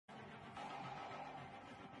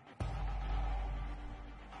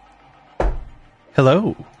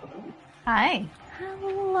Hello. Hi.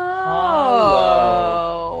 Hello.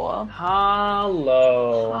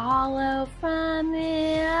 Hello. Hello from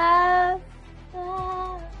the earth.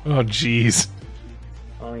 Oh, jeez.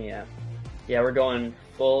 Oh yeah. Yeah, we're going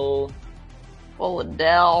full. Full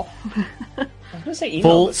Adele. I was gonna say emo,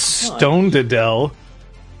 Full but it's not. stoned Adele.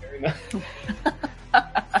 Very much.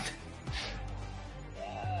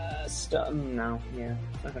 No, yeah,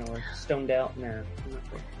 it's not gonna work. Stoned out, no.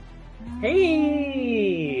 Not good.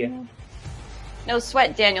 Hey, No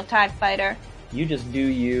sweat, Daniel TIE Fighter. you just do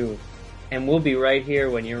you, and we'll be right here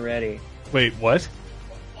when you're ready. Wait, what?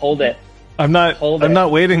 Hold it. I'm not. Hold I'm it.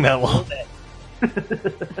 not waiting that long. Hold it.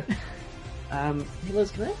 Hey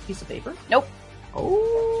Liz, can I have a piece of paper? Nope.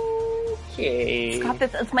 Okay. It's got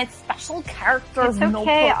this. It's my special character. It's okay. notebook.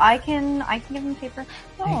 I can give him paper.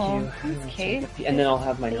 Thank Oh, you. thanks, Kate. And then I'll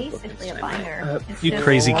have my notebook. Basically a next time. binder. It's You just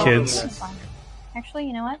crazy a kids. binder. Actually,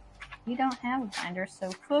 you know what? You don't have a binder, so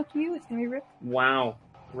fuck you. It's gonna be ripped. Wow.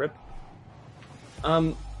 Rip.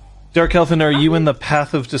 Dark Elfin, are you in the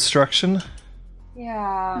path of destruction?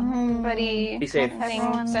 Yeah. Everybody Be safe.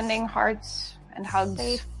 sending hearts and hugs.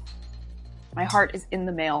 Safe. My heart is in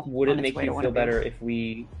the mail. Would on it its make way to you feel Winnipeg. better if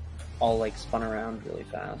we all like spun around really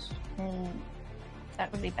fast?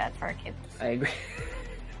 That would be bad for our kids. I agree.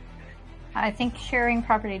 I think sharing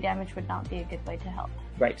property damage would not be a good way to help.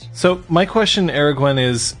 Right. So my question, Aragwen,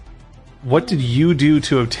 is, what did you do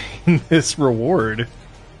to obtain this reward?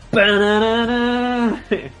 Ba-na-na-na.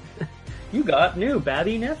 You got new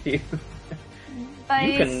baddie nephew. By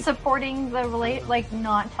You can- supporting the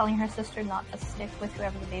not telling her sister not to stick with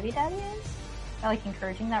whoever the baby daddy is. By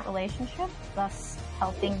encouraging that relationship, thus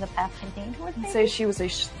helping the path continue towards I'd baby. say she was a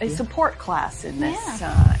support class in this.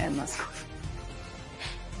 In this.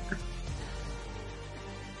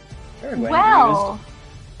 Aragwen Well,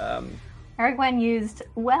 used, Aragwen used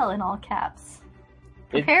 "well" in all caps.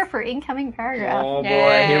 Prepare for incoming paragraph. oh boy,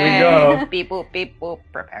 here we go. Beep boop, beep boop.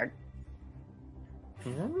 Prepared.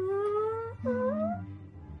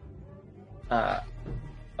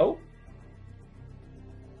 Oh,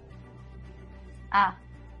 Ah,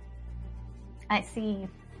 I see.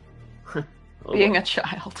 Being a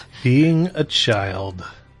child. Being a child.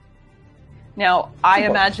 Now, I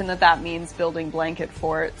imagine that means building blanket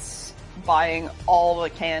forts, buying all the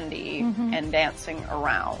candy, and dancing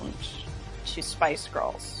around to Spice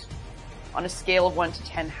Girls. On a scale of 1 to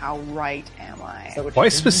 10, how right am I? Is that what Why you-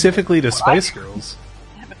 specifically to Spice Girls?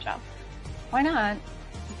 Have a job. Why not?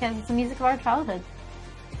 Because it's the music of our childhood.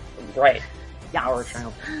 Right. Yes. Our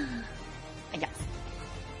child. Yes.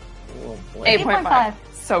 Oh boy. 8.5. 8.5.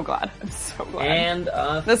 So glad. I'm so glad.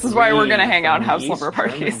 And This is why we're gonna hang out and have East slumber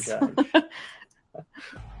parties. German Judge.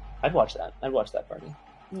 I'd watch that. I'd watch that party.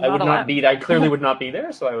 I Not would allowed. not be. I clearly would not be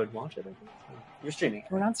there, so I would watch it. You're streaming.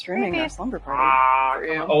 We're not streaming our slumber party. Ah,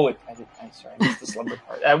 you. oh, I'm sorry. I missed the slumber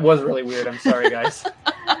part. That was really weird. I'm sorry, guys.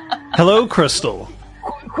 Hello, Crystal.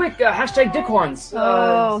 Quick, hashtag dickhorns.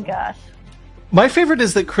 Oh gosh. My favorite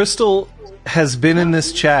is that Crystal has been in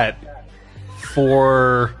this chat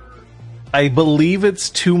for, I believe it's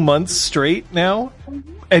 2 months straight now,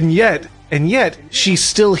 and yet she's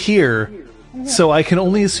still here. So I can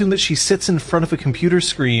only assume that she sits in front of a computer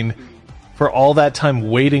screen for all that time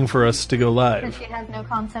waiting for us to go And live. she has no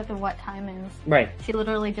concept of what time is. Right. She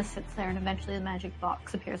literally just sits there and eventually the magic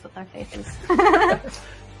box appears with our faces.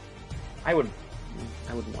 I wouldn't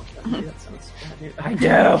watch that. That sounds. I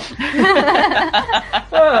do.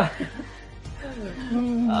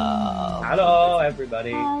 Hello,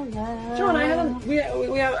 everybody. Hello. John, I haven't. We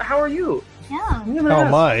have. How are you? Yeah. We haven't Oh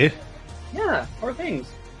asked. my. Yeah. How are things?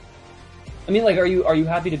 I mean, like, are you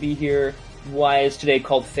happy to be here? Why is today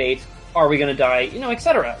called fate? Are we gonna die? You know,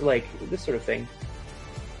 etc. Like this sort of thing.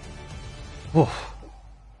 Whew.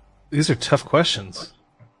 These are tough questions.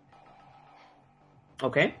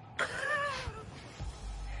 Okay.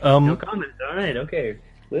 No Um, comments. All right. Okay.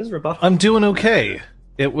 Liz, rebuttal. I'm doing okay.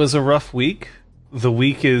 It was a rough week. The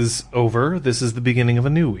week is over. This is the beginning of a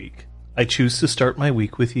new week. I choose to start my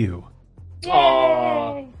week with you.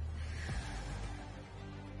 Aw.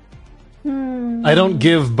 I don't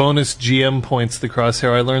give bonus GM points to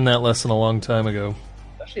Crosshair. I learned that lesson a long time ago.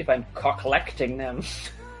 Especially if I'm collecting them.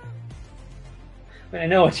 I mean, I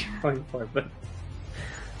know what you're going for, but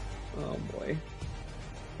oh boy.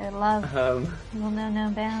 Their love will know no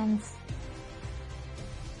bounds.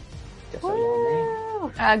 Guess I will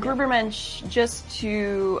name. Grubermensch, just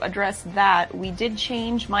to address that, we did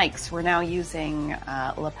change mics. We're now using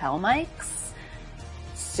lapel mics.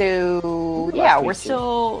 So, Last yeah, week we're too.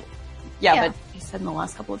 still... Yeah, Yeah. but said in the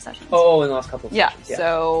last couple of sessions. Oh, in the last couple of Yeah, sessions.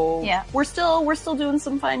 so Yeah. we're still doing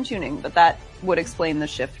some fine tuning, but that would explain the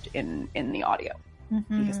shift in the audio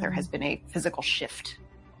because there has been a physical shift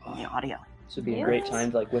in the audio. This would be a great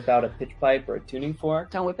time to like whip out a pitch pipe or a tuning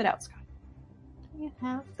fork. Don't whip it out, Scott. You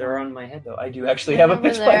have. They're on my head though. I do actually have a Over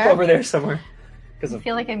pitch pipe there. over there somewhere. Because I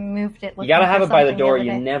feel like I moved it. you gotta have it by the door.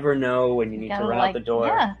 You You never know when you need to run out the door.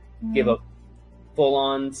 Yeah. Give a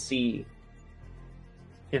full-on C.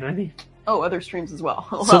 You know what I mean? Oh, other streams as well.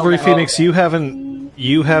 Well, Silvery no. Phoenix, you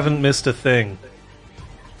haven't missed a thing.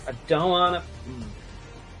 I don't wanna.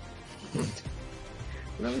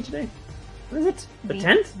 What are we today? What is it? The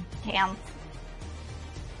 10th? Damn.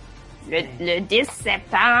 Le 10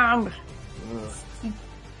 septembre.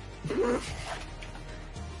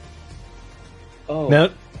 Oh. Now,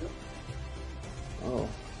 Oh.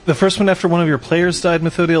 the first one after one of your players died,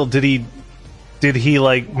 Methodiel, did he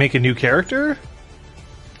like make a new character?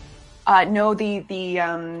 No,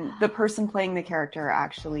 the person playing the character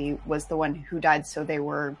actually was the one who died, so they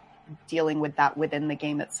were dealing with that within the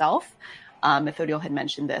game itself. Methodiel had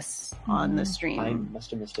mentioned this on the stream. I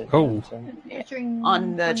must have missed it. Oh. I'm sorry.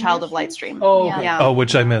 On the Child of Light stream. Oh, Yeah. okay. Yeah. Oh,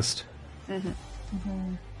 which I missed.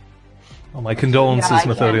 Oh, my condolences, Yeah, I can't-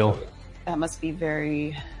 Methodiel. That must be a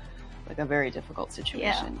very difficult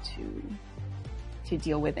situation to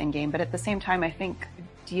deal with in game. But at the same time, I think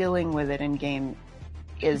dealing with it in game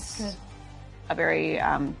is a very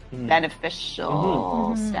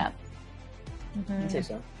beneficial step. I'd say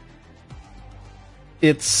so.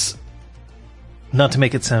 It's not to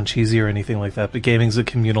make it sound cheesy or anything like that, but gaming's a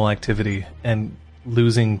communal activity, and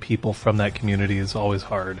losing people from that community is always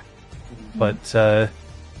hard. But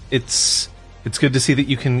it's good to see that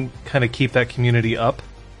you can kind of keep that community up,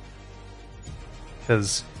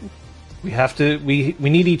 because we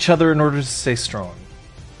need each other in order to stay strong.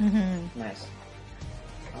 Nice.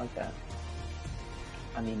 I like that.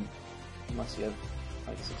 I mean, unless you have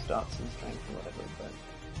like 6 dots in strength or whatever, but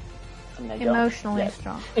I mean, I don't. Emotionally yet.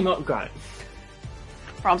 strong. Got it.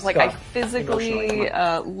 Problems like Scott, I physically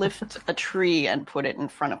emotionally. lift a tree and put it in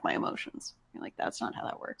front of my emotions. You're like, that's not how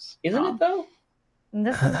that works. Isn't it though? And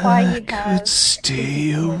this is why you have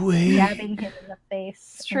stay away stabbing him in the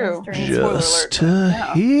face. It's true. in his dreams. Spoiler just alert. to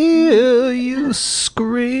Yeah. hear you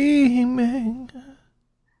screaming.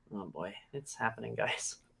 Oh boy, it's happening,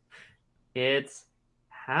 guys. It's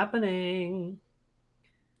happening.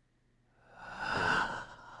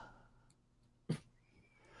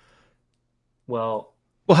 Well,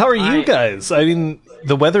 Well, how are you guys? I mean,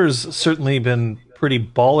 the weather's certainly been pretty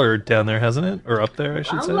baller down there, hasn't it? Or up there, I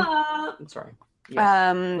should say. I'm sorry.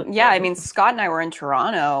 Yes. Yeah, I mean, Scott and I were in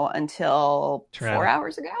Toronto until Toronto. 4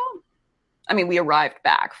 hours ago. I mean, we arrived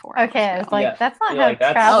back 4 hours Okay, I ago. was like, Yeah. that's not Yeah, how like,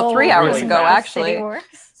 that's- travel. Oh, 3 hours really ago, across the actually. city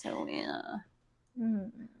works. So, yeah.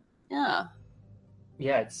 Mm. Yeah.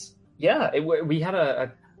 We had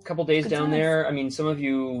a couple days Good down times. there. I mean, some of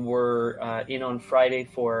you were in on Friday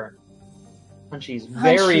for Punchy's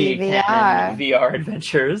very VR. canon VR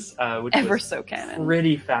adventures, which Ever was so canon.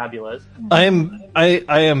 pretty fabulous. I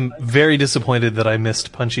am very disappointed that I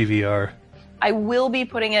missed Punchy VR. I will be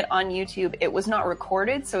putting it on YouTube. It was not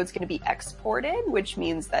recorded, so it's going to be exported, which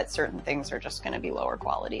means that certain things are just going to be lower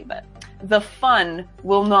quality, but the fun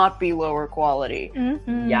will not be lower quality.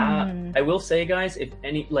 Mhm. Yeah, I will say, guys,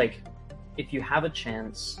 if you have a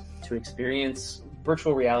chance to experience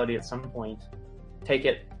virtual reality at some point, take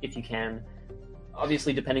it if you can.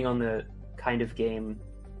 Obviously, depending on the kind of game,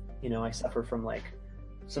 I suffer from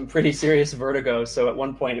some pretty serious vertigo. So at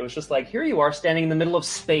one point, it was just like, here you are standing in the middle of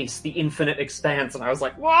space, the infinite expanse, and I was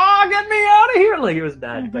like, "Wow, get me out of here!" Like it was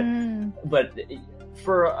bad, Mhm. but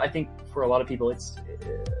I think for a lot of people, it's if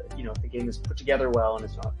the game is put together well and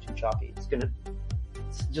it's not too choppy, it's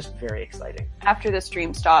just very exciting. After the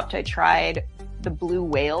stream stopped, I tried the blue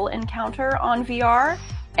whale encounter on VR,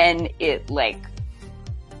 and it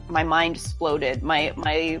my mind exploded.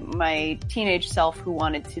 My teenage self, who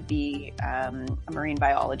wanted to be a marine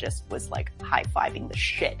biologist, was high-fiving the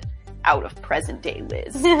shit out of present day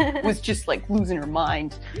Liz. Was just losing her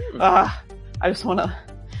mind. I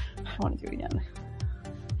want to do it again.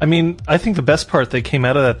 I mean, I think the best part that came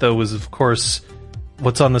out of that, though, was, of course,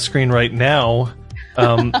 what's on the screen right now.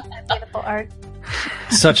 Beautiful art.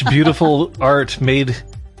 Such beautiful art made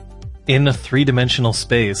in a three-dimensional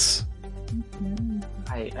space.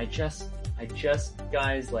 I just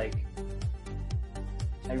guys, I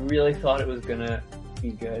really thought it was gonna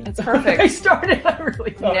be good. It's perfect. I started, I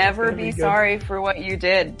really thought Never it was gonna be good. sorry for what you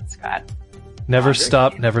did, Scott. Never very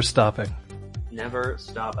stop, good. never stopping. Never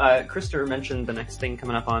stop. Krister mentioned the next thing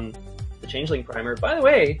coming up on the Changeling Primer. By the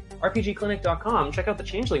way, RPGclinic.com, check out the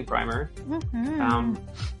Changeling Primer. Mhm.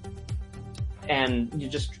 and you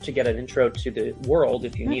just to get an intro to the world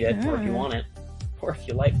if you need it, or if you want it, or if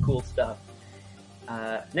you like cool stuff.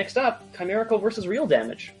 Next up, Chimerical versus Real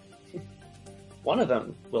Damage. One of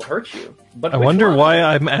them will hurt you, but I wonder why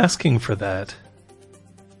I'm asking for that.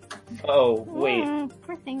 Oh wait,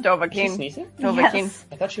 Poor thing. is she Dovahkiin. sneezing? Dovahkiin. Yes.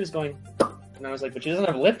 I thought she was going, and I was like, but she doesn't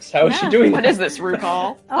have lips. How is she doing What that? is this,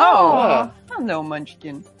 RuPaul? Oh. Hello,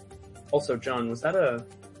 Munchkin. Also, John, was that a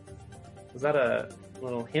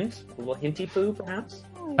little hint, a little hinty poo, perhaps?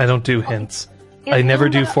 I don't do hints. I never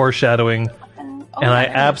do foreshadowing, and I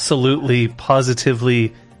absolutely,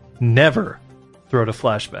 positively never throw to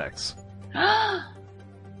flashbacks.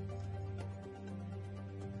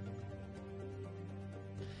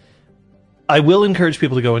 I will encourage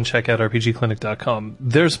people to go and check out RPGclinic.com.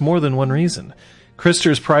 There's more than one reason.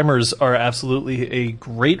 Krister's primers are absolutely a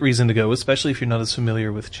great reason to go, especially if you're not as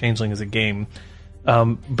familiar with Changeling as a game.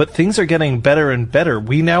 But things are getting better and better.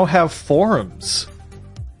 We now have forums.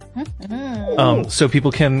 So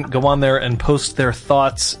people can go on there and post their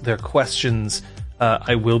thoughts, their questions.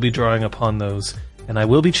 I will be drawing upon those, and I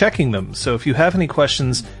will be checking them. So if you have any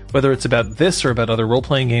questions, whether it's about this or about other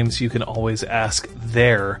role-playing games, you can always ask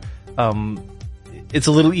there. It's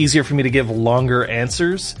a little easier for me to give longer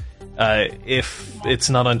answers if it's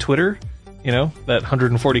not on Twitter. You know, that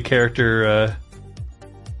 140 character...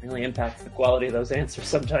 Really impacts the quality of those answers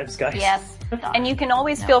sometimes, guys. Yes. And you can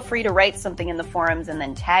always feel free to write something in the forums and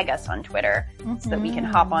then tag us on Twitter so that we can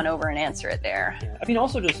hop on over and answer it there. Yeah. I mean,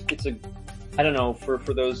 also just, I don't know, for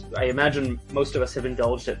those, I imagine most of us have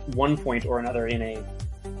indulged at one point or another in a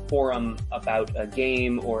forum about a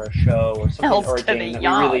game or a show or something, Hells or a to game the that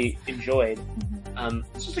yas. we really enjoyed.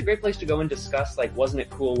 It's just a great place to go and discuss, like, wasn't it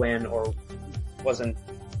cool when, or wasn't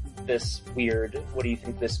this weird? What do you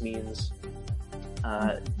think this means?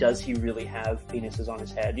 Does he really have penises on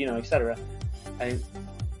his head? You know, etc.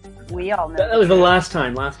 We all know That was the last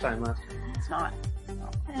time. it's not.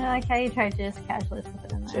 I like how you tried to just casually slip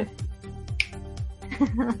it in there.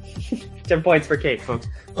 10 points for Kate, folks.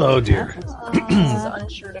 Oh dear. This is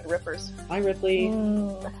unshirted rippers. Hi, Ripley.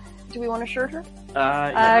 Do we want to shirt her?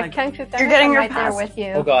 Kung Fu You're getting I'm your right there pass. with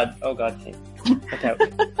you. Oh god, Kate. Look out.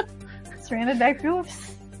 Surrounded by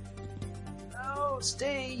roofs. Oh,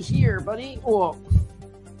 stay here, buddy. Oh,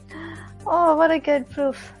 Oh, what a good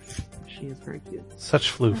proof. She is very cute.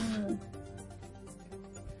 Such floof.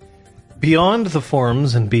 Beyond the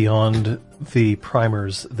forums and beyond the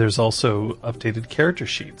primers, there's also updated character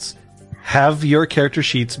sheets. Have your character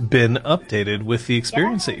sheets been updated with the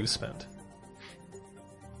experience that you've spent?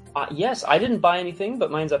 Yes, I didn't buy anything,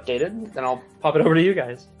 but mine's updated. Then I'll pop it over to you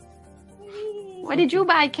guys. What did you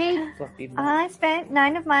buy, Kate? Fluffy. I spent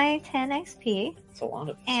 9 of my 10 XP, It's a lot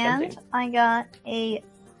of and spending. I got a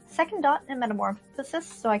second dot in Metamorphosis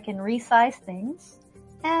so I can resize things.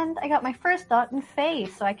 And I got my first dot in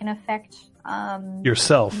Phase so I can affect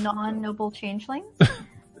Yourself. non-noble changelings.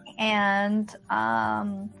 And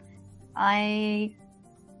I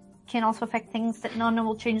can also affect things that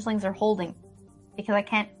non-noble changelings are holding, because I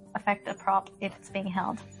can't affect a prop if it's being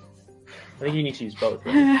held. I think you need to use both.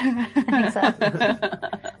 Right? I think so.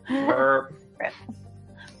 Burp.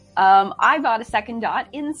 I bought a second dot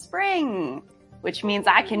in spring, which means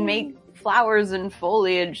I can make flowers and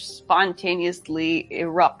foliage spontaneously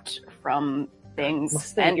erupt from things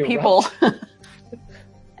Must they and erupt? people.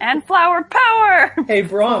 And flower power! Hey,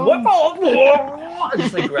 Braun, what? Oh,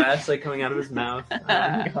 just like grass like coming out of his mouth. Oh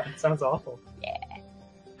my god, it sounds awful.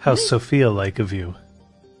 How Sophia-like of you.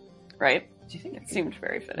 Right? Do you think It seemed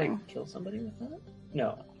very fitting. like, kill somebody with that?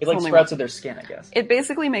 No, it like Only sprouts one. of their skin, I guess. It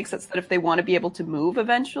basically makes it so that if they want to be able to move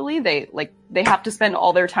eventually, they have to spend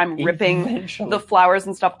all their time ripping Eventually. the flowers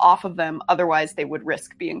and stuff off of them, otherwise they would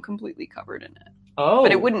risk being completely covered in it. Oh,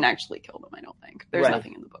 But it wouldn't actually kill them, I don't think. There's Right.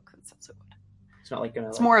 nothing in the book that says it would. It's not like gonna.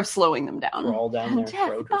 It's like, more of slowing them down. crawl down their Death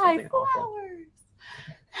throat or by something awful. flowers.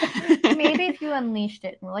 Maybe if you unleashed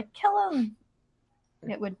it and were like, kill him,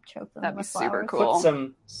 it would choke them That'd be with super flowers. cool. Put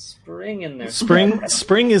some spring in there.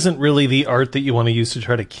 Spring isn't really the art that you want to use to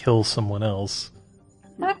try to kill someone else.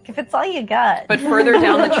 Look, if it's all you got. But further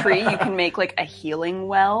down the tree, you can make like a healing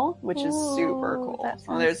well, which is super Ooh, cool. that So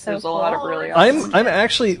sounds there's so a lot of cool. really awesome. I'm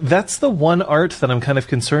actually, that's the one art that I'm kind of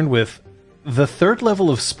concerned with. The third level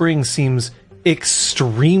of spring seems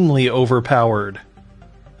extremely overpowered.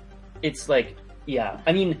 It's like, yeah.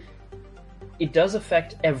 I mean, it does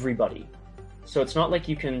affect everybody. So it's not like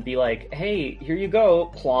you can be like, hey, here you go,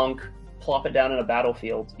 plonk, plop it down in a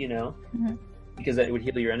battlefield, you know? Mhm. Because that would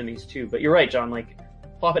heal your enemies too. But you're right, John, like,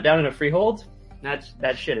 plop it down in a freehold, that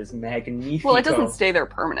shit is magnifico. Well, it doesn't stay there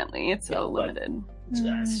permanently. It's Yeah, but- limited.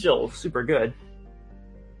 It's still super good.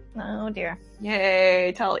 Oh dear.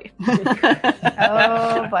 Yay, Tully.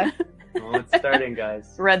 Oh boy. Oh, it's starting,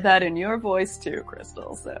 guys. Read that in your voice too,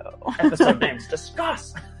 Crystal, so. Episode names,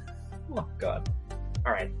 discuss! Oh, God.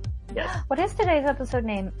 Alright, yes. What is today's episode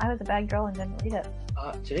name? I was a bad girl and didn't read it.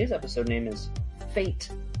 Today's episode name is Fate,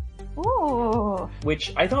 Ooh.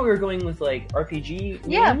 which I thought we were going with, like, RPG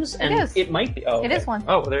Yeah, names, it and is. it might be. Oh, It okay. is one.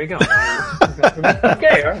 Oh, there you go.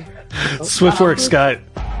 Okay, alright. Swift work, Scott.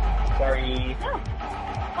 Sorry.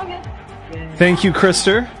 Okay. Thank you,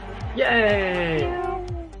 Krister. Yay!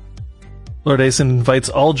 Lord Asen invites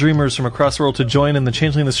all dreamers from across the world to join in the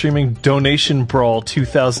Changeling the Streaming Donation Brawl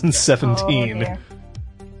 2017. Oh, dear.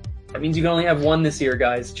 That means you can only have one this year,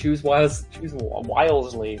 guys. Choose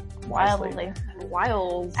wisely. Wildly.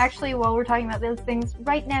 Wiles. Actually, while we're talking about those things,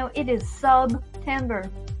 right now it is September.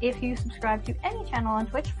 If you subscribe to any channel on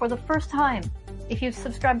Twitch for the first time, if you've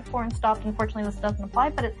subscribed before and stopped, unfortunately this doesn't apply,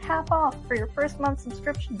 but it's half off for your first month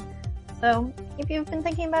subscription. So, if you've been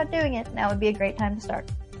thinking about doing it, now would be a great time to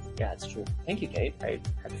start. Yeah, it's true. Thank you, Kate. I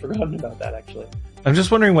had forgotten about that, actually. I'm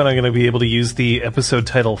just wondering when I'm going to be able to use the episode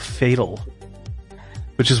title Fatal,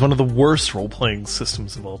 which is one of the worst role-playing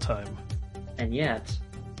systems of all time. And yet,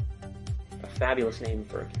 a fabulous name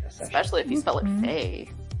for a session. Especially if you spell it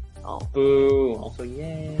Faye. Oh. Boo! Also,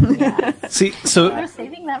 yay! See, so We're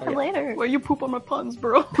saving that for later. Well, you poop on my puns,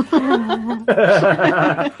 bro.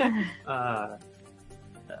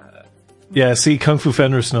 yeah, see, Kung Fu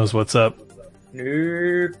Fenris knows what's up.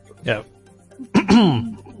 Nope. Yeah.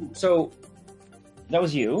 So, that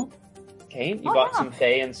was you, Kate. You Oh, got yeah. some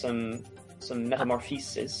Fae and some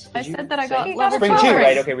metamorphosis. I Did you said that I say? got You level got Spring 2, flowers.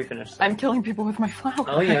 right? Okay, we finished. I'm killing people with my flower.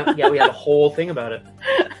 Oh, yeah. Yeah, we had a whole thing about it.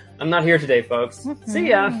 I'm not here today, folks. See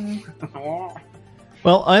ya!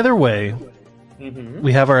 Well, either way, Mm-hmm.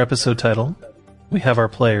 we have our episode title. We have our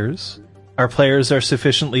players. Our players are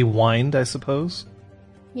sufficiently wined, I suppose.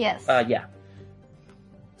 Yes. Yeah.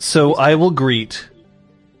 So I will greet,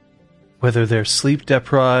 whether they're sleep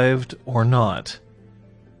deprived or not,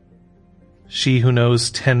 she who knows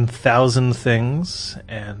 10,000 things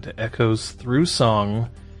and echoes through song.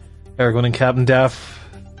 Aragorn and Captain Daff,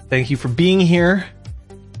 thank you for being here.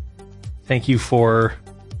 Thank you for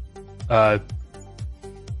not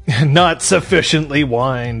sufficiently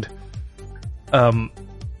wined.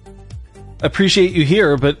 Appreciate you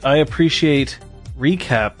here, but I appreciate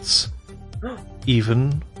recaps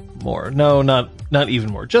even more. No, not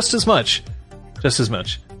even more. Just as much. Just as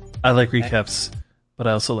much. I like recaps, but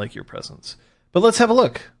I also like your presence. But let's have a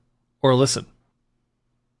look. Or listen.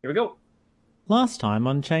 Here we go. Last time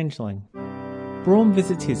on Changeling. Braum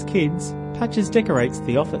visits his kids, Patches decorates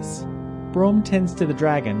the office. Braum tends to the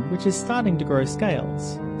dragon, which is starting to grow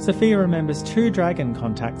scales. Sophia remembers 2 dragon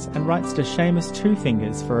contacts and writes to Seamus Two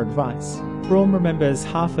Fingers for advice. Braum remembers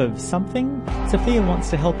half of something. Sophia wants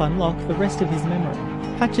to help unlock the rest of his memory.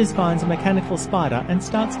 Patches finds a mechanical spider and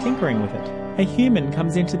starts tinkering with it. A human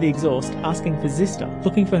comes into the exhaust asking for Zista,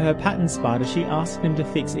 looking for her pattern spider she asked him to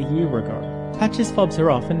fix a year ago. Patches fobs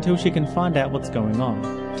her off until she can find out what's going on.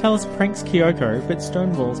 Talus pranks Kyoko but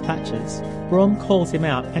stonewalls Patches. Braum calls him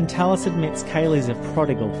out and Talus admits Kaylee's a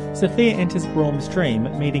prodigal. Sophia enters Braum's dream,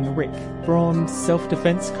 meeting Rick. Braum's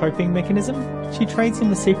self-defense coping mechanism? She trades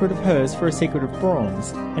him a secret of hers for a secret of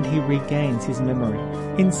Braum's, and he regains his memory.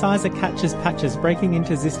 Incisor catches Patches breaking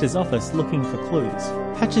into Zista's office looking for clues.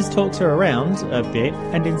 Patches talks her around a bit,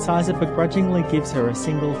 and Incisor begrudgingly gives her a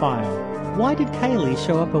single file. Why did Kaylee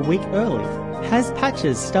show up a week early? Has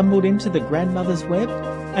Patches stumbled into the grandmother's web?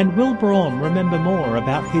 And will Braum remember more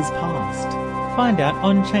about his past? Find out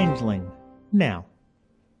on Changeling. Now.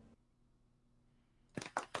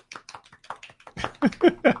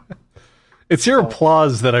 It's your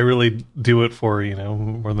applause that I really do it for, you know,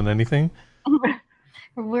 more than anything.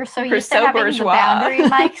 We're so We're used so to having bourgeois. the boundary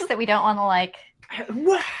mics that we don't want to like.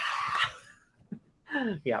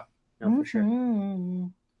 Yeah. No, for sure.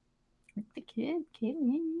 Mhm. The kid.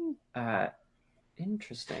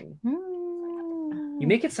 Interesting. Mm. You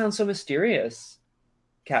make it sound so mysterious,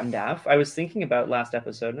 Captain Daff. I was thinking about last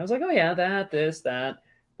episode, and I was like, oh yeah, that, this, that.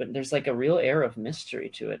 But there's like a real air of mystery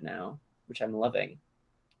to it now, which I'm loving.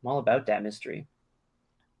 I'm all about that mystery.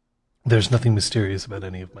 There's nothing mysterious about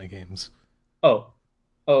any of my games. Oh,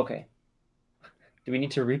 okay. Do we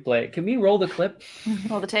need to replay? Can we roll the clip?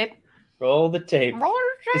 Roll the tape. Roll the tape. Roller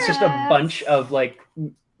It's just a bunch of like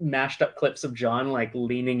mashed up clips of John like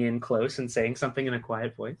leaning in close and saying something in a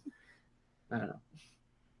quiet voice. I don't know.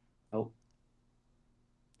 Oh.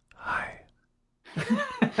 Hi.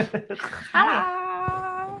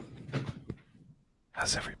 Ah.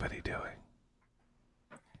 How's everybody doing?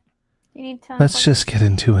 You need to. Let's just get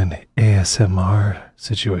into an ASMR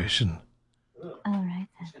situation. All right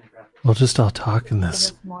then. Just gonna We'll just all talk in Give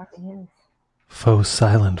this us more of his. faux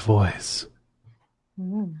silent voice.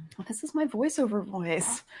 Mm. This is my voiceover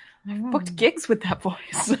voice. I've booked gigs with that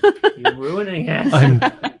voice. You're ruining it. I'm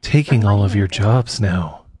taking all of your jobs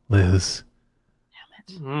now, Liz.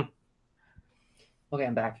 Mhm. Okay,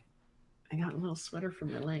 I'm back. I got a little sweater for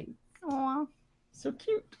my leg. Aw. So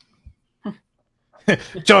cute.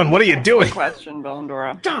 John, what are you doing? Question,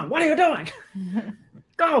 Bellandora. John, what are you doing?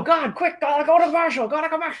 Go, God, quick, gotta go to Marshall, gotta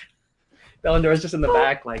go back. Bellandora's just in the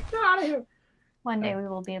back, like, get out of here. One day we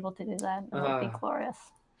will be able to do that. It will be Ah. glorious.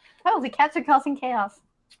 Oh, the cats are causing chaos.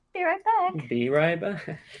 Be right back. Be right back.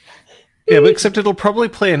 Yeah, but except it'll probably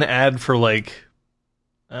play an ad for, like,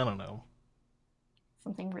 I don't know.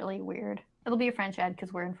 Something really weird. It'll be a French ad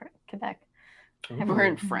because we're in Quebec. We're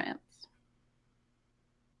in France.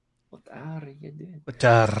 What are you doing? What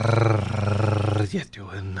are you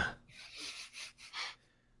doing?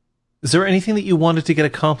 Is there anything that you wanted to get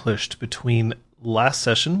accomplished between last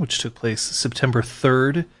session, which took place September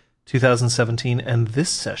 3rd, 2017, and this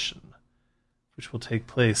session, which will take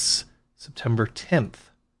place September 10th,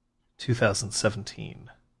 2017?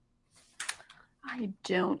 I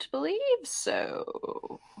don't believe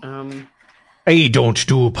so. I don't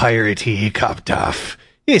do piratey, Kaptaf.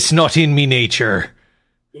 It's not in me nature.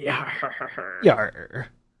 Yeah. Yar.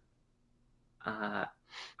 I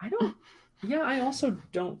don't. Yeah, I also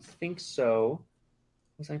don't think so.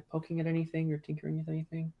 Was I poking at anything or tinkering with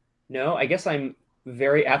anything? No, I guess I'm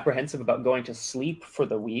very apprehensive about going to sleep for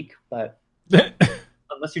the week, but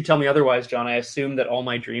unless you tell me otherwise, John, I assume that all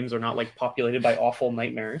my dreams are not like populated by awful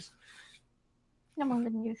nightmares. No more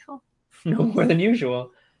than usual. No more than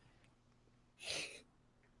usual.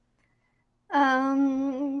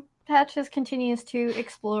 Patches continues to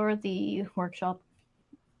explore the workshop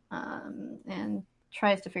and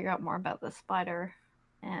tries to figure out more about the spider.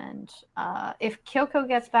 And if Kyoko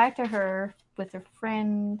gets back to her with her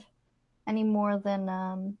friend any more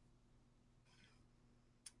than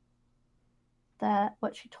that,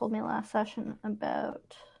 what she told me last session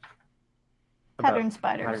about pattern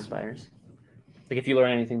spiders. Pattern spiders. Like if you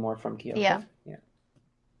learn anything more from Kyoko. Yeah. Yeah.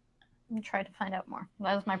 I'm trying to find out more.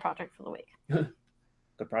 That was my project for the week.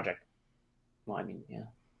 Good project. Well, I mean, yeah.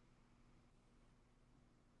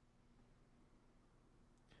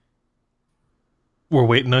 We're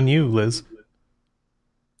waiting on you, Liz.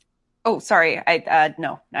 Oh, sorry.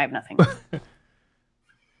 No, I have nothing.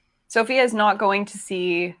 Sophia is not going to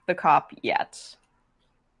see the cop yet.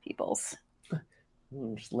 Peoples.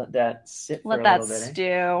 Just let that sit for Let a that little bit.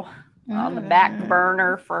 stew on the back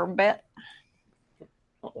burner for a bit.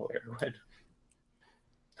 Oh, Erwin.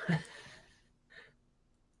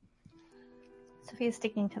 Sophia's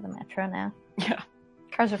sticking to the metro now. Yeah.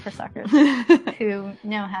 Cars are for suckers who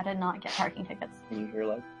know how to not get parking tickets. You hear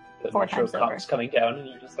like the 4 metro times over. cops coming down, and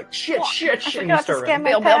you're just like, shit, Oh, shit, I shit. and you forgot to start scan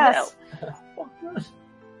running. my pass.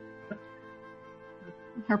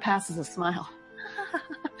 Her pass is a smile.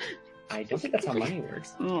 I don't think that's how money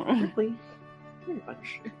works. Mm. Really? Pretty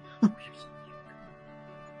much.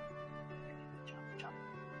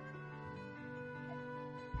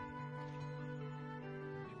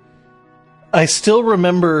 I still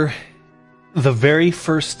remember the very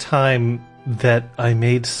first time that I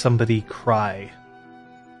made somebody cry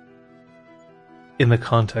in the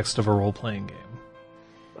context of a role-playing game.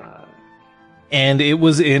 And it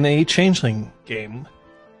was in a Changeling game.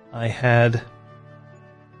 I had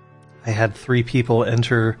 3 people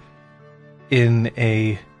enter in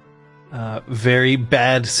a very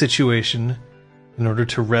bad situation in order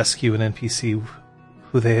to rescue an NPC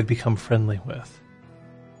who they had become friendly with.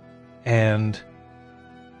 And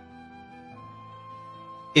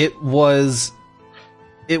it was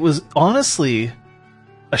honestly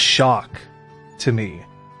a shock to me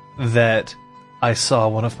that I saw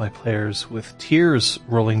one of my players with tears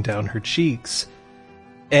rolling down her cheeks.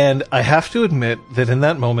 And I have to admit that in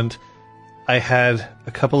that moment, I had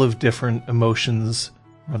a couple of different emotions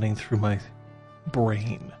running through my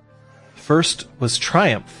brain. First was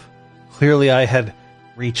triumph. Clearly I had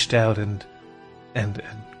reached out and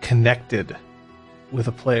connected with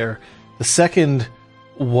a player. The second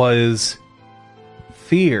was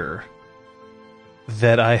fear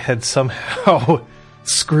that I had somehow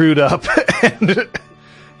screwed up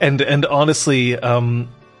and honestly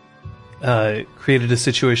created a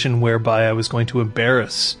situation whereby I was going to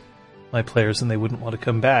embarrass my players and they wouldn't want to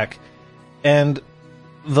come back. And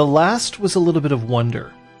the last was a little bit of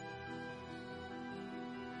wonder.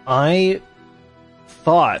 I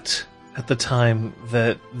thought at the time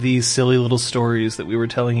that these silly little stories that we were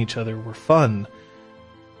telling each other were fun,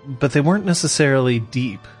 but they weren't necessarily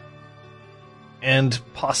deep. And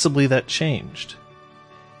possibly that changed.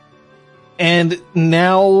 And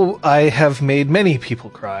now I have made many people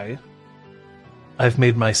cry. I've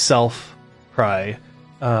made myself cry.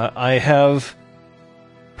 I have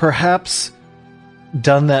perhaps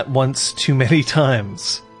done that once too many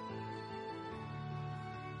times.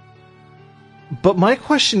 But my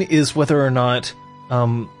question is whether or not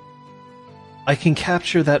I can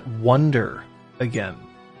capture that wonder again.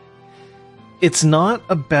 It's not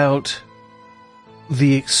about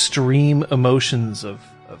the extreme emotions of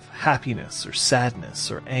happiness or sadness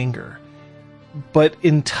or anger, but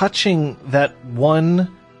in touching that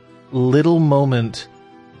one little moment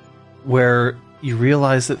where you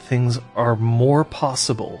realize that things are more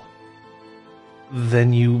possible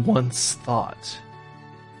than you once thought.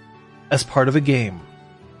 As part of a game.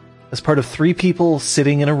 As part of 3 people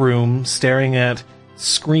sitting in a room staring at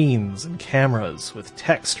screens and cameras with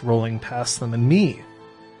text rolling past them, and me,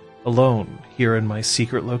 alone here in my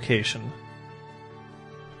secret location.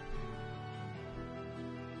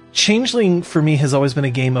 Changeling for me has always been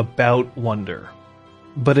a game about wonder,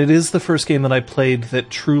 but it is the first game that I played that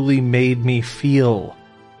truly made me feel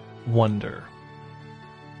wonder.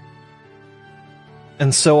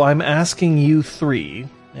 And so I'm asking you 3,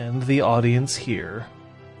 and the audience here,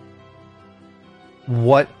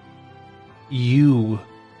 what you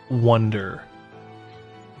wonder.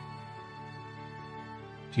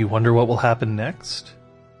 Do you wonder what will happen next?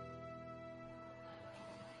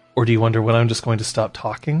 Or do you wonder when I'm just going to stop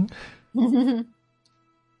talking? Or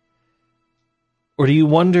do you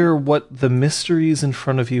wonder what the mysteries in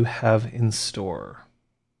front of you have in store?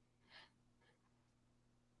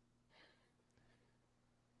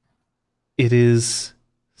 It is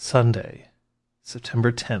Sunday,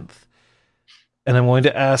 September 10th, and I'm going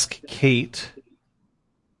to ask Kate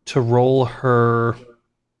to roll her,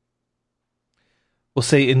 we'll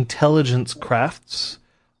say, intelligence crafts.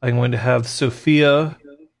 I'm going to have Sophia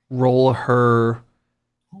roll her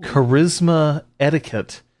charisma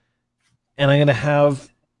etiquette, and I'm going to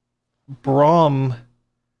have Brom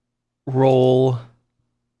roll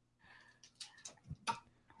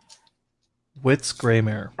wits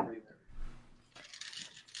Greymare.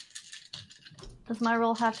 Does my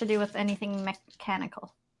role have to do with anything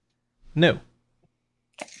mechanical? No.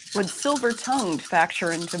 Would silver-tongued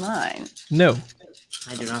factor into mine? No.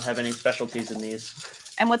 I do not have any specialties in these.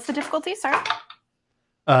 And what's the difficulty, sir?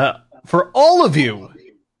 For all of you,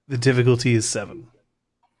 the difficulty is 7.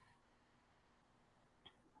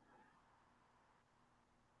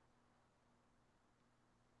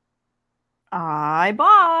 I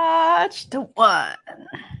botched 1.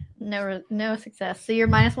 No success. So you're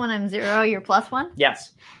 -1, I'm 0, you're +1?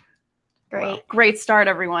 Yes. Great. Wow. Great start,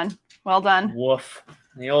 everyone. Well done. Woof.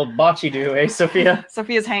 The old bocce do, eh, Sophia?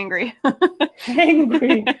 Sophia's hangry.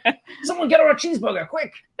 Angry. Someone get her a cheeseburger,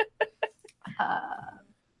 quick!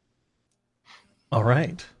 All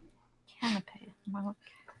right. Canopy.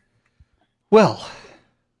 Well,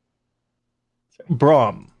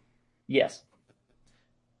 Brom, Yes.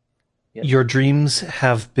 your dreams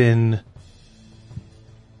have been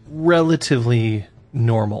relatively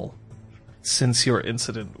normal since your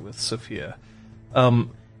incident with Sophia.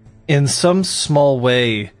 In some small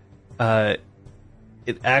way,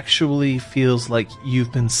 it actually feels like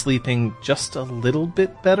you've been sleeping just a little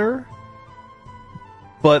bit better,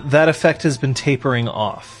 but that effect has been tapering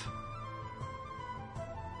off.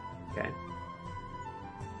 Okay.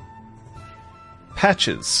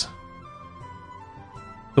 Patches.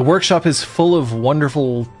 The workshop is full of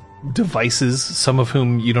wonderful devices, some of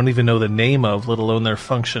whom you don't even know the name of, let alone their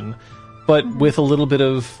function. But with a little bit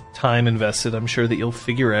of time invested, I'm sure that you'll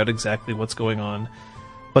figure out exactly what's going on.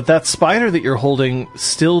 But that spider that you're holding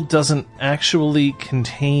still doesn't actually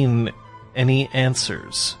contain any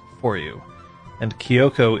answers for you. And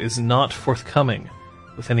Kyoko is not forthcoming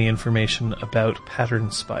with any information about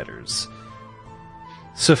pattern spiders.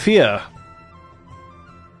 Sophia,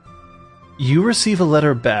 you receive a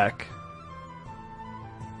letter back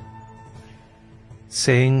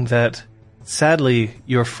saying that, sadly,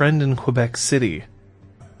 your friend in Quebec City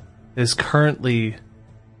is currently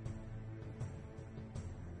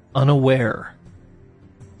unaware.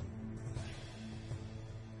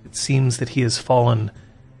 It seems that he has fallen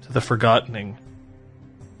to the forgetting,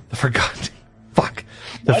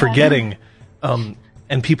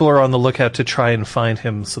 and people are on the lookout to try and find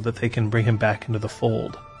him so that they can bring him back into the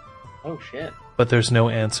fold. Oh, shit. But there's no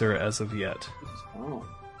answer as of yet. Oh.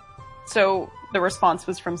 So the response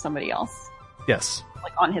was from somebody else? Yes.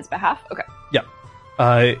 Like on his behalf? Okay. Yeah.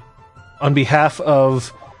 On behalf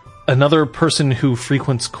of another person who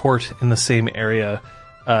frequents court in the same area,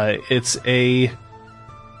 it's a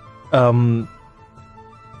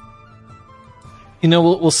You know,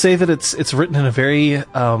 we'll say that it's written in a very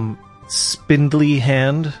spindly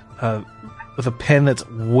hand, with a pen that's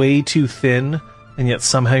way too thin, and yet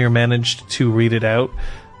somehow you're managed to read it out,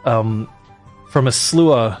 from a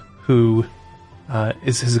Slua who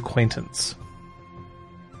is his acquaintance.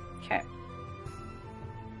 Okay.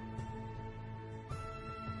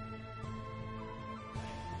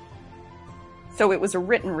 So it was a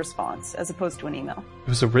written response as opposed to an email. It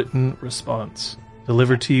was a written response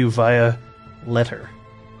delivered to you via letter.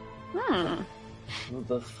 What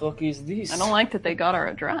the fuck is this? I don't like that they got our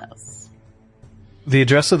address. The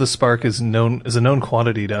address of the spark is a known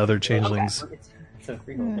quantity to other changelings. Okay. It's a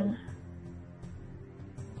freehold though.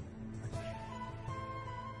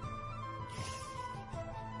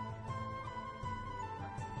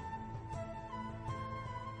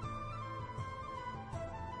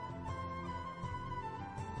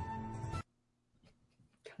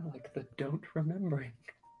 Kind of like the don't remembering.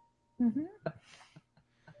 Mm-hmm.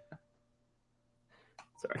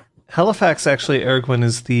 Sorry. Halifax, actually, Ergwin,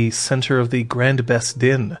 is the center of the Grand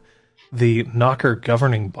Besdin, the Knocker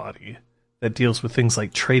governing body that deals with things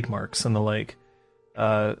like trademarks and the like.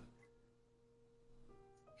 But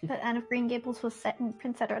Anne of Green Gables was set in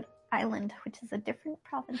Prince Edward Island, which is a different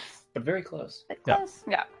province. But very close. But Yeah. close.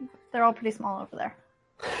 Yeah. They're all pretty small over there.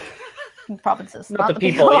 Provinces, Not the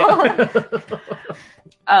people.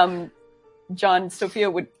 Yeah. John, Sophia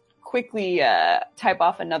would quickly type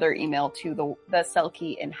off another email to the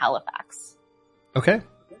Selkie in Halifax Okay.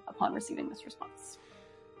 upon receiving this response.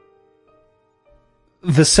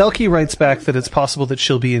 The Selkie writes back that it's possible that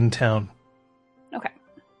she'll be in town. Okay.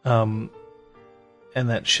 And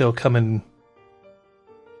that she'll come and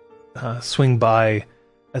swing by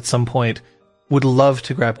at some point. Would love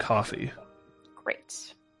to grab coffee.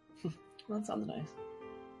 Great. Well, that sounds nice.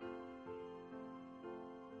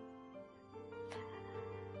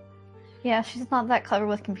 Yeah, she's not that clever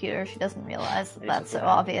with computers. She doesn't realize that that's so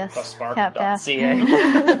obvious. Spark.ca.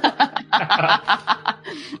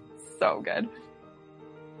 So good.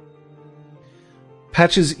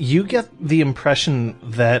 Patches, you get the impression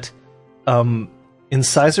that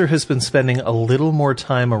Incisor has been spending a little more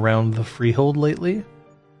time around the Freehold lately.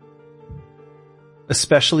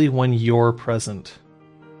 Especially when you're present.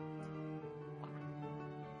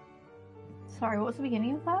 Sorry, what was the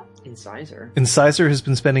beginning of that? Incisor. Incisor has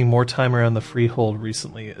been spending more time around the Freehold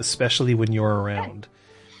recently, especially when you're around.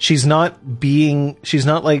 She's not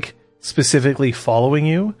like specifically following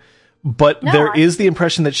you, but No, there is the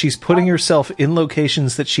impression that she's putting herself in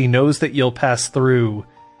locations that she knows that you'll pass through,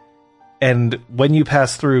 and when you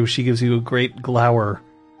pass through, she gives you a great glower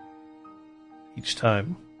each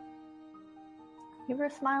time. Give her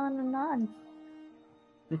a smile and a nod.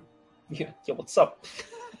 Yeah, what's up?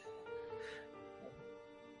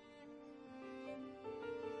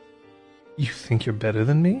 You think you're better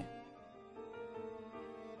than me?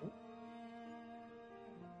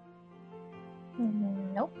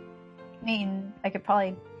 Nope. I mean, I could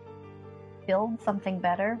probably build something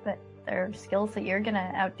better, but there are skills that you're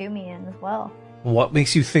gonna outdo me in as well. What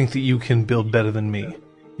makes you think that you can build better than me?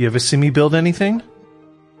 You ever see me build anything?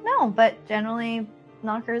 No, but generally,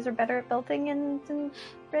 knockers are better at building, and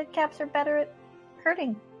red caps are better at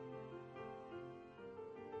hurting.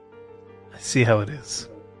 I see how it is.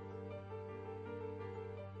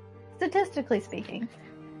 Statistically speaking.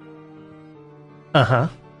 Uh-huh.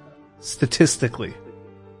 Statistically.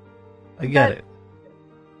 I get But- it.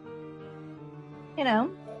 You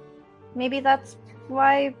know, maybe that's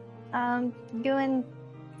why you and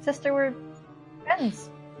sister were friends.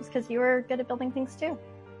 It's because you were good at building things too.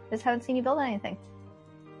 Just haven't seen you build anything.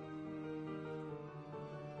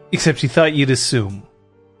 Except you thought you'd assume.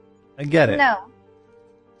 I get it. No.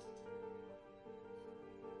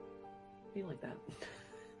 Be like that.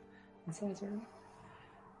 Incisor.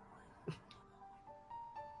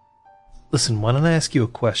 Listen, why don't I ask you a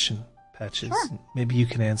question, Patches? Sure. Maybe you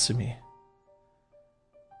can answer me.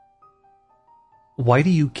 Why do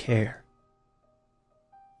you care?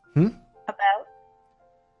 About?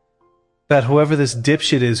 About whoever this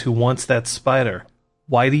dipshit is who wants that spider.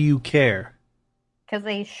 Why do you care? Because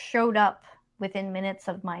they showed up within minutes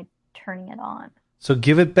of my turning it on. So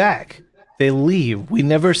give it back. They leave. We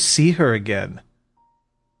never see her again.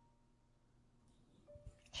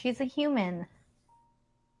 She's a human.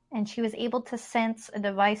 And she was able to sense a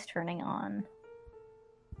device turning on.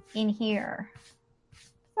 In here.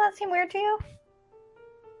 Does that seem weird to you?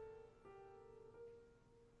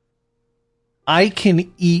 I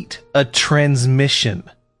can eat a transmission.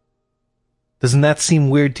 Doesn't that seem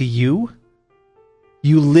weird to you?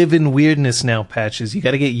 You live in weirdness now, Patches. You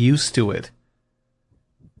gotta get used to it.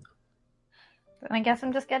 And I guess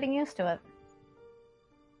I'm just getting used to it.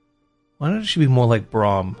 Why don't she be more like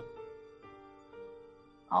Braum?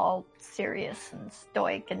 All serious and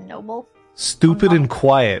stoic and noble. Stupid and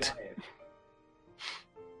quiet.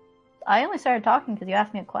 I only started talking because you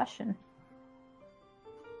asked me a question.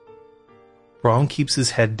 Braum keeps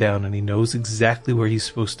his head down and he knows exactly where he's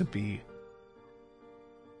supposed to be.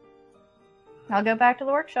 I'll go back to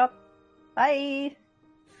the workshop. Bye.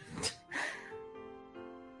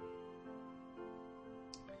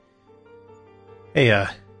 Hey,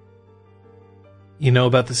 you know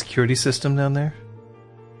about the security system down there?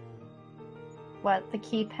 What, the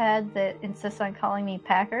keypad that insists on calling me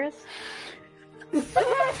Packers?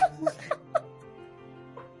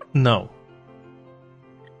 No.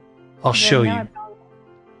 I'll show Yeah, you.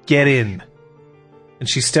 Get in. And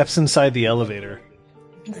she steps inside the elevator.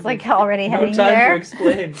 it's like already No heading time to there.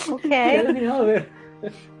 explain. Get in Okay. the elevator.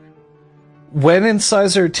 When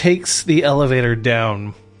Incisor takes the elevator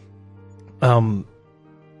down,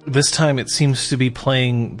 this time it seems to be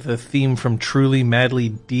playing the theme from Truly Madly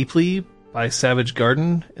Deeply by Savage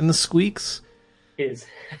Garden in the squeaks. Is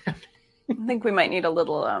I think we might need a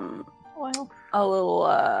little Well,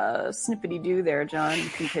 snippety doo there, John.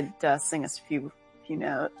 If you could sing us a few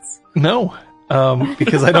notes. No,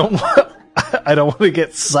 because I don't want, I don't want to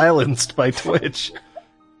get silenced by Twitch.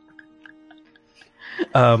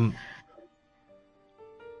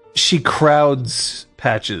 She crowds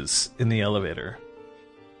Patches in the elevator.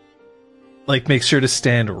 Like, makes sure to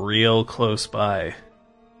stand real close by.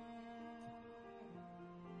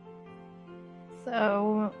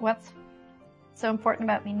 so what's so important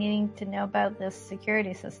about me needing to know about this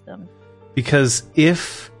security system? Because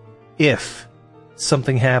if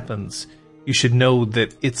something happens, you should know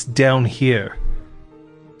that it's down here.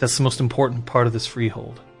 That's the most important part of this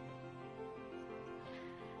freehold.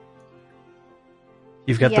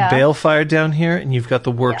 You've got Yeah. the balefire down here, and you've got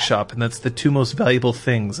the workshop, and that's the two most valuable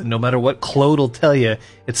things. And no matter what Claude will tell you,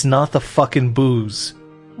 it's not the fucking booze.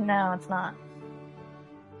 No, it's not.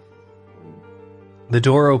 The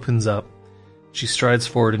door opens up. She strides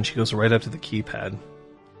forward, and she goes right up to the keypad.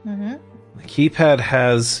 Mm-hmm. The keypad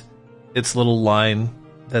has its little line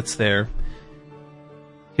that's there.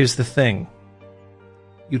 Here's the thing.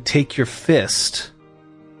 You take your fist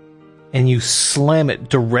and you slam it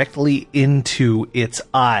directly into its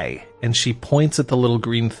eye. And she points at the little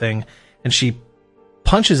green thing and she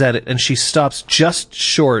punches at it and she stops just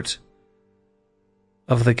short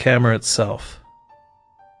of the camera itself.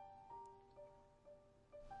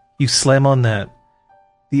 You slam on that.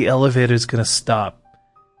 The elevator's gonna stop.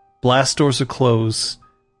 Blast doors are closed.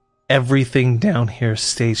 Everything down here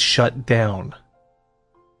stays shut down.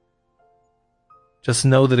 Just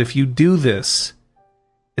know that if you do this,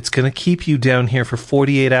 it's going to keep you down here for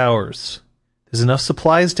 48 hours. There's enough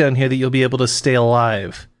supplies down here that you'll be able to stay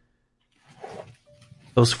alive.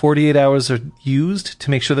 Those 48 hours are used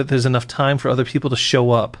to make sure that there's enough time for other people to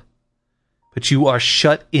show up. But you are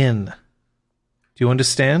shut in. Do you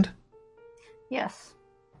understand? Yes.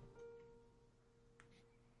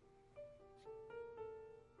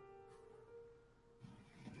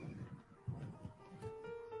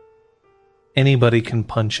 Anybody can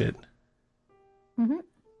punch it. Mm-hmm.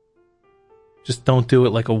 Just don't do it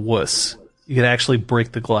like a wuss. You could actually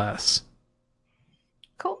break the glass.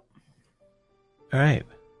 Cool. Alright.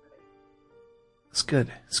 It's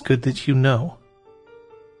good. It's good that you know.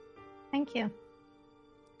 Thank you.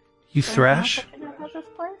 You Anything else thrash? I should know about this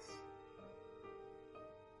place?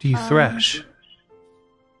 Do you thrash?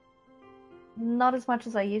 Not as much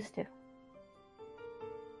as I used to.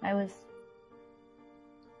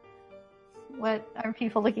 What are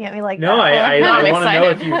people looking at me like no, that? I I'm want to know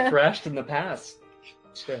if excited. you thrashed in the past.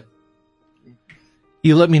 Shit.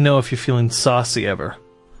 You let me know if you're feeling saucy ever.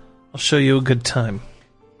 I'll show you a good time.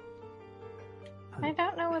 I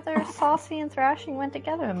don't know whether saucy and thrashing went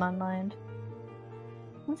together in my mind.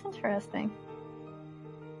 That's interesting.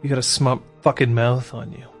 You got a smart fucking mouth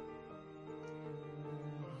on you.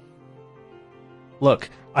 Look,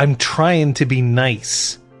 I'm trying to be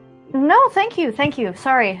nice. No, thank you.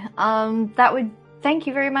 Sorry. Thank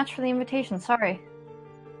you very much for the invitation. Sorry.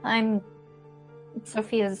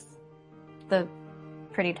 Sophia's the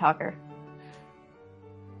pretty talker.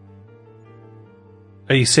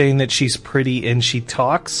 Are you saying that she's pretty and she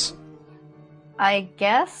talks? I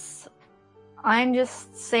guess. I'm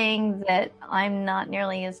just saying that I'm not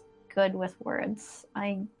nearly as good with words.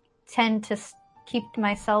 I tend to keep to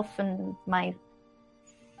myself and my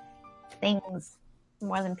things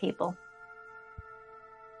more than people.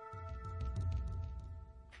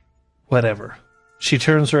 Whatever. She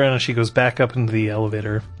turns around and she goes back up into the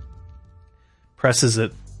elevator, presses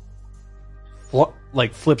it,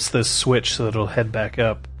 flips the switch so that it'll head back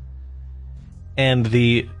up. and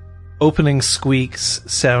the opening squeaks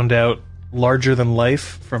sound out Larger Than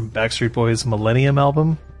Life from Backstreet Boys' Millennium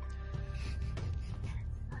album.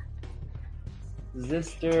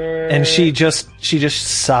 Zister. And she just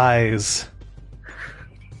sighs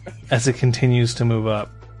as it continues to move up.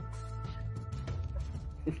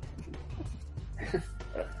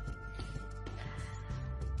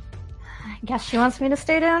 I guess she wants me to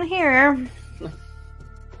stay down here.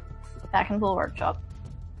 Back into the workshop.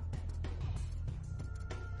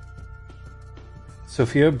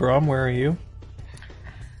 Sophia, Brom, where are you?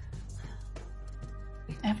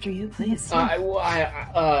 After you, please. That's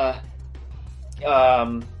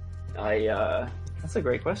a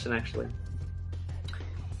great question, actually.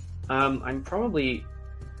 I'm probably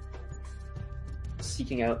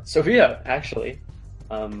seeking out Sophia, actually.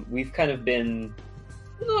 We've kind of been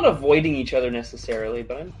not avoiding each other necessarily,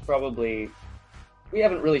 but we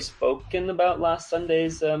haven't really spoken about last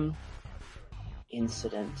Sunday's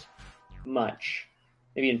incident much.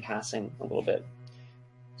 Maybe in passing a little bit.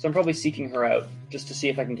 So I'm probably seeking her out just to see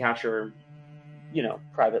if I can catch her,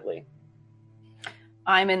 privately.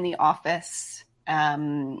 I'm in the office,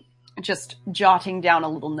 just jotting down a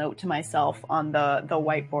little note to myself on the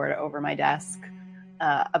whiteboard over my desk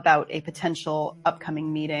about a potential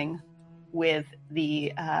upcoming meeting with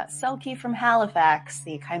the Selkie from Halifax,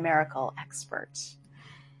 the chimerical expert.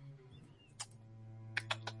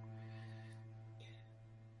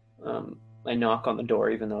 I knock on the door,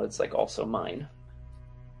 even though it's also mine.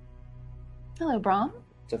 Hello, Brom.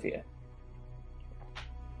 Sophia.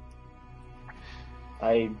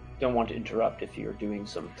 I don't want to interrupt if you're doing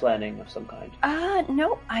some planning of some kind.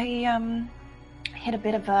 No, I hit a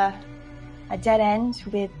bit of a dead end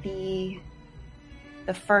with the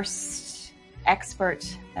first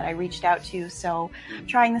expert that I reached out to, so I'm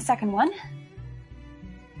trying the second one.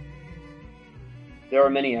 There are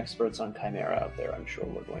many experts on Chimera out there. I'm sure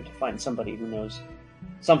we're going to find somebody who knows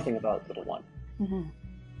something about Little One. Mm-hmm.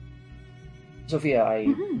 Sophia, I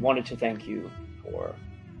wanted to thank you for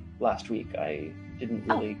last week. I didn't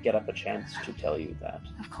really get up a chance to tell you that.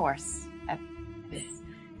 Of course.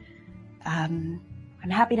 I'm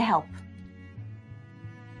happy to help.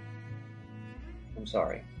 I'm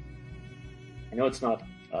sorry. I know it's not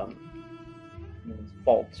anyone's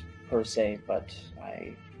fault per se, but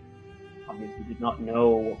I obviously did not know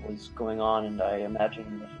what was going on, and I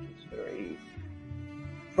imagine that it was very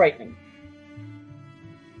frightening.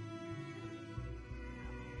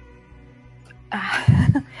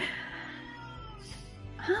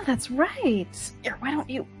 Oh, that's right. Here, why don't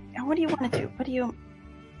you... What do you want to do?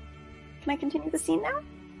 Can I continue the scene now?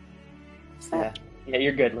 Yeah,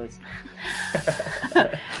 you're good, Liz.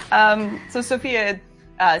 So Sophia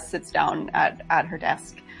sits down at her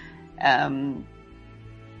desk and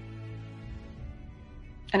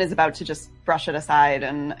is about to just brush it aside,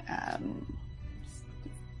 and I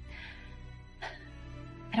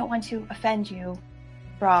don't want to offend you,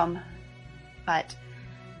 Brom, but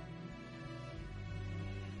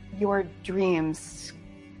your dreams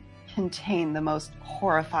contain the most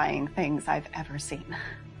horrifying things I've ever seen.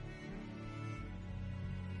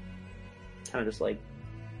 Kind of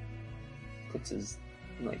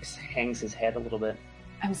just hangs his head a little bit.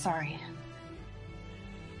 I'm sorry.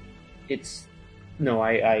 No,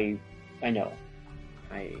 I know.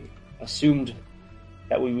 I assumed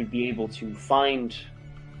that we would be able to find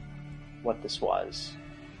what this was.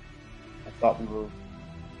 I thought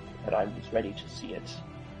that I was ready to see it.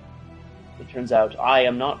 It turns out I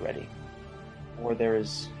am not ready. Or there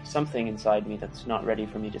is something inside me that's not ready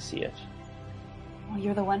for me to see it. Well,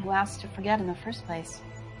 you're the one who asked to forget in the first place.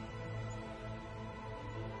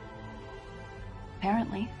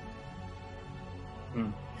 Apparently.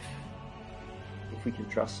 If we can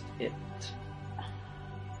trust it.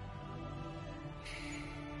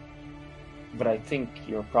 But I think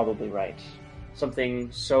you're probably right.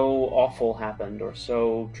 Something so awful happened, or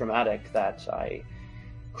so traumatic, that I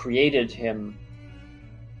created him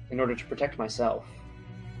in order to protect myself.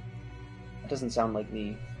 That doesn't sound like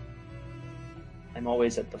me. I'm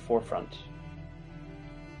always at the forefront.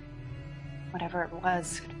 Whatever it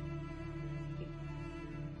was.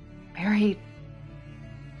 Very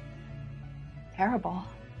terrible.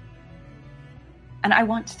 And I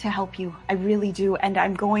want to help you. I really do. And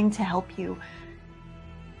I'm going to help you.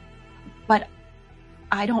 But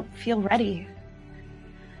I don't feel ready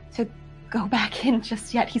to go back in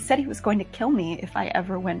just yet. He said he was going to kill me if I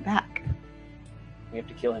ever went back. We have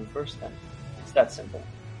to kill him first, then. It's that simple.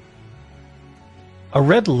 A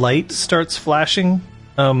red light starts flashing.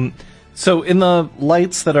 So in the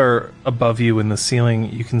lights that are above you in the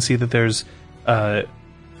ceiling, you can see that there's a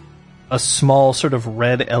small sort of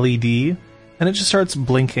red LED and it just starts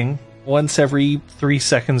blinking once every 3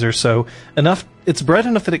 seconds or so. Enough, it's bright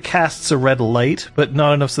enough that it casts a red light, but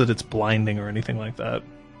not enough so that it's blinding or anything like that.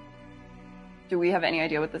 Do we have any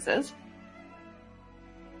idea what this is?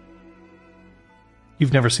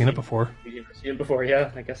 You've never seen it before. You've never seen it before? Yeah,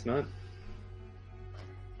 I guess not.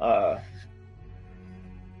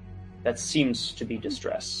 That seems to be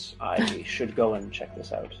distress. I should go and check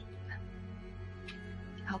this out.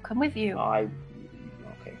 I'll come with you. Okay.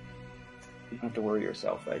 You don't have to worry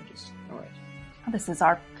yourself. All right. Oh, this is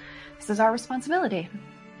our responsibility.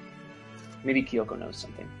 Maybe Kyoko knows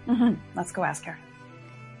something. Mm-hmm. Let's go ask her.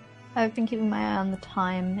 I've been keeping my eye on the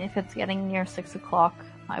time. If it's getting near 6 o'clock,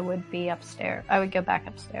 I would be upstairs. I would go back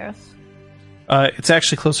upstairs. It's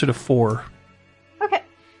actually closer to 4 Okay.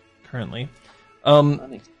 currently.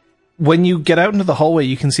 When you get out into the hallway,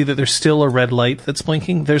 you can see that there's still a red light that's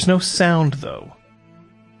blinking. There's no sound, though.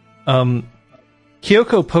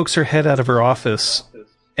 Kyoko pokes her head out of her office,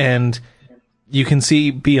 and you can see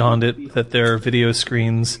beyond it that there are video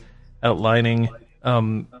screens outlining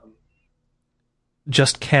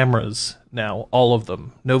just cameras now, all of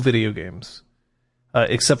them. No video games.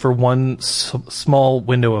 Except for one small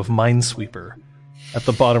window of Minesweeper at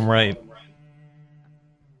the bottom right.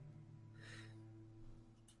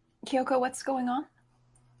 Kyoko, what's going on?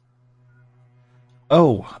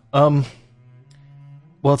 Oh,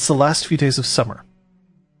 well, it's the last few days of summer.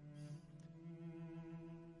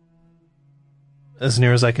 As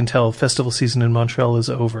near as I can tell, festival season in Montreal is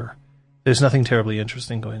over. There's nothing terribly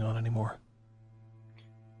interesting going on anymore.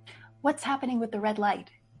 What's happening with the red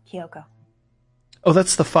light, Kyoko? Oh,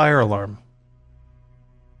 that's the fire alarm.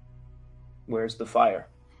 Where's the fire?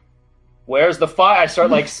 Where's the fire? I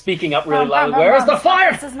start speaking up really loud. Where's the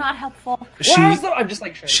fire? This is not helpful. I'm just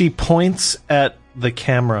She points at the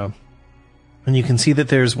camera, and you can see that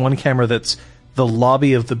there's one camera that's the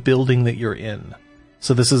lobby of the building that you're in.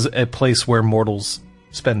 So this is a place where mortals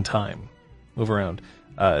spend time, move around.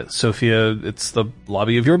 Sophia, it's the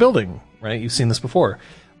lobby of your building, right? You've seen this before.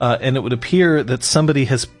 And it would appear that somebody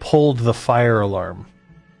has pulled the fire alarm.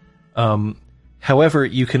 However,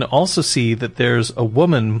 you can also see that there's a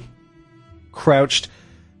woman crouched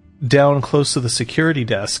down close to the security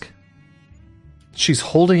desk. She's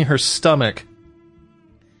holding her stomach,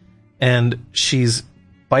 and she's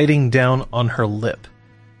biting down on her lip.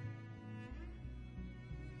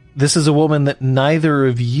 This is a woman that neither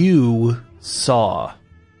of you saw.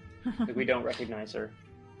 We don't recognize her.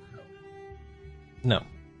 No,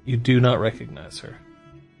 you do not recognize her.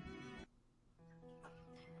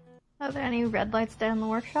 Are there any red lights down in the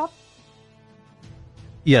workshop?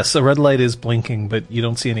 Yes, a red light is blinking, but you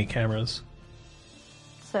don't see any cameras.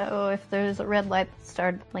 So if there's a red light that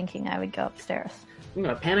started blinking, I would go upstairs. I'm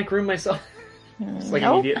gonna panic room myself. Just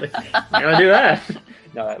Nope. immediately. I'm gonna do that.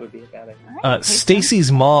 No, that would be a bad idea.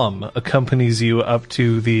 Stacy's mom accompanies you up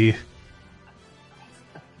to the...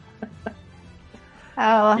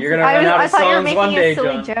 Oh, You're gonna run out of I thought you were songs making one day, a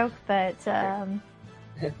silly John. joke, but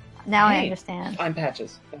now I Hey, understand. I'm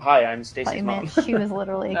Patches. Hi, I'm I thought Stacy's you mom. meant she was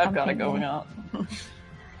literally I've got it accompanying going me. up.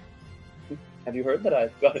 Have you heard that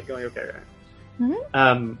I've got it going okay?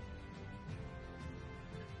 Mhm.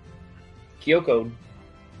 Kyoko,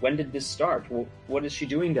 when did this start? What is she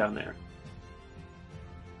doing down there?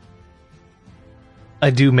 I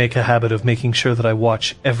do make a habit of making sure that I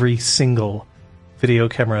watch every single video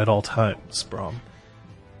camera at all times, Brom.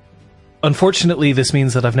 Unfortunately, this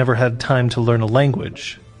means that I've never had time to learn a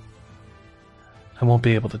language. I won't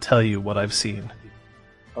be able to tell you what I've seen.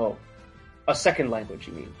 Oh, a second language,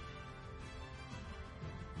 you mean?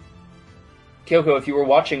 Kyoko, if you were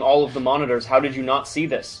watching all of the monitors, how did you not see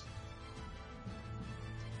this?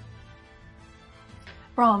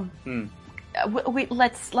 Brom,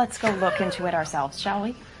 let's go look into it ourselves, shall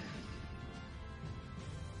we?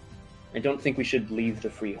 I don't think we should leave the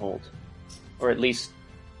freehold. Or at least,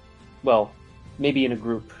 well, maybe in a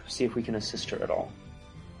group, see if we can assist her at all.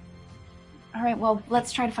 All right, well,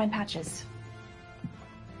 let's try to find Patches.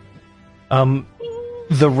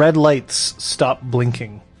 The red lights stop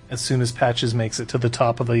blinking as soon as Patches makes it to the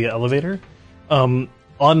top of the elevator. On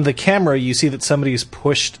the camera, you see that somebody's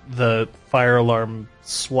pushed the fire alarm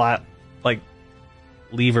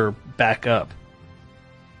lever back up.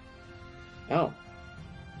 Oh.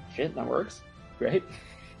 Shit, that works. Great.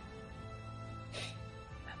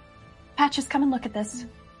 Patches, come and look at this.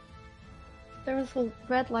 There was a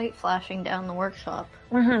red light flashing down the workshop.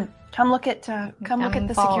 Mm-hmm. Come look at the following.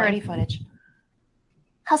 security footage.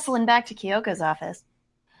 Hustling back to Kyoko's office.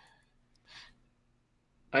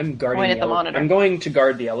 I'm guarding Point at the monitor. I'm going to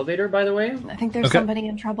guard the elevator, by the way. I think there's Okay. somebody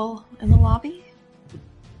in trouble in the lobby.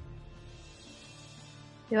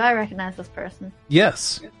 Do I recognize this person?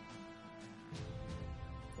 Yes.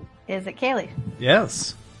 Is it Kaylee?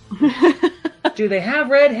 Yes. Do they have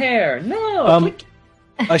red hair? No.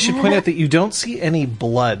 I should point out that you don't see any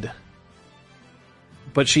blood,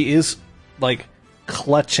 but she is, like,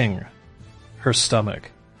 clutching her stomach.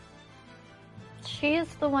 She's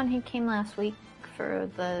the one who came last week for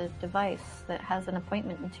the device that has an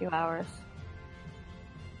appointment in 2 hours.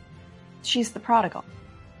 She's the prodigal.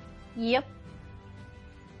 Yep.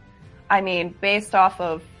 I mean, based off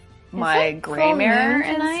of my it gray full mirror moon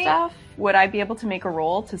and tonight? stuff, would I be able to make a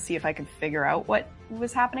roll to see if I could figure out what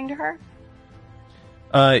was happening to her?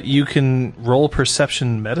 You can roll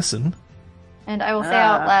perception medicine. And I will say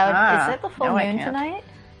out loud, is it the full no, I moon can't. tonight?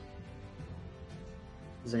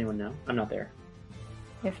 Does anyone know? I'm not there.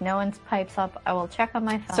 If no one's pipes up, I will check on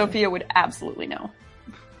my phone. Sophia would absolutely know.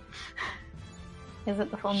 Is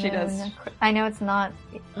it the full moon? She does. I know it's not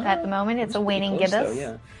at the moment. It's a Pretty waning close, gibbous.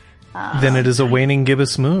 though, yeah. Then it is a waning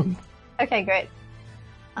gibbous moon. Okay, great.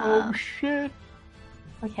 Shit.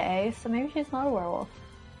 Okay, so maybe she's not a werewolf.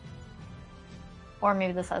 Or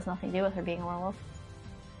maybe this has nothing to do with her being a werewolf.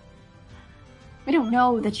 We don't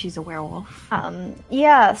know that she's a werewolf.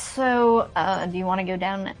 Yeah, so, do you want to go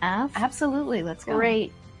down and ask? Absolutely, let's go.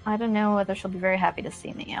 Great. I don't know whether she'll be very happy to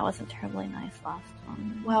see me. I wasn't terribly nice last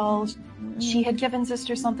time. Well, she had given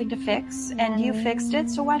Sister something to fix, and you fixed it,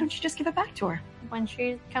 so why don't you just give it back to her? When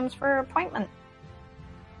she comes for her appointment.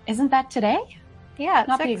 Isn't that today? Yeah,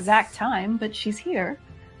 Not 6. the exact time, but she's here.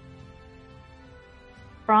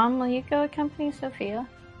 Brom, will you go accompany Sophia?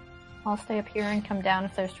 I'll stay up here and come down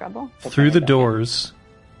if there's trouble. Through the doors,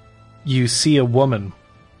 you see a woman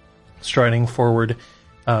striding forward,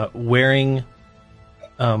 wearing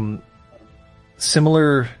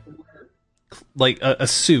similar, like a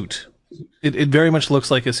suit. It very much looks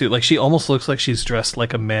like a suit. Like she almost looks like she's dressed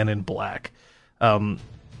like a man in black.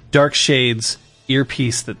 Dark shades,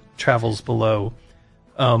 earpiece that travels below.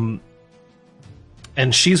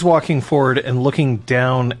 And she's walking forward and looking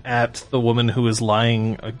down at the woman who is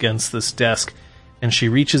lying against this desk. And she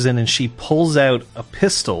reaches in and she pulls out a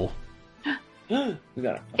pistol. We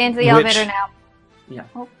got it. Get into the elevator now. Yeah.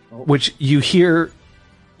 Which you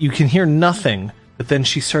can hear nothing, but then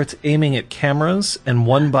she starts aiming at cameras, and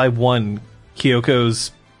one by one,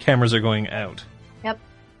 Kyoko's cameras are going out. Yep.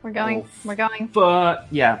 We're going. We're going. But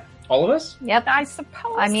yeah, all of us. Yep. I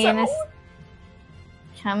suppose I mean, so. it's,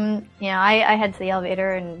 I head to the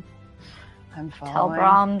elevator and I'm tell following.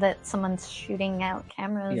 Brom that someone's shooting out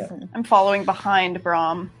cameras. Yeah. And I'm following behind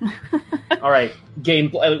Brom. All right,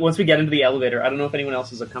 game. Once we get into the elevator, I don't know if anyone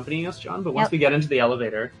else is accompanying us, John. But once Yep. we get into the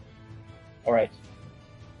elevator, all right,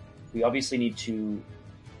 we obviously need to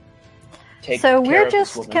take. So care we're of this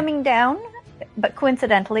just woman. coming down, but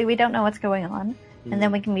coincidentally, we don't know what's going on. Mhm. And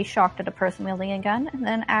then we can be shocked at a person wielding a gun, and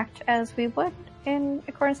then act as we would in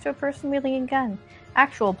accordance to a person wielding a gun.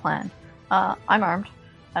 Actual plan. I'm armed.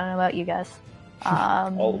 I don't know about you guys.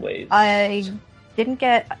 Always.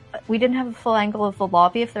 We didn't have a full angle of the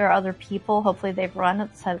lobby. If there are other people, hopefully they've run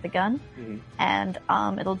at the side of the gun. Mhm.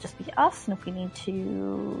 And it'll just be us, and if we need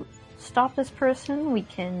to stop this person, we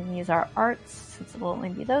can use our arts, since it'll only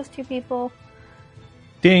be those two people.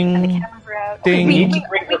 And the Ding, cameras are out. ding, We need to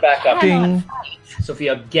bring her back up. ding.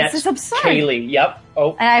 Sophia, get This is absurd. Kaylee. Yep.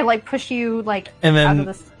 Oh, And I push you And then out of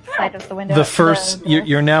the side of the window. The first,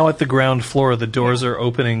 you're now at the ground floor. The doors are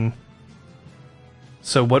opening.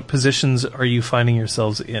 So, what positions are you finding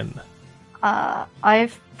yourselves in?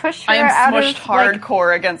 I've pushed her I am out smushed of like,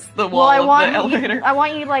 hardcore against the well, wall I of want the elevator. you, I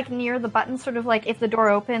want you like near the button, sort of like if the door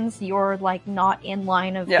opens, you're like not in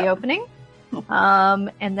line of Yeah. the opening.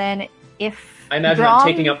 And then if I imagine Brom, I'm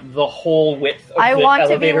taking up the whole width of I the want to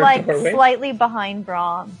be elevator like doorway. slightly behind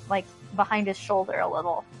Brom, like behind his shoulder a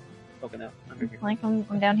little. Open up. Under here. Like I'm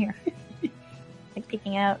down here, like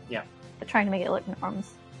peeking out. Yeah. But trying to make it look enormous.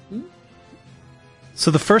 So,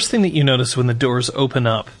 the first thing that you notice when the doors open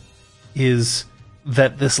up is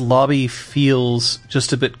that this lobby feels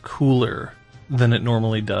just a bit cooler than it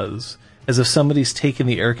normally does. As if somebody's taken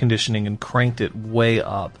the air conditioning and cranked it way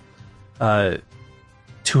up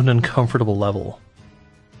to an uncomfortable level.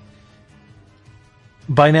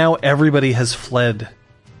 By now, everybody has fled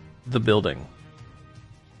the building.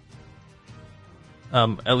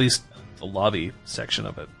 At least the lobby section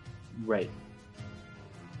of it. Right.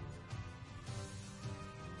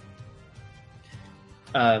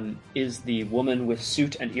 Is the woman with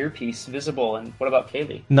suit and earpiece visible? And what about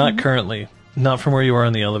Kaylee? Not currently. Not from where you are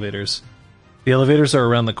in the elevators. The elevators are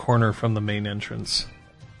around the corner from the main entrance.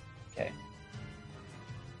 Okay.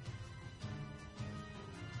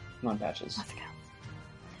 Come on, Patches. Let's go.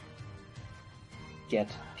 Get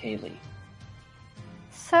Kaylee.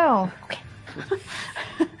 So,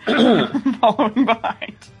 Following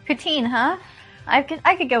behind. poutine, huh? I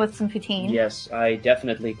could go with some poutine. Yes, I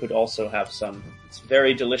definitely could also have some. It's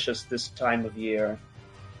very delicious this time of year.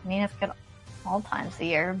 I mean, it's good all times of the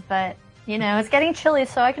year, but, you know, it's getting chilly,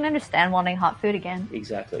 so I can understand wanting hot food again.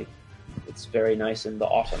 Exactly. It's very nice in the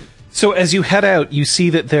autumn. So as you head out, you see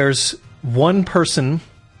that there's one person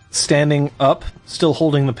standing up, still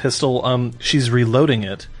holding the pistol. She's reloading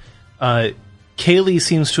it. Kaylee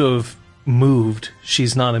seems to have moved.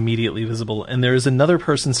 She's not immediately visible. And there is another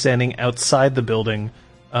person standing outside the building,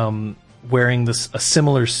 wearing a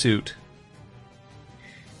similar suit.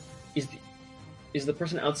 Is the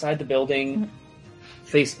person outside the building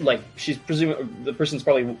she's presuming the person's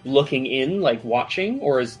probably looking in, like watching,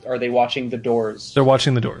 or are they watching the doors? They're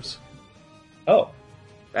watching the doors. Oh,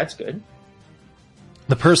 that's good.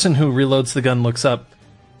 The person who reloads the gun looks up.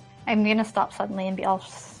 I'm gonna stop suddenly and be all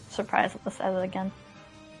surprised at the sight of it again.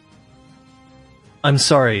 I'm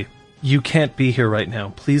sorry. You can't be here right now.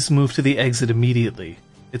 Please move to the exit immediately.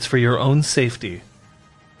 It's for your own safety.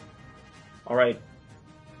 All right.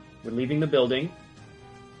 We're leaving the building.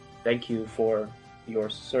 Thank you for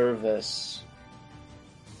your service.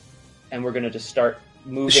 And we're going to just start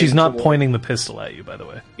moving. She's not pointing the pistol at you, by the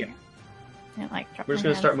way. Yeah. We're just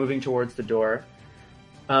going to start moving towards the door.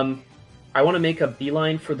 I want to make a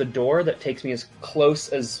beeline for the door that takes me as close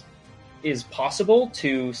as is possible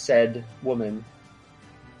to said woman.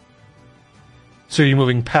 So you're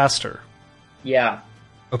moving past her? Yeah.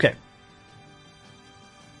 Okay.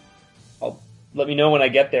 Let me know when I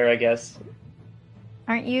get there, I guess.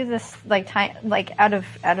 Aren't you this out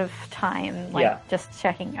of time? Yeah. Just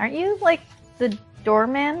checking. Aren't you like the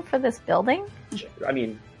doorman for this building? I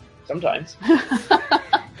mean, sometimes.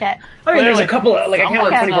 Okay. I mean, there's a couple of, I can't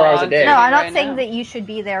work 24 hours a day. No, I'm not right saying now. that you should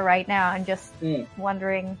be there right now. I'm just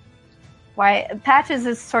wondering why Patches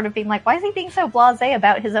is sort of being like, why is he being so blasé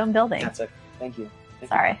about his own building? Thank you.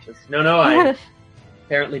 Sorry. No, I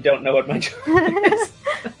apparently don't know what my job is.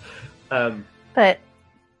 But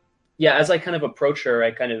yeah, as I kind of approach her,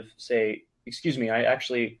 I kind of say, excuse me, I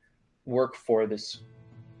actually work for this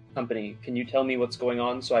company. Can you tell me what's going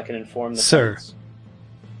on so I can inform the Sir. tenants?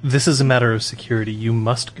 This is a matter of security. You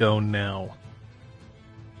must go now.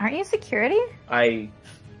 aren't you security? I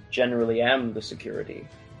generally am the security.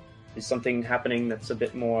 Is something happening that's a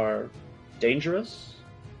bit more dangerous?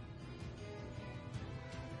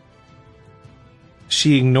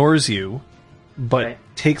 She ignores you, but Okay.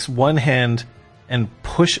 takes one hand and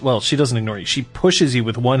she doesn't ignore you. She pushes you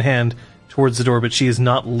with one hand towards the door, but she is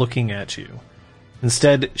not looking at you.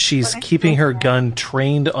 Instead, she's keeping her gun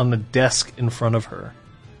trained on the desk in front of her.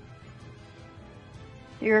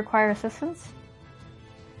 Do you require assistance?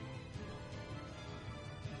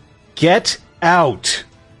 Get out!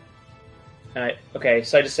 And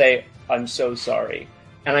so I just say, I'm so sorry.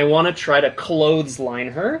 And I want to try to clothesline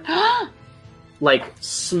her.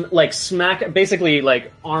 Smack, basically,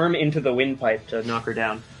 arm into the windpipe to knock her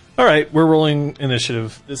down. Alright, we're rolling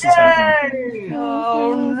initiative. This is happening.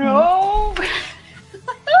 Oh no!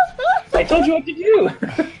 I told you what to do!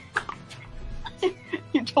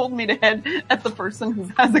 You told me to head at the person who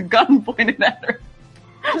has a gun pointed at her.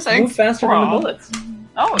 Just move faster than the bullets.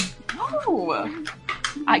 Oh, no!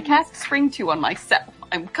 I cast Spring 2 on myself.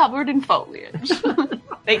 I'm covered in foliage.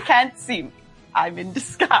 They can't see me. I'm in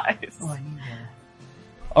disguise.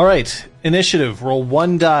 Alright, initiative. Roll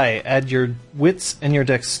one die. Add your wits and your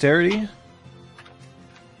dexterity.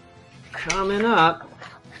 Coming up.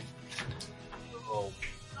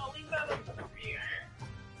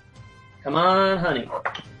 Come on, honey.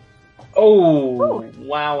 Oh,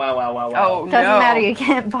 wow. Oh, Doesn't no. matter, you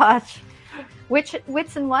can't botch. Which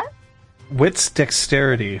wits and what? Wits,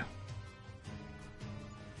 dexterity.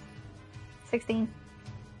 16.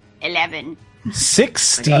 11.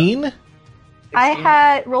 16? I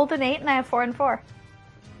had rolled an 8 and I have 4 and 4.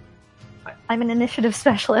 I'm an initiative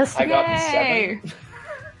specialist. I got Yay.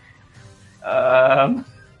 7. I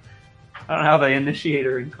don't have the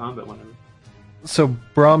initiator in combat one. So,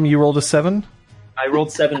 Brom, you rolled a 7? I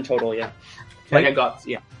rolled 7 total, yeah. Okay. I got,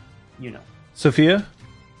 yeah. You know. Sophia?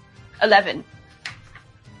 11.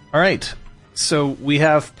 Alright. So, we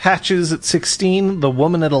have Patches at 16, the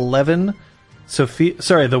woman at 11,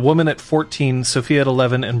 the woman at 14, Sophia at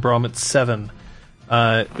 11, and Brom at 7.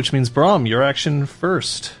 Which means, Brom, your action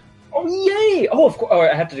first. Oh, yay! Oh, of course. Oh,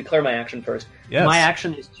 I have to declare my action first. Yes. My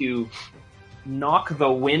action is to knock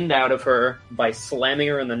the wind out of her by slamming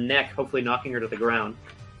her in the neck, hopefully knocking her to the ground.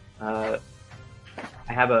 I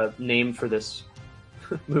have a name for this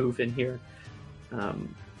move in here.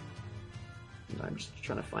 I'm just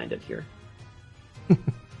trying to find it here.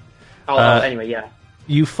 Anyway, yeah.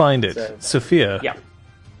 You find it. So- Sophia. Yeah.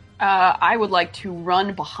 I would like to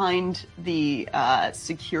run behind the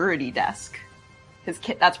security desk. Because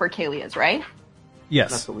that's where Kaylee is, right?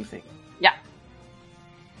 Yes. That's what we think. Yeah.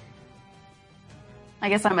 I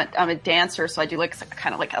guess I'm a dancer, so I do like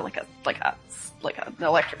kind of like an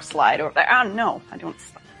electric slide over there. Oh no, I don't.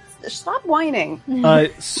 Stop whining.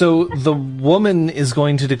 So the woman is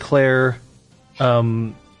going to declare,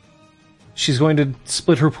 she's going to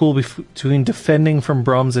split her pool between defending from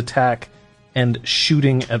Brom's attack and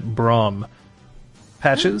shooting at Brom.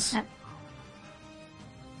 Patches?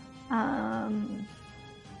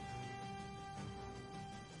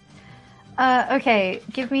 Okay,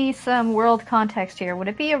 give me some world context here. Would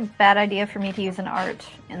it be a bad idea for me to use an art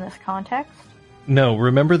in this context? No,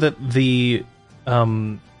 remember that the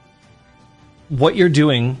what you're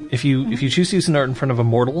doing, if you choose to use an art in front of a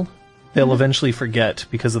mortal, they'll eventually forget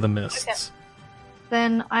because of the mists. Okay.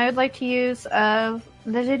 Then I would like to use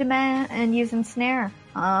Legitimate and use Ensnare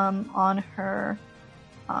on her,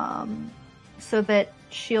 so that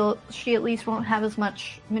she at least won't have as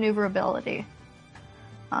much maneuverability.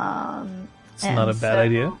 It's not a bad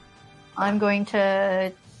idea. I'm going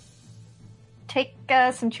to take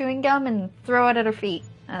some chewing gum and throw it at her feet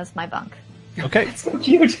as my bunk. Okay. So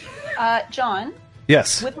cute. John,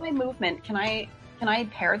 Yes. with my movement, can I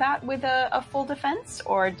pair that with a full defense,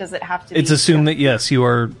 or does it have to? It's be assumed that yes, you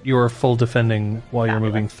are full defending while you're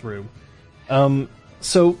moving through.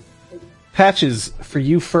 So Patches, for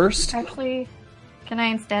you first. Actually, can I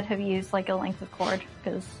instead have used like a length of cord?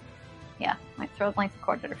 Because yeah, I throw a length of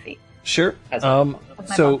cord at her feet. Sure. That's my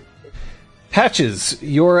So bunk. Patches,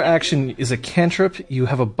 your action is a cantrip. You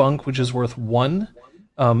have a bunk which is worth 1.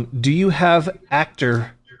 Do you have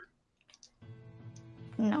actor?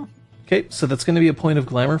 No. Okay, so that's going to be a point of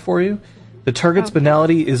glamour for you. The target's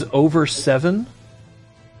banality is over 7,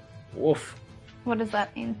 Woof. What does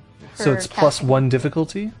that mean? so for it's plus casting? 1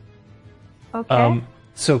 difficulty. Okay.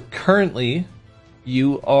 So currently,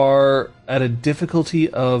 you are at a difficulty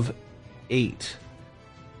of 8.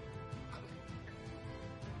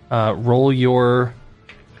 Roll your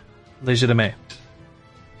Legitimate.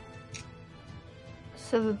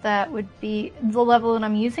 So that would be the level that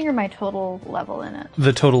I'm using, or my total level in it.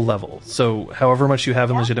 The total level. So however much you have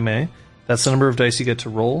in Legitimate, that's the number of dice you get to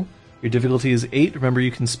roll. Your difficulty is 8. Remember,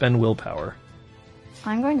 you can spend willpower.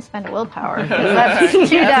 I'm going to spend willpower because that's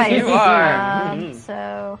 2 dice. you are.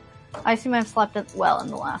 So I assume I've slept it well in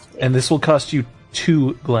the last week. And this will cost you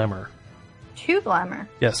 2 glamour. 2 glamour.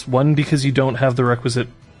 Yes, 1 because you don't have the requisite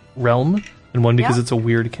realm, and 1 because Yeah. it's a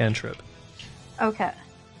weird cantrip. Okay.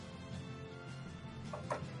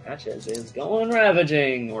 Patches is going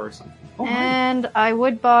ravaging or something. And I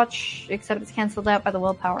would botch, except it's cancelled out by the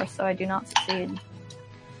willpower, so I do not succeed.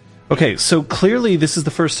 Okay, so clearly this is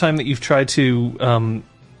the first time that you've tried to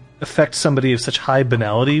affect somebody of such high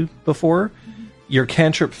banality before. Your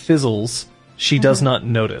cantrip fizzles. She does not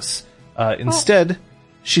notice. Instead,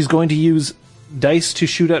 she's going to use dice to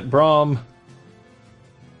shoot at Brom.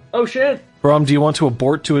 Oh shit! Brom, do you want to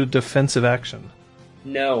abort to a defensive action?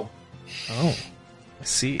 No. Oh, I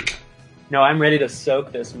see. No, I'm ready to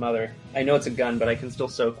soak this mother. I know it's a gun, but I can still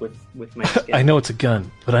soak with my skin. I know it's a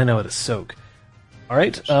gun, but I know how to soak. All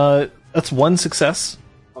right, that's 1 success.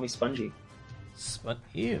 Call me spongy.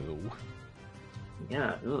 Ew.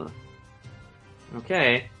 Yeah. Ugh.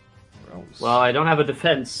 Okay. Gross. Well, I don't have a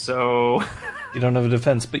defense, so You don't have a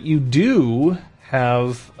defense, but you do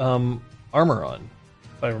have armor on,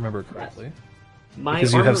 if I remember correctly. my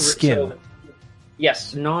Because you have armor- skin. so-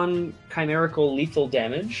 yes, non-chimerical lethal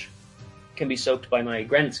damage can be soaked by my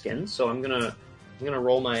granite skin. So I'm gonna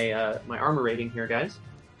roll my my armor rating here, guys,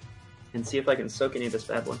 and see if I can soak any of this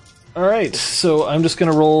bad boy. All right, so I'm just going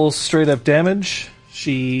to roll straight up damage.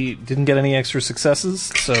 She didn't get any extra successes,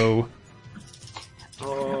 so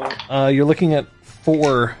Oh, you're looking at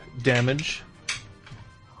 4 damage.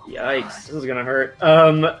 yikes! This is gonna hurt.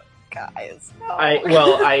 Guys, no.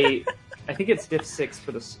 I think it's diff 6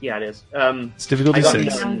 for this. Yeah, it is. It's difficulty I got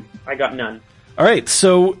 6. none. I got none. All right,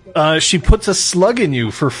 so she puts a slug in you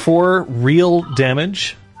for 4 real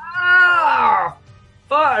damage. Ah!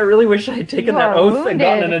 Fuck, I really wish I had taken You that are oath and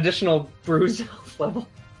gotten wounded. an additional bruise health level.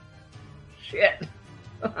 Shit.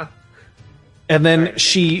 And then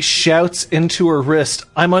she shouts into her wrist,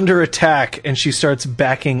 "I'm under attack," and she starts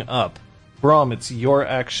backing up. Brom, it's your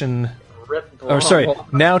action. Rip Or sorry, Brom.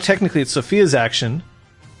 now technically it's Sophia's action.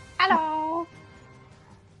 Hello.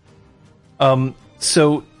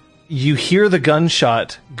 So you hear the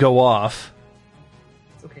gunshot go off.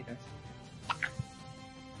 It's okay, guys.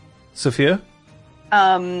 Sophia?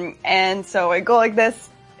 And so I go like this,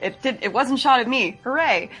 It wasn't shot at me.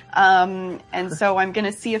 Hooray! And so I'm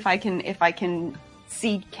gonna see if I can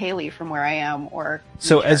see Kaylee from where I am, or.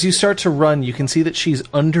 So as you start to run, you can see that she's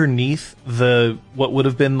underneath what would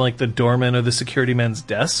have been like the doorman or the security man's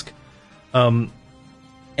desk, and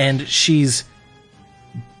she's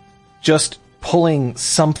just pulling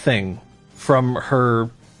something from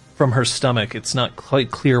her stomach. It's not quite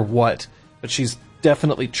clear what, but she's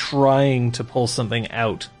definitely trying to pull something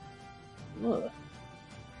out. Ugh.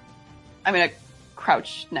 I'm gonna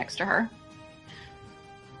crouch next to her.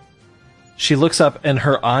 She looks up and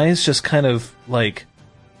her eyes just kind of like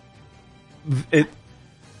it,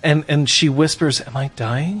 and she whispers, "Am I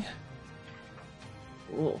dying?"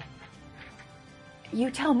 Ooh.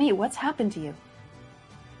 You tell me, what's happened to you?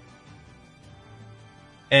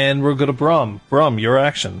 And we'll go to Brom. Brom, your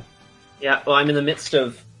action. Yeah, well, I'm in the midst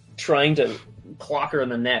of trying to clock her in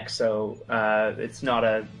the neck, so it's not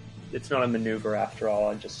a maneuver after all.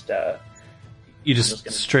 I'm just You just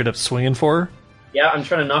straight up swinging for her? yeah, I'm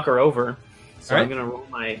trying to knock her over. So All I'm right. gonna roll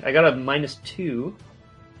I got a -2.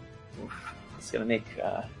 Oof, it's gonna make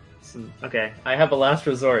some. Okay, I have a last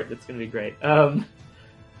resort. It's gonna be great.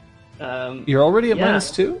 You're already at Yeah.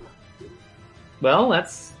 -2? Well,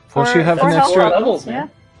 that's Don't you have for an health extra? levels, man.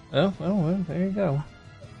 Oh, well, there you go.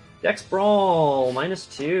 Dex Brawl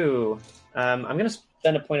 -2. I'm gonna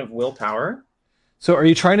spend a point of willpower. So are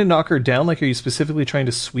you trying to knock her down? Like, are you specifically trying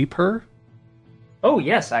to sweep her? Oh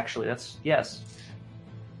yes, actually, that's yes.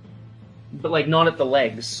 But like not at the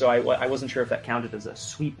legs, so I wasn't sure if that counted as a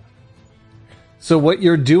sweep. So what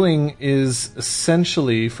you're doing is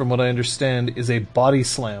essentially, from what I understand, is a body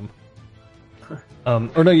slam.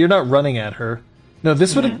 Or no, you're not running at her. No,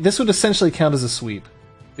 this would essentially count as a sweep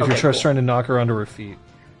if Okay, you're cool. trying to knock her onto her feet.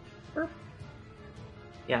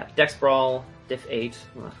 Yeah, Dex Brawl, Diff 8.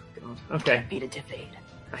 Oh, God. Okay. Beat a Diff 8.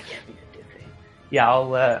 I can't beat a Diff 8. Yeah,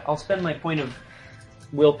 I'll spend my point of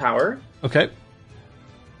willpower. Okay.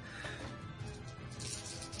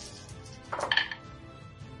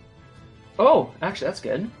 Oh, actually, that's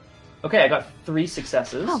good. Okay, I got 3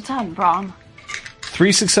 successes. Well done, Brom.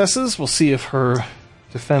 3 successes. We'll see if her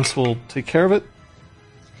defense will take care of it.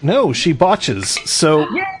 No, she botches. So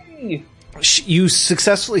Yay! you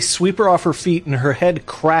successfully sweep her off her feet, and her head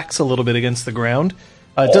cracks a little bit against the ground.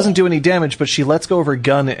 It doesn't do any damage, but she lets go of her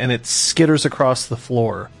gun, and it skitters across the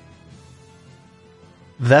floor.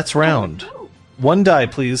 That's round. 1 die,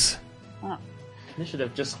 please.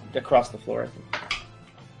 Initiative just across the floor, I think.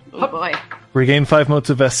 Oh boy. Regain 5 motes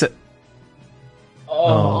of Esset.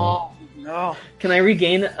 Oh. No. Can I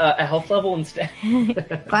regain a health level instead?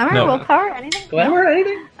 Glamour, No. willpower, anything? Glamour,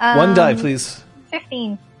 anything? 1 die, please.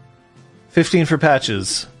 15. 15 for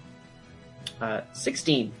Patches.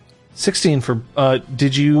 16. 16 for...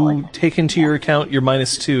 did you take into your account your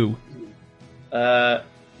 -2?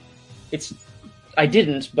 I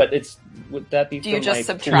didn't, but it's... Would that be Do you from just my...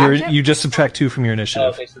 subtract it? You just subtract 2 from your Oh,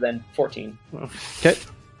 initiative. okay, so then 14. Okay.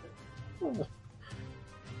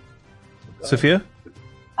 Sophia?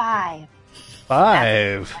 5.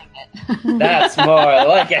 5. That's more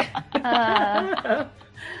like it.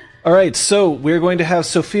 All right, so we're going to have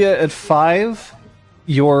Sophia at 5,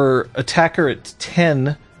 your attacker at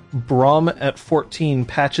 10, Brom at 14,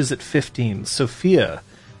 Patches at 15. Sophia,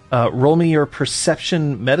 roll me your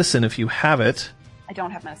perception medicine if you have it. I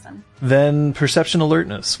don't have medicine. Then perception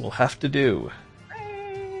alertness will have to do.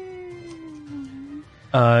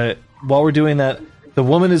 While we're doing that, the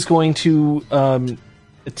woman is going to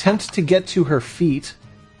attempt to get to her feet.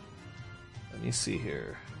 Let me see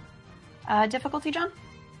here. Difficulty, John?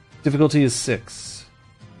 Difficulty is 6.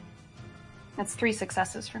 That's 3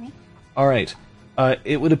 successes for me. All right.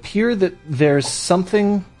 It would appear that there's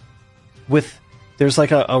something with... There's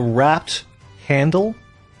like a wrapped handle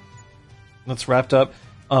that's wrapped up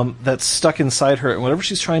that's stuck inside her. And whatever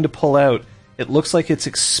she's trying to pull out, it looks like it's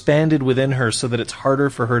expanded within her so that it's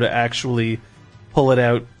harder for her to actually pull it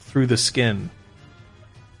out through the skin.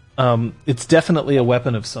 It's definitely a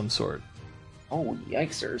weapon of some sort. Oh,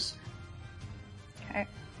 yikesers. Okay.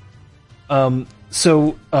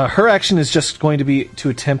 So her action is just going to be to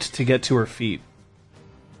attempt to get to her feet.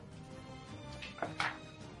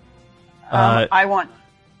 I want...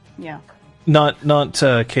 Yeah. Not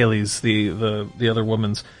Kaylee's, the other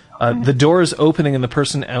woman's. The door is opening and the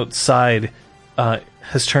person outside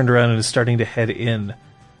has turned around and is starting to head in.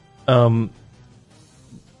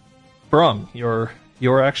 Brom,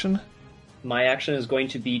 your action? My action is going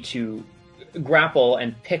to be to grapple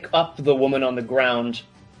and pick up the woman on the ground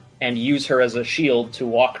and use her as a shield to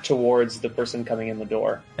walk towards the person coming in the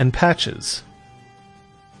door. And Patches.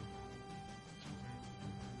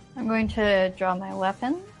 I'm going to draw my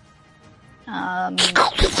weapon No,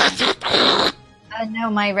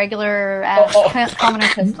 my regular commoner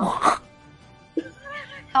pistol.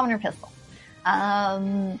 Commoner pistol.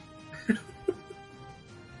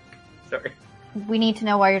 Sorry. We need to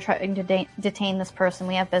know why you're trying to detain this person.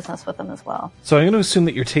 We have business with them as well. So I'm going to assume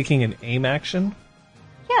that you're taking an aim action.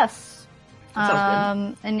 Yes. That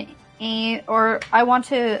sounds An aim, or I want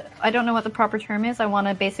to. I don't know what the proper term is. I want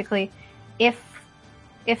to basically, if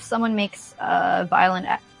someone makes a violent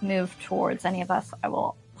move towards any of us, I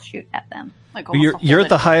will shoot at them. Like You're at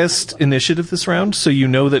the highest initiative this round, so you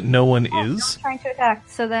know that no one is. I'm trying to attack.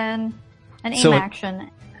 So then, an aim So- action.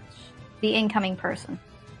 The incoming person.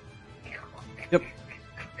 Yep.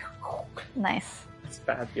 Nice. It's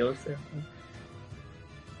fabulous.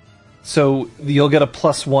 So you'll get a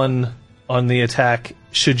 +1 on the attack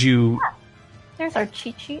should you There's our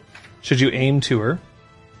cheat sheet. aim to her.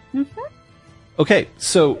 Mm-hmm. Okay,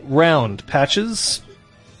 so round. Patches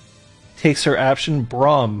takes her action.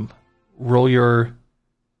 Brom, roll your...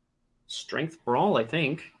 Strength brawl, I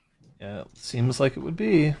think, Yeah, seems like it would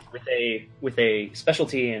be. with a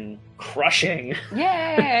specialty in crushing.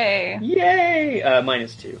 Yay! Yay!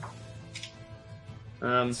 -2.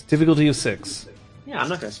 Difficulty of 6. Yeah, I'm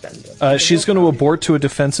not going to spend it. She's going to abort to a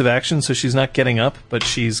defensive action, so she's not getting up, but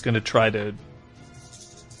she's going to try to...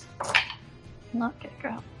 Not get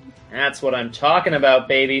grab. That's what I'm talking about,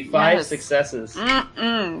 baby. 5 Yes. successes.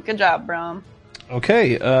 Good job, Brom.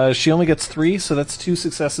 Okay, she only gets 3, so that's 2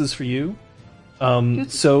 successes for you.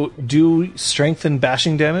 So do strength and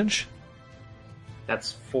bashing damage.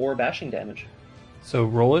 That's 4 bashing damage. So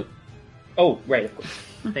roll it. Oh, right, of course.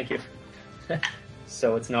 Thank you.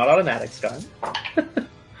 So it's not automatic, Scott.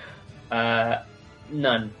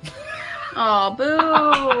 None. Oh,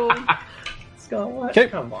 boo! Scott, what? 'Kay.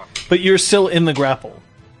 Come on. But you're still in the grapple.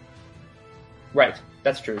 Right,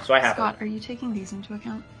 that's true. So I have Scott, are you taking these into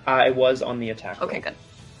account? it. It was on the attack. Okay, roll. good.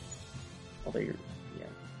 Although you're, yeah.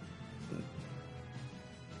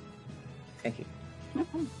 Thank you.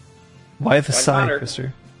 Why the Why sigh, bother?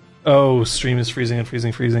 Krister? Oh, stream is freezing and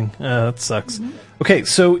freezing, freezing. That sucks. Okay,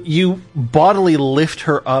 so you bodily lift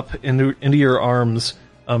her up into your arms.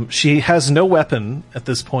 She has no weapon at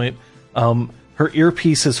this point. Her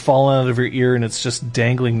earpiece has fallen out of her ear and it's just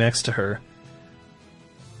dangling next to her.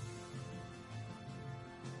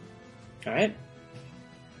 All right.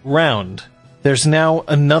 Round. There's now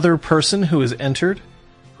another person who has entered,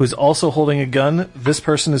 who is also holding a gun. This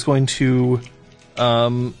person is going to...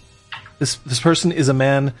 This person is a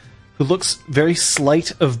man who looks very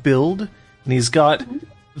slight of build, and he's got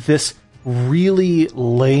this really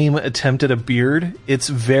lame attempt at a beard. It's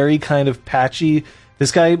very kind of patchy.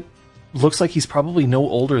 This guy looks like he's probably no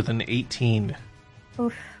older than 18.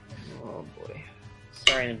 Oof. Oh boy.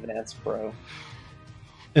 Sorry in advance, bro.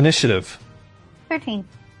 Initiative. 13.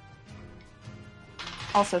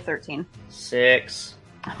 Also 13. 6.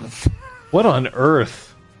 What on earth?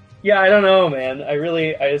 Yeah, I don't know, man. I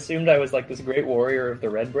assumed I was like this great warrior of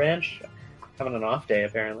the Red Branch. Having an off day,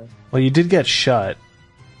 apparently. Well, you did get shot.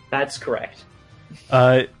 That's correct.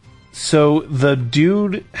 So the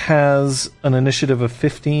dude has an initiative of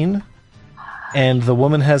 15, and the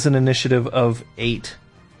woman has an initiative of 8.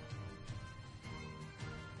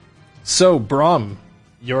 So, Brom,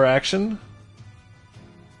 your action?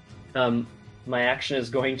 My action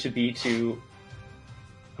is going to be to...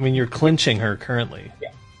 I mean, you're clinching her currently.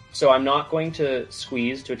 So I'm not going to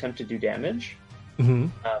squeeze to attempt to do damage. Mm-hmm.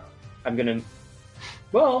 I'm going to...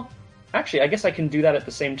 Well, actually, I guess I can do that at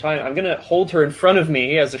the same time. I'm going to hold her in front of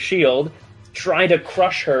me as a shield, try to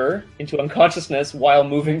crush her into unconsciousness while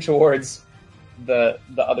moving towards the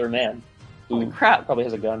other man, who Holy crap. probably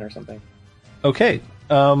has a gun or something. Okay.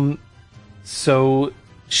 So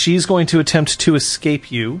she's going to attempt to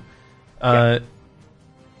escape you.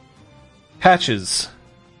 Patches.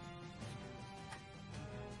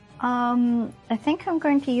 I think I'm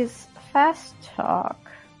going to use fast talk.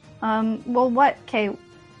 Well, what? Okay.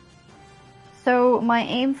 So my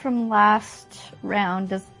aim from last round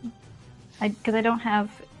because I don't have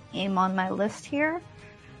aim on my list here.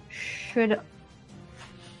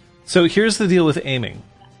 So here's the deal with aiming.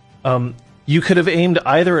 You could have aimed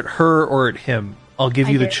either at her or at him. I'll give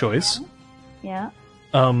you the choice. Yeah.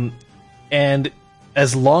 And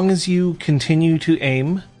as long as you continue to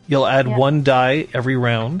aim, you'll add 1 die every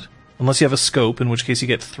round, unless you have a scope, in which case you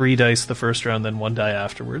get 3 dice the first round, then 1 die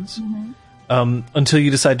afterwards, until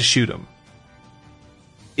you decide to shoot him.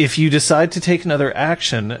 If you decide to take another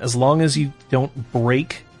action, as long as you don't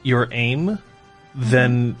break your aim,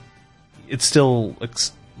 then it's still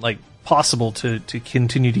like possible to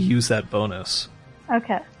continue to use that bonus.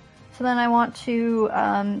 Okay. So then I want to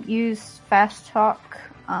use fast talk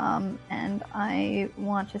and I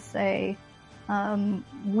want to say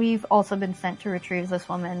we've also been sent to retrieve this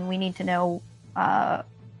woman. We need to know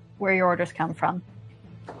where your orders come from.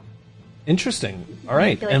 Interesting. All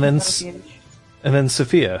right, and Manipulation then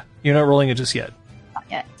Sophia. You're not rolling it just yet. Not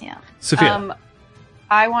yet, yeah. Sophia.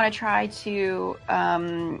 I want to try to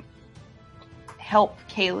help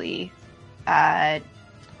Kaylee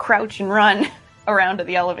crouch and run around to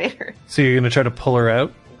the elevator. So you're going to try to pull her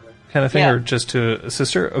out, kind of thing, Yeah. or just to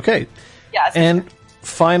assist her? Okay. Yeah. And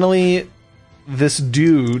finally, this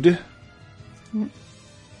dude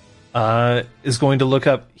is going to look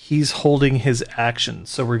up. He's holding his action.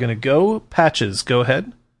 So we're going to go. Patches, go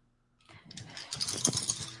ahead.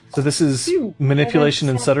 So this is manipulation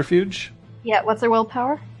and subterfuge. Yeah, what's their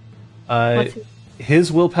willpower? What's his-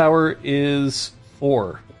 His willpower is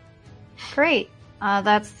 4. Great.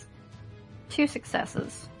 That's 2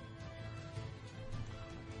 successes.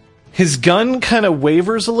 His gun kind of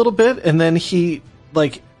wavers a little bit, and then he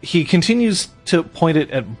continues to point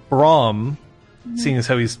it at Braum, seeing as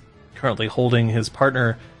how he's currently holding his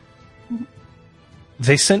partner.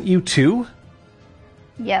 They sent you too?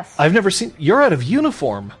 Yes. I've never seen... You're out of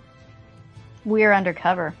uniform. We're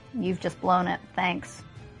undercover. You've just blown it. Thanks.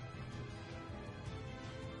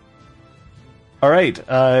 All right.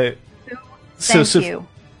 Thank you.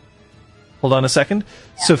 Hold on a second.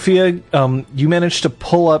 Yeah. Sophia, you managed to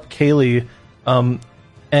pull up Kaylee,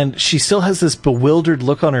 and she still has this bewildered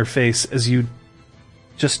look on her face as you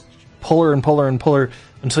just pull her and pull her and pull her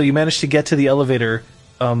until you manage to get to the elevator.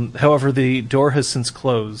 However, the door has since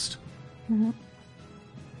closed. Mm-hmm.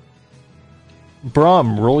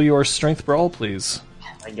 Braum, roll your strength brawl, please.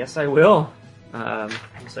 I guess I will. I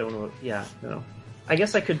guess I want to. Yeah, no. I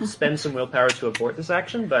guess I could spend some willpower to abort this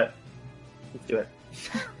action, but let's do it.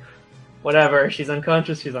 Whatever. She's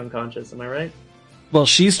unconscious. She's unconscious. Am I right? Well,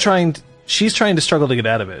 she's trying to struggle to get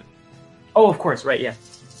out of it. Oh, of course. Right. Yeah.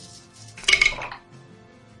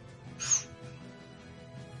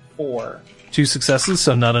 4. 2 successes,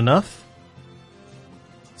 so not enough.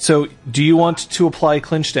 So, do you want to apply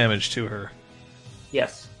clinch damage to her?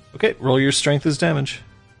 Yes. Okay, roll your strength as damage.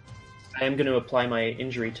 I am going to apply my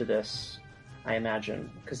injury to this, I imagine,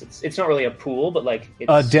 because it's not really a pool, but like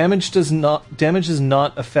it's damage is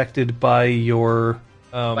not affected by your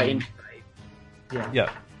by injury. Yeah. Yeah.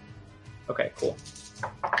 Okay. Cool.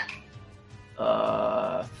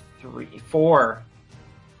 3, 4.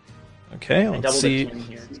 Okay, I let's doubled see. it 10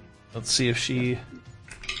 here. Let's see if she.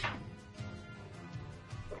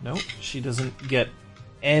 Nope, she doesn't get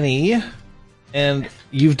any. And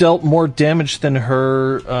you've dealt more damage than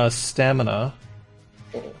her stamina.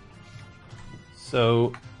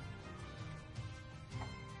 So,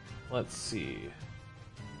 let's see.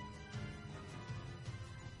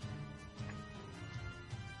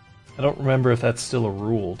 I don't remember if that's still a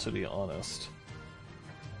rule, to be honest.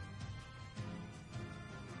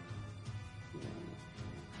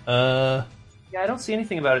 Yeah, I don't see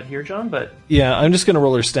anything about it here, John, but Yeah, I'm just going to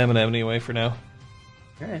roll her stamina anyway for now.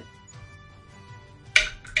 alright.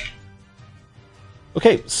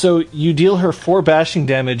 Okay, so you deal her 4 bashing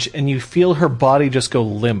damage, and you feel her body just go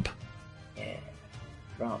limp Yeah.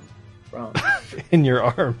 Wrong. in your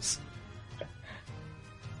arms.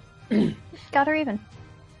 Got her even.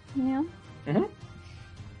 Yeah. Mm-hmm.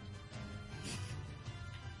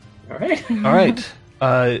 Alright. All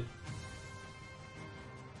right.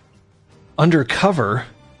 Undercover.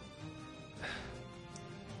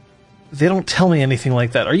 They don't tell me anything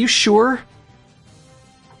like that. Are you sure?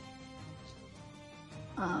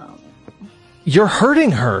 You're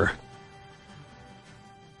hurting her.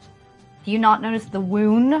 Do you not notice the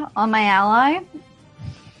wound on my ally?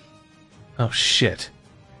 Oh, shit.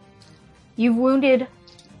 You've wounded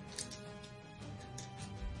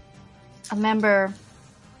a member.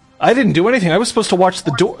 I didn't do anything. I was supposed to watch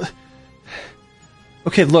the door.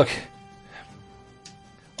 Okay, look.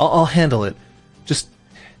 I'll handle it. Just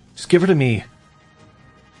give her to me.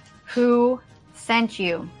 Who sent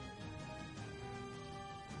you?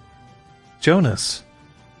 Jonas.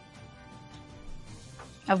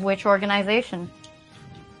 Of which organization?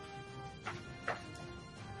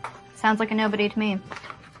 Sounds like a nobody to me.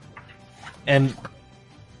 And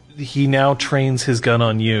he now trains his gun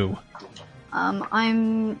on you. Let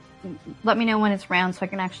me know when it's round so I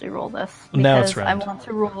can actually roll this. Now it's because round. I want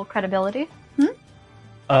to roll credibility.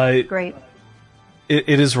 Great.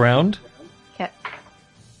 It is round. Okay.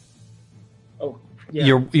 Oh,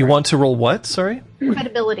 yeah. You want to roll what? Sorry?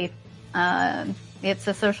 Credibility. It's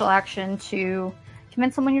a social action to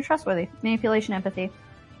convince someone you're trustworthy. Manipulation, empathy.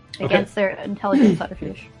 Against their intelligence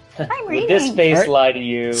subterfuge. I'm reading. Would this face Alright. lie to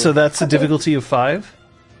you? So that's a difficulty of 5?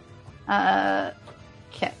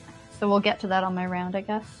 So we'll get to that on my round, I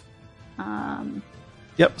guess.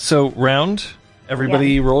 Yep. So round.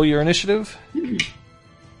 Everybody, roll your initiative.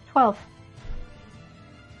 12.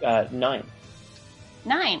 9.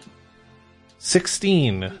 9.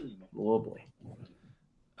 16. Oh boy.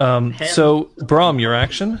 So Brom, your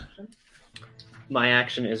action. My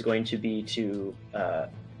action is going to be to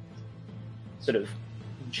sort of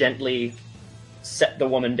gently set the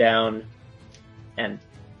woman down and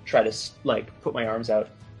try to put my arms out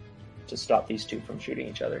to stop these two from shooting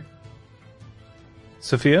each other.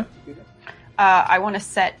 Sophia. I want to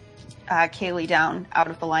set Kaylee down out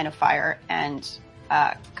of the line of fire and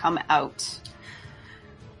come out.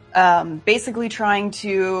 Basically trying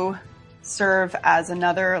to serve as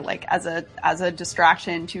another, as a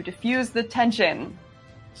distraction to diffuse the tension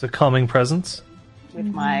It's a calming presence. with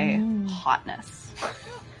my hotness. Is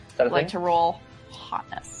that a I'd like thing? to roll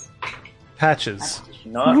hotness. Patches.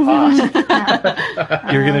 Not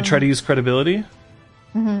hot. You're going to try to use credibility?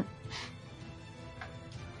 Mm-hmm.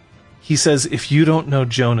 He says, if you don't know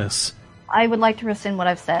Jonas, I would like to rescind what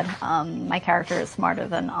I've said. My character is smarter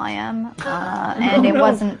than I am, and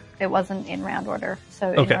it wasn't in round order.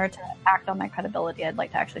 So in Okay. order to act on my credibility, I'd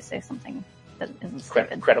like to actually say something that isn't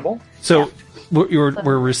stupid. Credible? so we're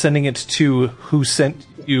rescinding it to who sent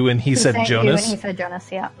you, and he said Thank you, Jonas. and he said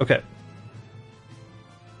Jonas, yeah. Okay.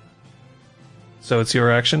 So it's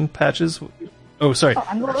your action, Patches? Oh, sorry. Oh,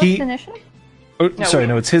 I'm the lowest initiative? Oh, No, sorry, we-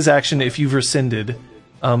 no, it's his action if you've rescinded.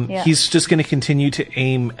 Yeah. He's just going to continue to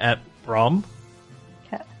aim at Brom.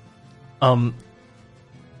 Okay.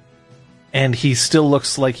 And he still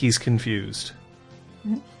looks like he's confused.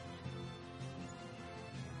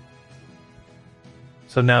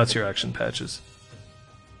 So now it's your action, Patches.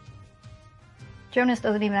 Jonas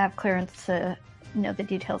doesn't even have clearance to know the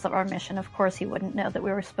details of our mission. Of course he wouldn't know that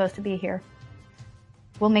we were supposed to be here.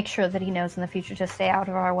 We'll make sure that he knows in the future to stay out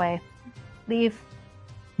of our way. Leave.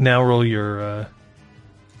 Now roll your...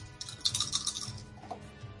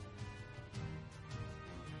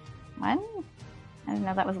 What? I didn't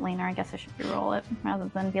know that was leaner. I guess I should re-roll it rather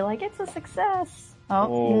than be like, it's a success.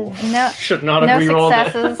 Oh, no. Should not No have re-rolled it.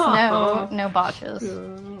 successes, no botches.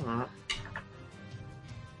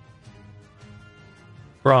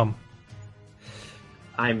 Brom.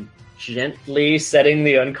 I'm gently setting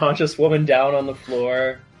the unconscious woman down on the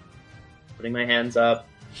floor, putting my hands up.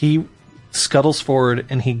 He scuttles forward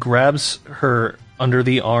and he grabs her under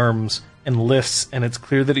the arms and lifts, and it's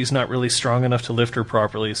clear that he's not really strong enough to lift her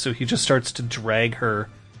properly, so he just starts to drag her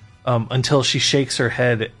until she shakes her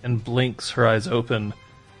head and blinks her eyes open,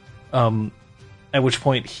 at which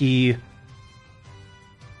point he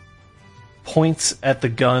points at the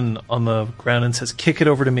gun on the ground and says, "Kick it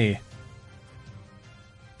over to me."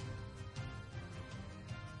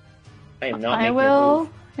 I am not I making a will, move.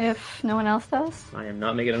 if no one else does. I am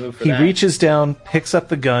not making a move for He that. reaches down, picks up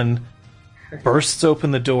the gun, bursts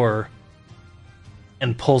open the door,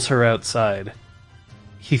 and pulls her outside.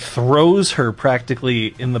 He throws her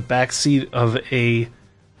practically in the back seat of a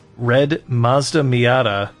red Mazda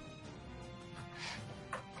Miata,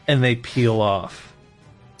 and they peel off.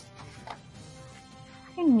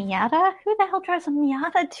 Miata? Who the hell drives a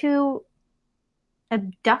Miata to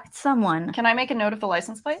abduct someone? Can I make a note of the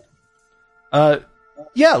license plate?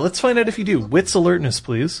 Yeah, let's find out if you do. Wits alertness,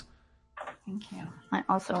 please. Thank you. I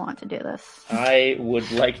also want to do this. I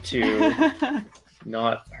would like to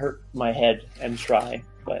not hurt my head and try,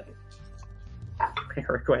 but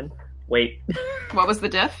Gwen, wait. What was the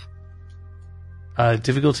diff?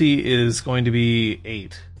 Difficulty is going to be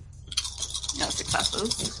 8. No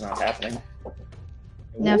successes. It's not happening.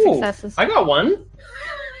 No Ooh, successes. I got one.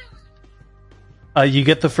 You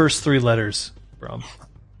get the first 3 letters, Brom.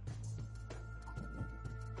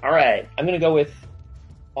 All right, I'm gonna go with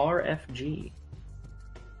RFG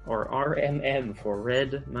or RMM for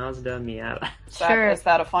Red Mazda Miata. Sure. Is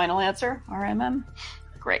that a final answer? RMM?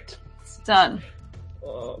 Great. It's done.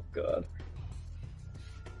 Oh god.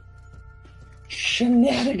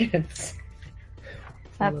 Shenanigans.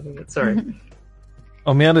 I'm loving it. Sorry.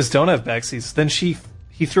 Oh, Miatas don't have backseats. Then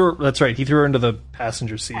he threw her. That's right. He threw her into the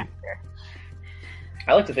passenger seat.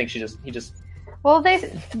 I like to think he just Well, they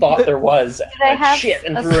thought there was they have shit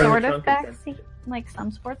and a threw her in sort the of trunk. backseat, like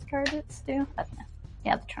some sports cars do. But no.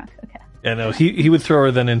 Yeah, the trunk. Okay. Yeah, no, he would throw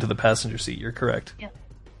her then into the passenger seat. You're correct. Yep.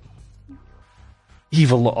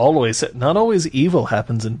 Evil always, not always evil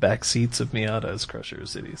happens in back seats of Miatas, Crusher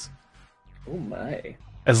Cities. Oh my.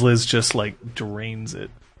 As Liz just like drains it.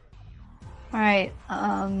 All right.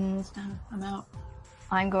 I'm out.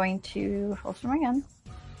 I'm going to holster my gun.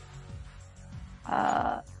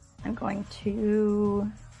 I'm going to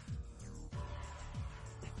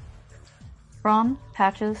Braum,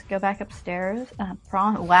 Patches, go back upstairs.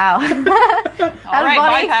 Braum, wow. All right,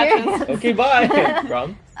 bye, Patches. Okay, bye.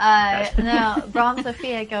 Brom. No, Braum,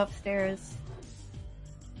 Sophia, go upstairs.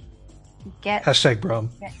 Get #Brom.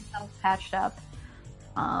 yourself patched up.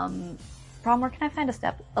 Braum, where can I find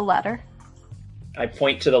a ladder? I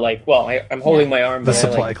point to the I'm holding my arm. The but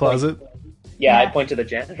supply closet. Yeah, I Yeah. point to the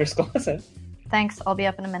janitor's closet. Thanks, I'll be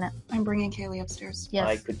up in a minute. I'm bringing Kaylee upstairs. Yes,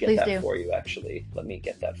 I could get please that do. for you, actually. Let me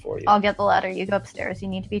get that for you. I'll get the ladder. You go upstairs. You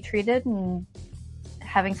need to be treated, and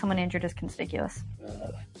having someone injured is conspicuous.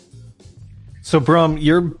 So, Brom,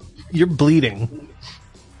 you're bleeding.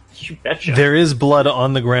 You betcha. There is blood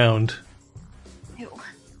on the ground. Ew.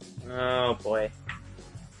 Oh boy.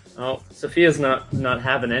 Oh, Sophia's not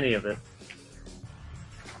having any of it.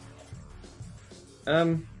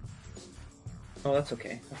 Oh, that's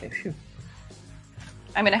okay. Okay, phew.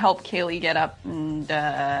 I'm gonna help Kaylee get up and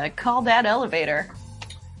call that elevator.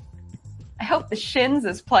 I hope the Shins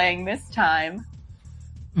is playing this time.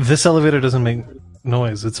 This elevator doesn't make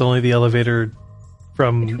noise. It's only the elevator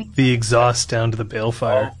from the exhaust down to the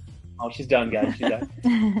balefire. Oh, she's done, guys. She's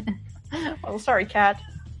done. Oh, sorry, Cat.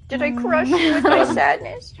 Did I crush you with my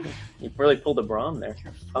sadness? You really pulled a Braum there.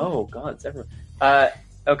 Oh god, it's everywhere.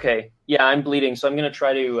 Okay. Yeah, I'm bleeding, so I'm gonna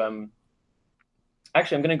try to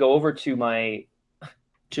actually I'm gonna go over to my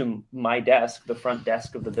desk, the front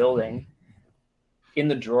desk of the building. In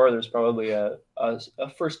the drawer there's probably a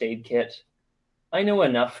first aid kit. I know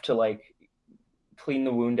enough to clean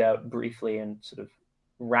the wound out briefly and sort of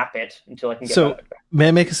wrap it until I can get So, back. may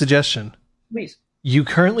I make a suggestion? Please. You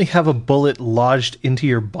currently have a bullet lodged into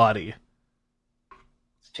your body.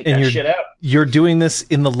 Take And that you're- shit out. You're doing this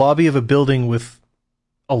in the lobby of a building with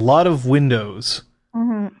a lot of windows.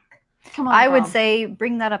 Mm-hmm. Come on, I would Braum. say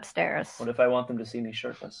bring that upstairs. What if I want them to see me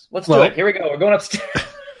shirtless? Let's Well- do it. Here we go. We're going upstairs.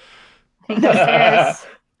 Take it upstairs.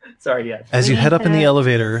 Sorry, yes. As We you need head up in the to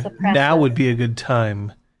elevator, suppress now it. would be a good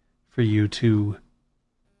time for you to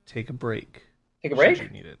take a break. Take a Should break? you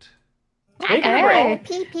need it. Take a Hey. break.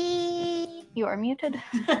 Pee pee. You are muted.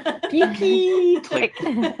 Pee pee. Click.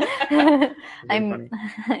 I'm. funny.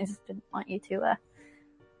 I just didn't want you to.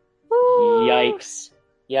 Yikes.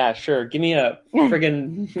 Yeah, sure. Give me a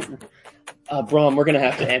friggin' Brom, we're gonna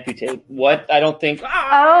have to amputate. What? I don't think.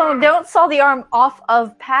 Oh, don't saw the arm off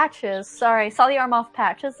of Patches. Sorry, saw the arm off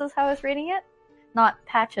Patches is how I was reading it. Not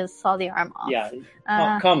Patches saw the arm off. Yeah.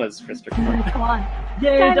 Uh, Commas, Christopher. Come on. Come on.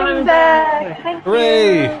 Yay, Diamondback! Thank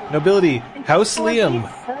Hooray! you. Nobility! House For Liam!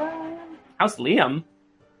 pizza. How's Liam?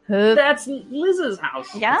 Who- That's Liz's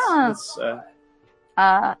house. Yeah. It's,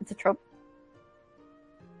 It's a trope.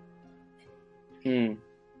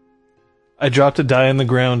 I dropped a die on the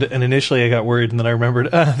ground, and initially I got worried, and then I remembered,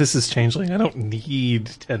 this is Changeling. I don't need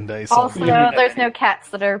 10 dice. Also, Yeah. there's no cats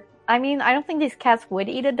that are. I mean, I don't think these cats would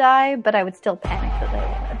eat a die, but I would still panic that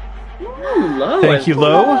they would. Ooh, Lo. Thank you,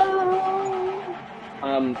 Lo.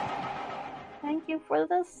 Thank you for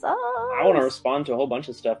the sub. I want to respond to a whole bunch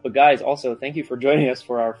of stuff, but guys, also thank you for joining us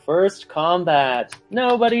for our first combat.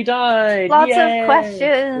 Nobody died. Lots Yay. of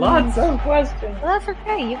questions. Lots of questions. Well, that's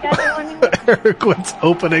okay. You guys are learning. Eric's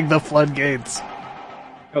opening the floodgates.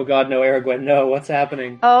 Oh God, no, Aragwen, no. What's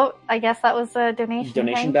happening? Oh, I guess that was a donation.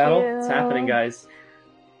 Donation Thank battle. you. It's happening, guys.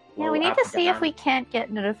 Yeah, Whoa, we need to see if Africa. we can't get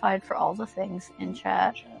notified for all the things in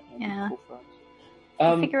chat. Yeah. Cool for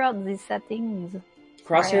us. Figure out these settings.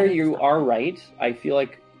 Crosshair, Sorry, you I'm- are right. I feel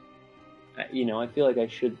like, I feel like I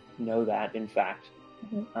should know that. In fact,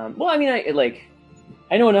 Mhm. well, I mean,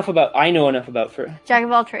 I know enough about for Jack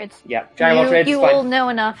of all trades. yeah. Jack of all trades is You fine. will know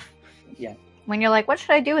enough. Yeah. When you're like, what should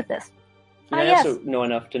I do with this? And Ah, I yes. also know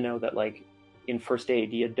enough to know that, in first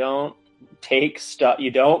aid, you don't take stuff, you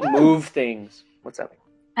don't move things. What's that?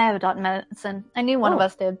 I have a dot in medicine. I knew one of Oh.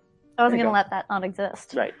 us did. I wasn't There you going to go. let that not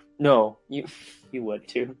exist. Right? No, you would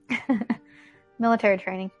too. Military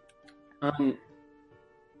training. Oh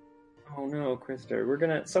no,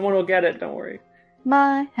 Krister, someone will get it. Don't worry.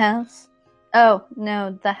 My house. Oh,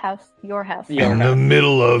 no, the house. Your house. Yeah. In the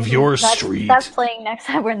middle of your That's- street. That's playing next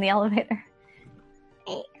time we're in the elevator.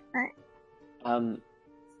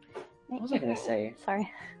 What was I gonna say?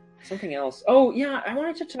 Sorry. Something else. Oh yeah, I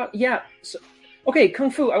wanted to talk. Yeah. So, okay,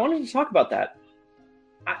 Kung Fu. I wanted to talk about that.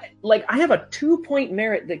 I have a 2-point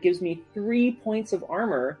merit that gives me 3 points of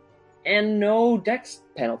armor and no dex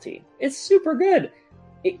penalty. It's super good.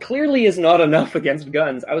 It clearly is not enough against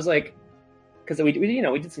guns. I was like, because we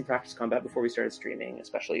did some practice combat before we started streaming,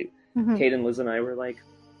 especially Mhm. Kate and Liz and I were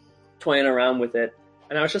toying around with it,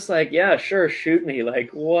 and I was just like, yeah, sure, shoot me,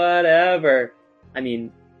 whatever. I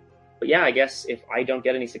mean, but yeah, I guess if I don't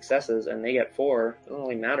get any successes and they get 4, it doesn't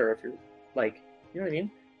really matter if you're you know what I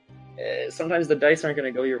mean? Sometimes the dice aren't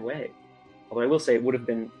going to go your way. Although I will say it would have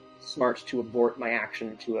been smart to abort my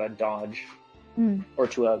action to a dodge or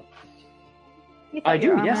to a. You I thought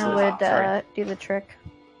your do, yes, armor Liz. would Sorry. do the trick.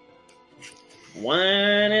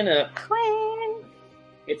 Winding up. Queen!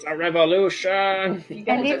 It's a revolution.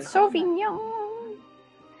 And it's Sauvignon!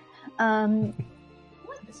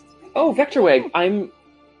 Oh, Vectorweg. I'm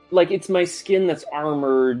like it's my skin that's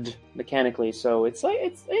armored mechanically, so it's like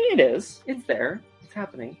it is. It's there. It's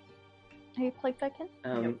happening. Are you plague back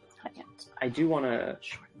in? I do want to.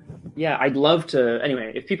 Yeah, I'd love to.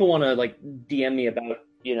 Anyway, if people want to like DM me about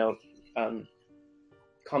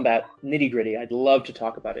combat nitty gritty, I'd love to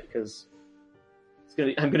talk about it because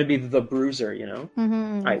I'm gonna be the bruiser.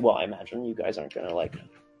 Mm-hmm. I imagine you guys aren't gonna like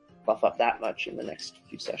buff up that much in the next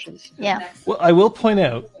few sessions. Yeah. Well, I will point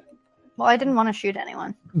out Well, I didn't want to shoot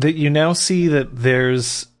anyone. that you now see that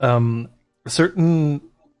there's a certain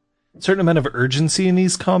amount of urgency in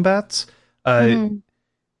these combats.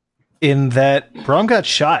 In that Brom got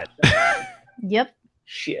shot. Yep.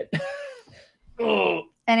 Shit. Oh.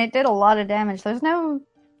 And it did a lot of damage. There's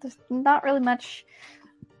not really much.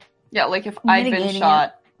 Yeah, like if I'd been Mitigating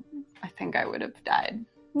shot, I think I would have died.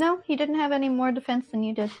 No, he didn't have any more defense than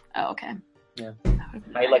you did. Oh, okay. Yeah. That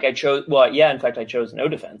would've been I chose. Well, yeah. In fact, I chose no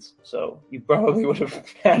defense, so you probably would have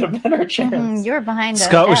had a better chance. You were behind us.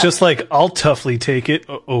 Scott was just like, I'll toughly take it.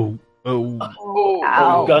 Oh. Oh,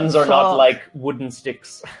 Ow. Guns are not Fuck. like wooden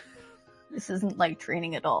sticks. This isn't like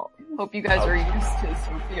training at all. hope you guys are used to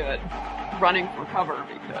Sophia running for cover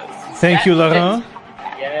because. Thank you, Laurent.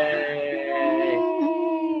 Yay!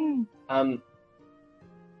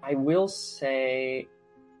 I will say.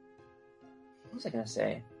 What was I gonna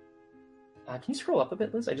say? Can you scroll up a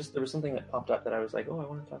bit, Liz? There was something that popped up that I was like, oh, I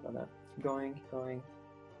want to talk about that. Keep going.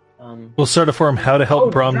 We'll start a forum how to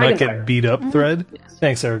help Brom not Dragonfire. get beat up thread. Yes.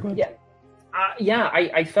 Thanks, Eric. Yeah.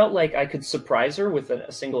 I felt like I could surprise her with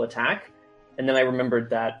a single attack, and then I remembered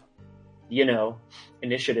that,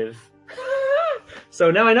 initiative.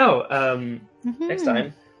 So now I know. Next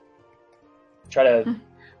time, try to.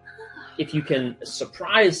 If you can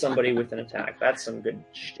surprise somebody with an attack, that's some good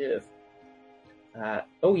shtiff.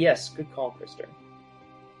 Oh yes, good call, Krister.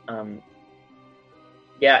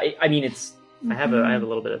 Yeah, I mean it's. I have a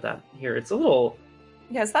little bit of that here. It's a little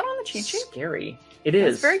Yeah, is that on the cheat sheet? scary. It I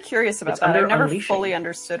is. was very curious about It's that. under I've never unleashing. fully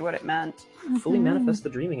understood what it meant. Fully manifest the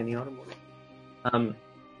dreaming in the autumn world.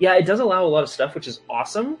 Yeah, it does allow a lot of stuff, which is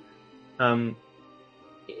awesome.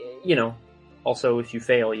 Also if you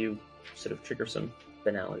fail, you sort of trigger some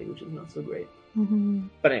banality, which is not so great.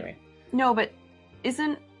 But anyway, No, but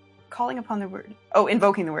isn't calling upon the word... Oh,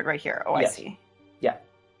 invoking the word right here. Oh, Yes. I see. Yeah.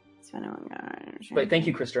 So but thank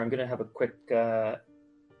you, Krister. I'm going to have a quick. I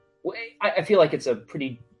feel like it's a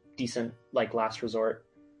pretty decent last resort.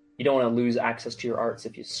 You don't want to lose access to your arts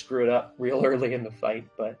if you screw it up real early in the fight,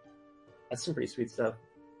 but that's some pretty sweet stuff.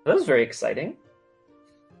 That was very exciting.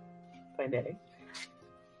 If I may.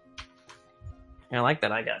 I like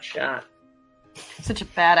that I got shot. Such a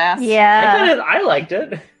badass. Yeah. I liked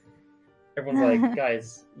it. Everyone's like,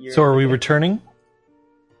 guys, you're... So are we returning?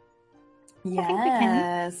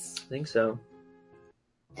 Yes. I think so.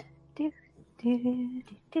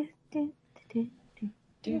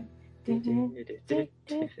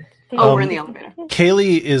 Oh, we're in the elevator.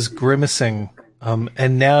 Kaylee is grimacing,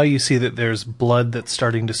 and now you see that there's blood that's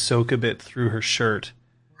starting to soak a bit through her shirt.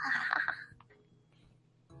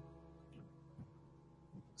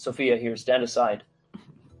 Sophia here, stand aside.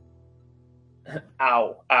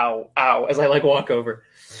 Ow, ow, ow, as I walk over.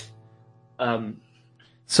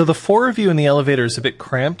 So the four of you in the elevator is a bit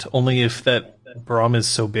cramped, only if that Brom is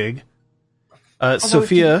so big.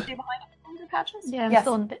 Sophia, Did you stay behind the patches? Yeah, I'm Yes.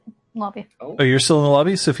 still in the lobby. oh, you're still in the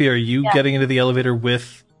lobby? Sophia, are you Yeah. getting into the elevator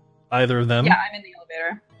with either of them? Yeah, I'm in the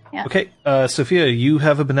elevator. Okay, Sophia, you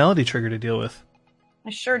have a banality trigger to deal with. I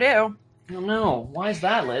sure do. Oh no, why is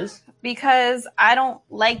that, Liz? Because I don't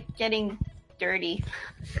like getting dirty.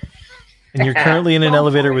 And you're currently in an Go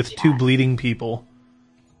elevator for it, with two Jack. bleeding people.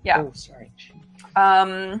 Yeah. Oh, sorry.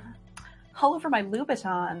 All over my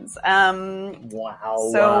Louboutins. Wow.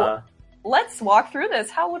 So- Let's walk through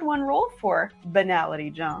this. How would one roll for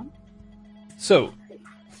banality, John? So,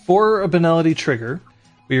 for a banality trigger,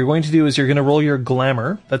 what you're going to do is you're going to roll your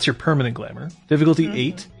glamour. That's your permanent glamour. Difficulty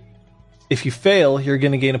 8. If you fail, you're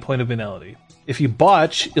going to gain a point of banality. If you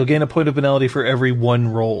botch, you'll gain a point of banality for every one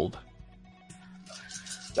rolled.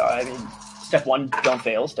 I mean, step 1, don't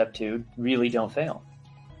fail. Step 2, really don't fail.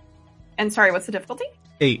 And sorry, what's the difficulty?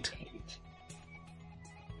 8.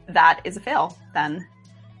 That is a fail, then.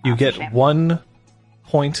 You get shame. 1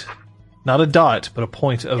 point, not a dot, but a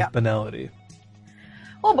point of Yeah. banality.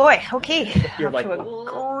 Oh boy, okay. You're Off like, to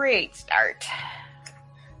a great start.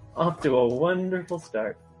 Off to a wonderful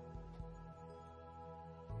start.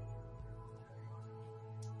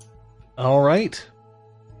 All right.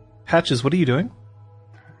 Patches, what are you doing?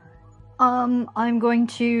 I'm going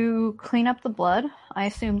to clean up the blood. I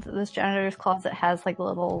assume that this janitor's closet has like a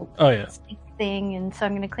little Oh, yeah. stick thing, and so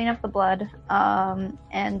I'm going to clean up the blood. And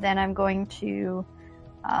then I'm going to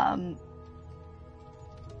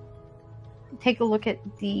take a look at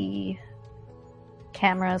the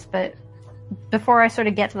cameras. But before I sort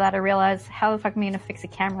of get to that, I realize how the fuck am I going to fix a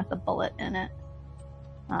camera with a bullet in it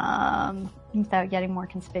without getting more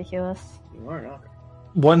conspicuous? You are not.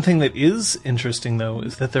 One thing that is interesting, though,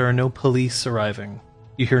 is that there are no police arriving.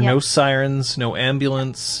 You hear no sirens, no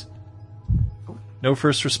ambulance, no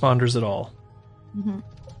first responders at all. Mm-hmm.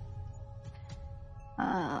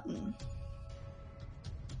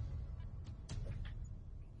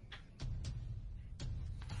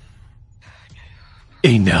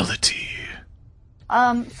 Anality.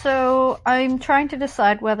 So I'm trying to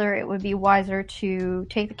decide whether it would be wiser to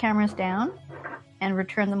take the cameras down and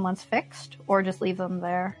return them once fixed, or just leave them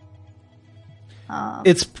there.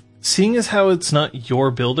 It's seeing as how it's not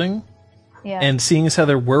your building, and seeing as how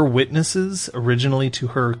there were witnesses originally to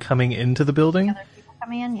her coming into the building, Other people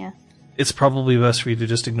coming in, yeah. it's probably best for you to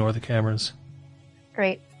just ignore the cameras.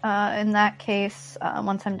 Great. In that case,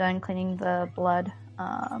 once I'm done cleaning the blood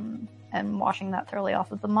and washing that thoroughly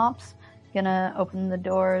off with the mops, gonna open the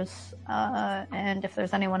doors, and if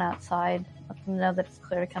there's anyone outside, let them know that it's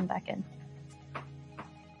clear to come back in.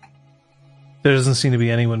 There doesn't seem to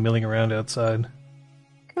be anyone milling around outside.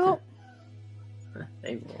 Cool.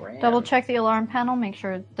 They ran. Double check the alarm panel, make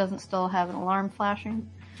sure it doesn't still have an alarm flashing,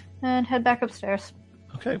 and head back upstairs.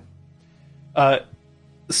 Okay.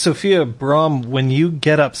 Sophia, Brom, when you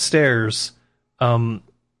get upstairs, the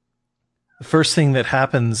first thing that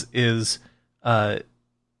happens is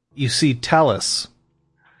you see Talus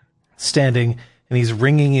standing, and he's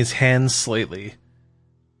wringing his hands slightly.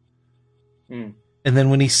 Mm. And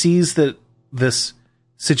then when he sees that this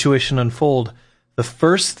situation unfold, the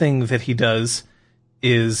first thing that he does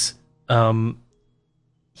is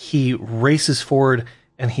he races forward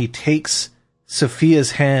and he takes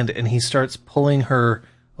Sophia's hand and he starts pulling her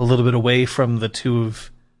a little bit away from the two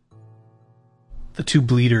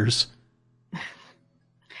bleeders.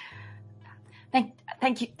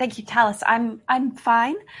 Thank you, Talus. I'm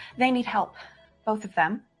fine. They need help, both of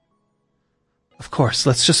them. Of course,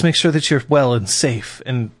 let's just make sure that you're well and safe.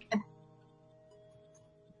 And I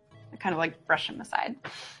kind of like brush him aside.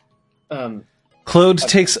 Claude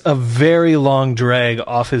takes a very long drag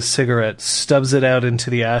off his cigarette, stubs it out into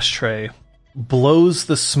the ashtray, blows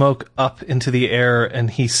the smoke up into the air, and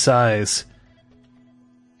he sighs.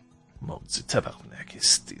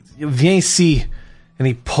 Viens ici. And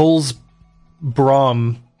he pulls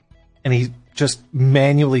Brom, and he just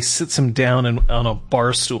manually sits him down on a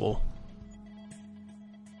bar stool.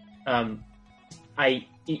 I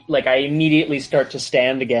immediately start to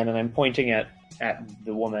stand again, and I'm pointing at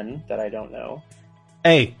the woman that I don't know.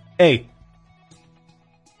 Hey.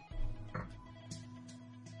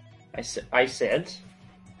 I said.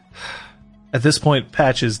 At this point,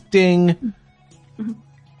 Patches, ding.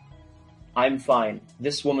 I'm fine.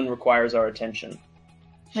 This woman requires our attention.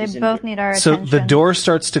 They She's both need our attention. So the door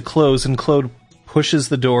starts to close, and Claude pushes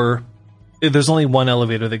the door. There's only one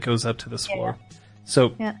elevator that goes up to this floor.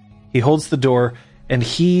 So he holds the door, and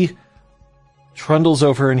he trundles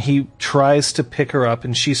over, and he tries to pick her up,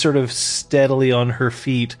 and she sort of steadily on her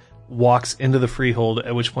feet walks into the freehold,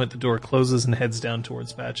 at which point the door closes and heads down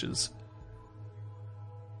towards Patches.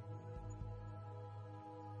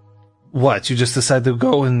 What, you just decide to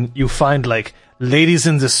go and you find, like, ladies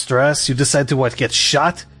in distress? You decide to, what, get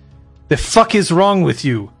shot? The fuck is wrong with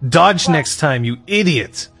you? Dodge next time, you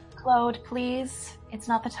idiot! Claude, please. It's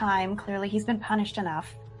not the time. Clearly he's been punished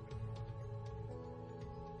enough.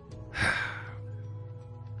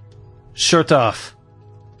 Shirt off.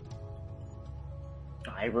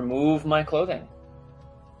 I remove my clothing.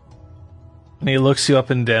 And he looks you up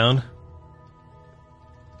and down.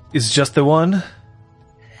 Is just the one?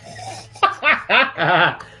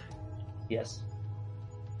 Yes.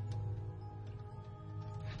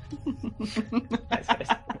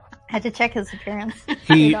 Had to check his appearance.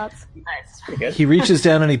 He- Dots. Pretty good. He reaches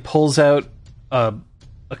down and he pulls out a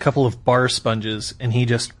couple of bar sponges, and he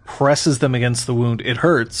just presses them against the wound. It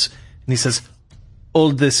hurts. And he says,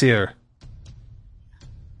 hold this here.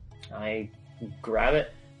 I grab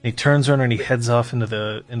it. And he turns around and he heads off into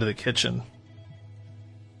the kitchen.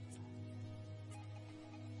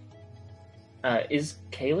 Is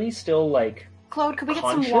Kaylee still, like... Claude, could we get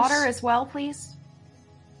Conscious? some water as well, please?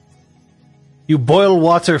 You boil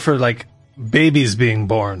water for, like, babies being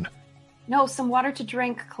born. No, some water to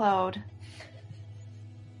drink, Claude.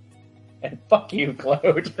 And fuck you,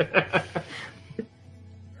 Claude. But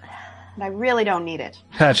I really don't need it.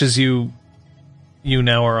 Patches, you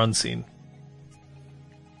now are unseen.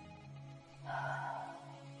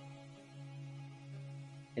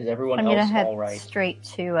 Is everyone I'm gonna else head all right? straight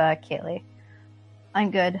to Kaylee.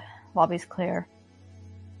 I'm good. Lobby's clear.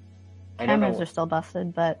 I don't Cameras know. are still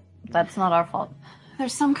busted, but that's not our fault.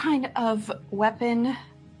 There's some kind of weapon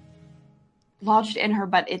lodged in her,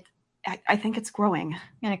 but I think it's growing. I'm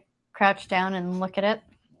gonna crouch down and look at it.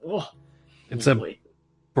 Ugh. It's a Boy.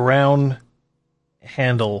 brown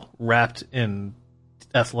handle wrapped in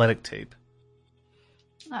athletic tape.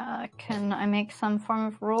 Can I make some form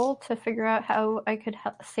of roll to figure out how I could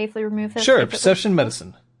safely remove this? Sure, if it was- perception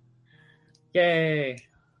medicine. Yay.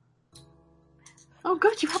 Oh,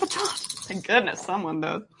 good, you have a job. Thank goodness, someone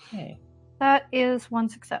does. Hey. That is one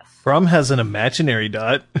success. Brom has an imaginary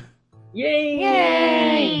dot. Yay!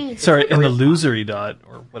 Yay! Sorry, an illusory dot,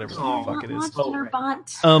 or whatever the fuck it is. Launched in her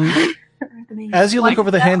butt. As you look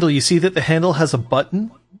over the handle, you see that the handle has a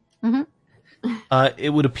button. Mhm. It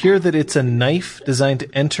would appear that it's a knife designed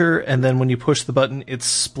to enter, and then when you push the button, it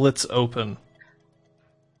splits open.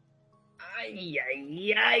 Ay,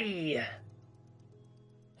 ay, ay.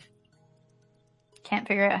 Can't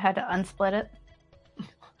figure out how to unsplit it.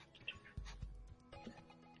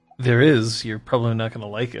 There is. You're probably not going to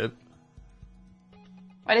like it.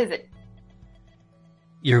 What is it?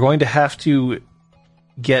 You're going to have to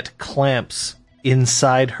get clamps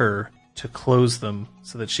inside her to close them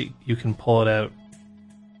so that you can pull it out.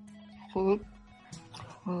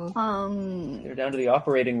 You're down to the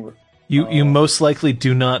operating room. You most likely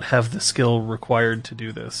do not have the skill required to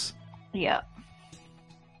do this. Yeah.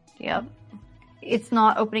 Yep. It's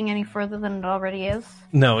not opening any further than it already is.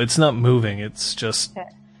 No, it's not moving. It's just Okay.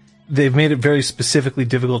 they've made it very specifically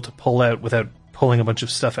difficult to pull out without pulling a bunch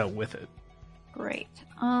of stuff out with it. Great.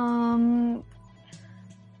 Chloe,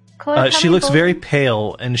 how She many looks bullets- very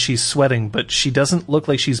pale and she's sweating, but she doesn't look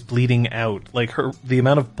like she's bleeding out. Like the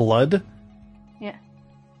amount of blood Yeah.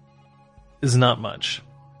 is not much.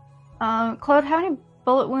 Claude, how many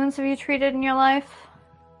bullet wounds have you treated in your life?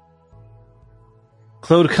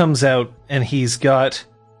 Claude comes out and he's got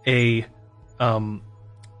a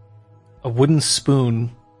wooden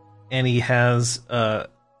spoon, and he has a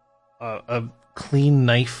clean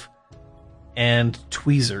knife and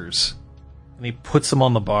tweezers, and he puts them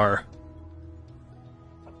on the bar.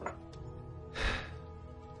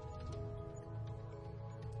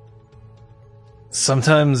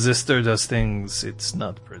 Sometimes Zister does things it's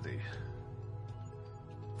not pretty.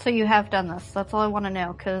 So you have done this. That's all I want to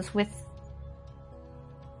know, because with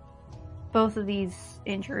both of these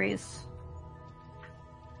injuries,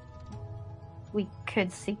 we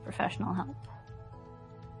could seek professional help.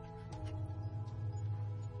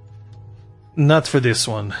 Not for this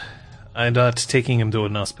one. I'm not taking him to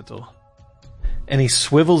an hospital. And he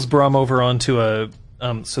swivels Brom over onto a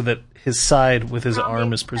so that his side with his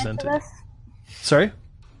arm is presented. Sorry?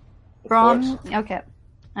 Brom? Okay.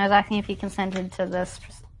 I was asking if he consented to this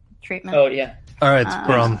treatment. Oh, yeah. All right,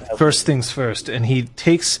 Brom. First things first, and he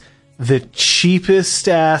takes the cheapest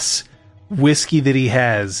ass whiskey that he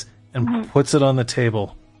has and puts it on the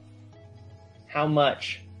table, How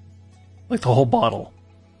much? like the whole bottle.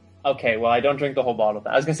 Okay, well, I don't drink the whole bottle.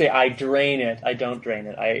 I was gonna say I drain it. I don't drain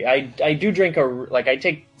it. I do drink I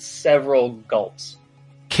take several gulps.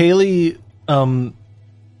 Kaylee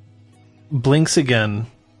blinks again,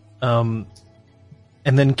 and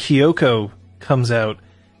then Kyoko comes out,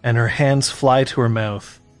 and her hands fly to her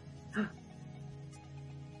mouth.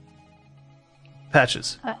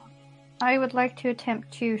 Patches. I would like to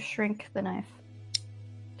attempt to shrink the knife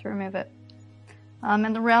to remove it.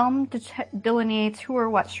 And the realm delineates who or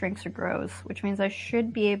what shrinks or grows, which means I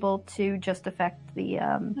should be able to just affect the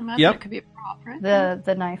Imagine Yep. it could be a prop, right?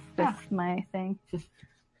 the knife with Yeah. my thing.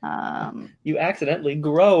 You accidentally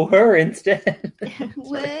grow her instead.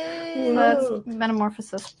 So that's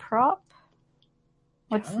metamorphosis prop.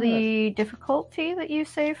 What's the difficulty that you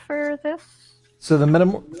say for this? So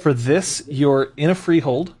the for this, you're in a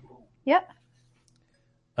freehold. Yep.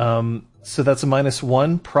 So that's a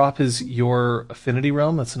 -1. Prop is your affinity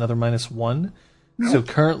realm. That's another -1. So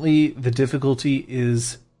currently the difficulty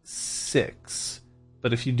is 6.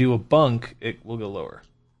 But if you do a bunk, it will go lower.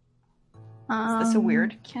 Is this a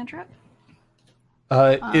weird cantrip?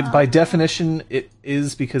 It by definition it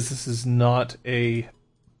is, because this is not a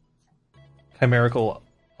chimerical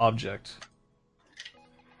object.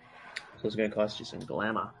 So it's gonna cost you some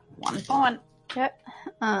glamour. 1 point. Okay.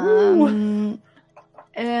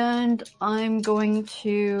 And I'm going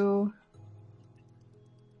to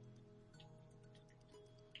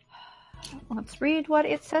let's read what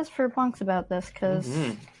it says for bunks about this, because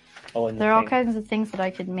Oh, and the there are all thing. kinds of things that I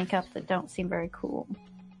could make up that don't seem very cool.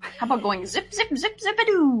 How about going zip, zip, zip,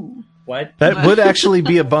 zip-a-doo? What? That would actually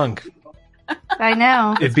be a bunk. I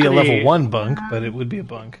know. It'd be a level pretty- 1 bunk, but it would be a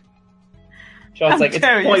bunk. Sean's like, it's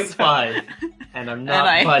dare you, 0.5, and I'm not And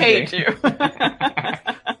I budging. hate you.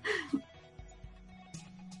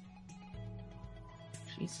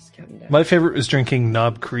 Jesus, counting down. My favorite was drinking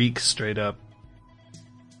Knob Creek straight up.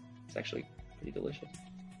 It's actually pretty delicious.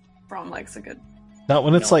 Brown likes a good. Not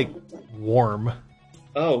when it's No. like warm.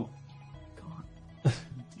 Oh,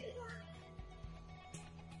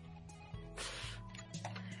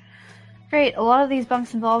 Great. A lot of these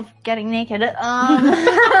bunks involve getting naked. Wait, what?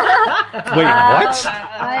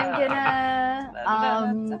 I'm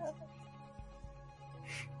gonna.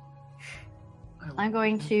 I'm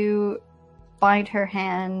going to bind her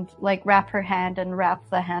hand, like wrap her hand and wrap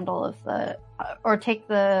the handle of the, or take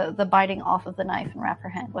the binding off of the knife and wrap her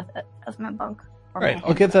hand with it as my bunk. Or Alright, my I'll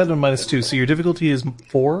hand. get that on -2. So your difficulty is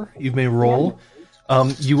 4. You may roll.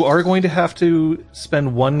 You are going to have to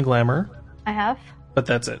spend 1 glamour, I have. but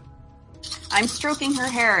that's it. I'm stroking her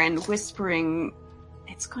hair and whispering,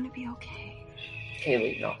 "It's going to be okay."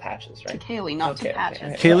 Kaylee, not Patches, To right? Kaylee, not Okay, to Patches.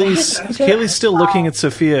 okay. Kaylee's still looking at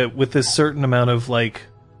Sophia with this certain amount of like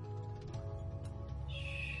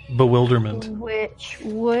bewilderment. Which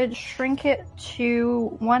would shrink it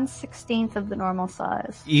to 1/16 of the normal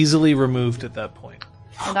size. Easily removed at that point.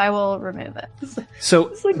 And I will remove it. So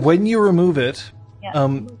when you remove it, Yeah.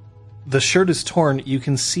 the shirt is torn. You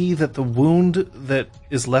can see that the wound that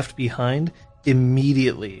is left behind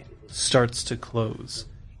immediately starts to close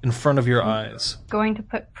in front of your eyes. Going to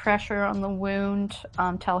put pressure on the wound,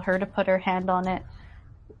 tell her to put her hand on it,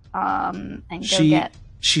 and go get.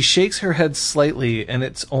 She shakes her head slightly, and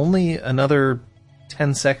it's only another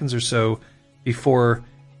 10 seconds or so before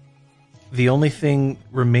the only thing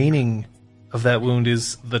remaining of that wound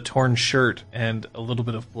is the torn shirt and a little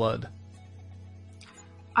bit of blood.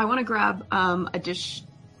 I want to grab a dish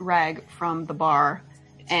rag from the bar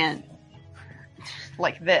and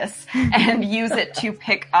like this and use it to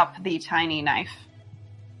pick up the tiny knife.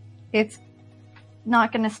 It's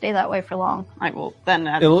not going to stay that way for long. I will then.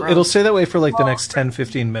 It'll stay that way for like the next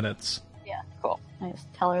 10-15 minutes. Yeah, Cool. I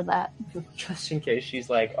just tell her that. Just in case she's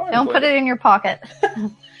like, oh, I'm Don't put going- it in your pocket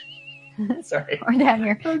Sorry. or down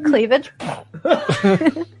your cleavage.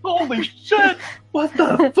 Holy shit! What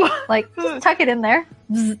the fuck? Like, just tuck it in there.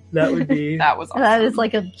 That would be. That was awesome. That is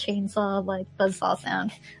like a chainsaw, like buzzsaw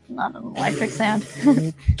sound, not an electric sound.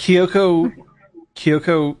 Kyoko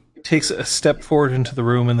takes a step forward into the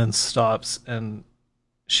room and then stops, and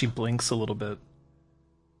she blinks a little bit.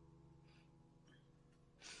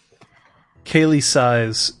 Kaylee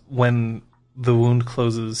sighs when the wound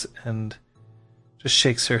closes and just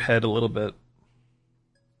shakes her head a little bit.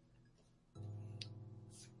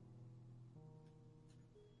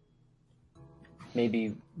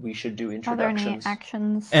 Maybe we should do Are there any introductions.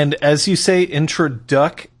 actions? And as you say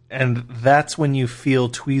introduck, and that's when you feel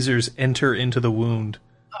tweezers enter into the wound.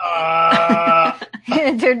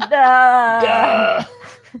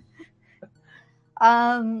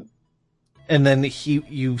 And then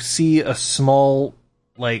you see a small,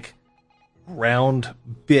 like, round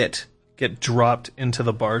bit get dropped into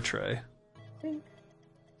the bar tray.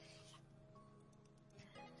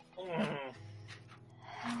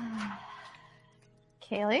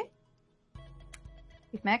 Kaylee,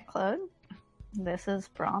 you've met Claude. This is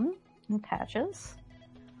Brom and Patches.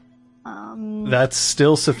 That's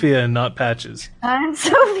still Sophia and not Patches. I'm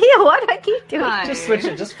Sophia. What do I keep doing? Hi. Just switch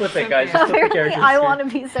it. Just flip it, guys. Just flip the Apparently, characters. I want to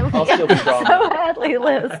be Sophia I'll still be Brom. so badly,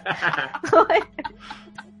 Liz.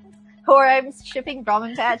 Or I'm shipping Brom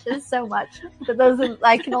and Patches so much that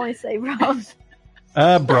I can only say Brom.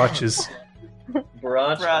 Brotches.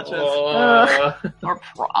 Brunch. Brunches. Oh. Or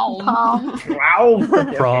prom. Pom.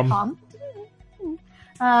 Wow. Prom. Pom.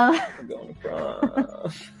 I'm going to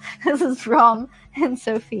prom. This is Brom and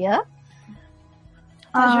Sophia.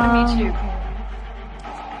 Pleasure to meet you.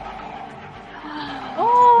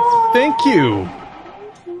 Oh, Thank you.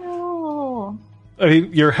 no. I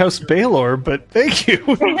mean, your House Baylor, but thank you.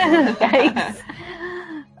 Thanks.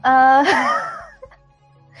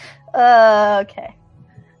 Okay.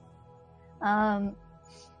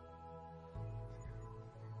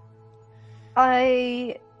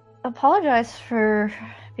 I apologize for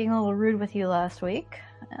being a little rude with you last week.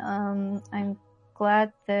 I'm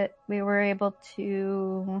glad that we were able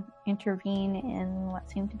to intervene in what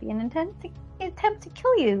seemed to be an attempt to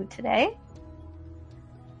kill you today.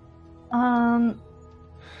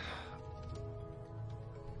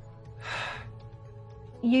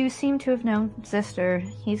 You seem to have known Zister.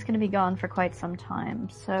 He's going to be gone for quite some time,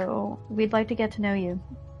 so we'd like to get to know you,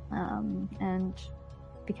 and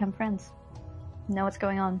become friends. Know what's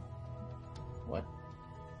going on. What?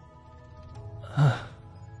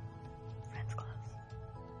 Friends close.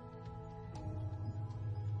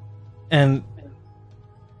 And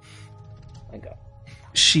My God.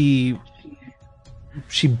 she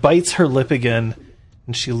bites her lip again,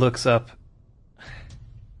 and she looks up.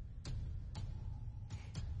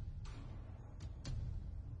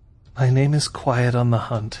 My name is Quiet on the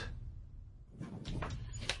Hunt.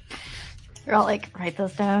 You're all like, write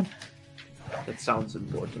those down. That sounds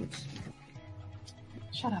important.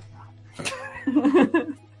 Shut up, Rob.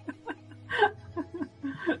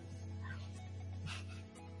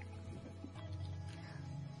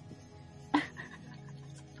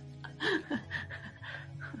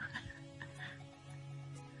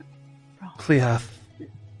 Cleath.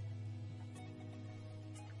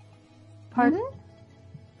 Pardon?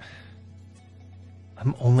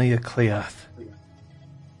 I'm only a Cleath.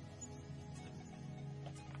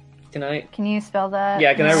 Can I? Can you spell that?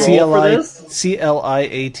 Yeah, can I roll for this?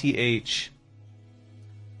 Cliath.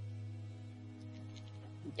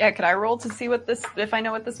 Yeah, could I roll to see what this, if I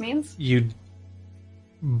know what this means?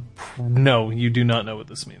 No, you do not know what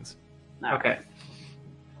this means. Okay.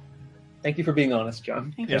 Thank you for being honest,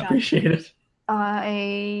 John. Thank you, I John. appreciate it.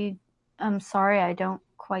 I'm sorry, I don't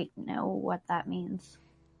quite know what that means.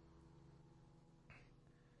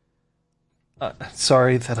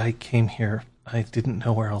 Sorry that I came here. I didn't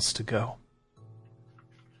know where else to go.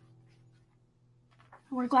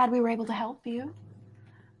 We're glad we were able to help you.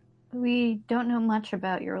 We don't know much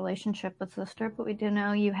about your relationship with Zister, but we do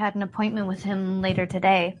know you had an appointment with him later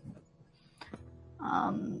today.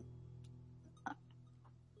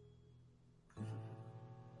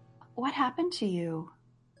 What happened to you?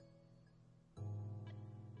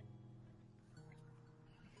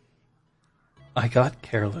 I got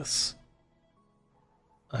careless.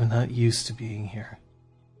 I'm not used to being here.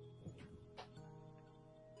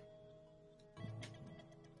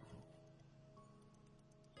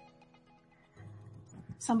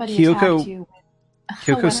 Somebody Kyoko- attacked you.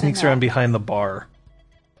 Kyoko sneaks around behind the bar.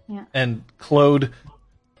 Yeah. And Claude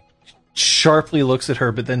sharply looks at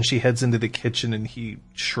her, but then she heads into the kitchen and he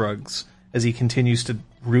shrugs as he continues to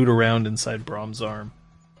root around inside Brom's arm.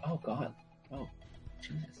 Oh God. Oh,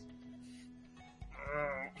 Jesus.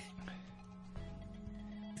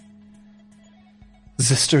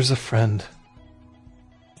 Zister's a friend.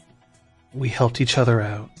 We helped each other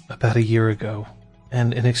out about a year ago,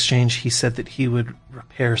 and in exchange he said that he would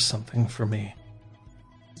repair something for me.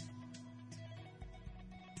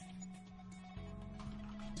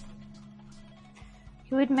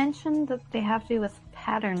 You had mentioned that they have to do with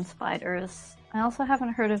pattern spiders. I also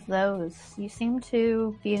haven't heard of those. You seem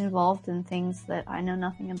to be involved in things that I know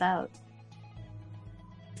nothing about.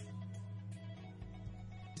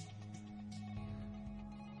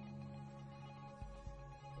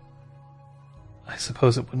 I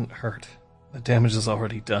suppose it wouldn't hurt. The damage is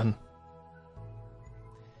already done.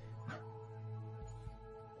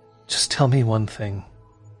 Just tell me one thing.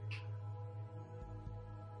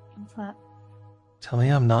 What's that? Tell me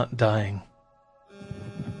I'm not dying.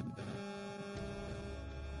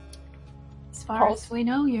 As far as we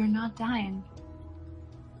know, you're not dying.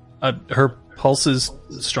 Her pulse is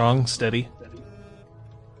strong, steady.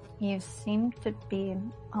 You seem to be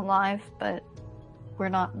alive, but we're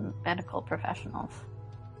not medical professionals.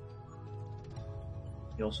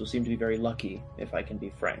 You also seem to be very lucky, if I can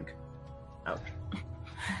be frank. Ouch.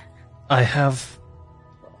 I have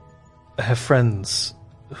friends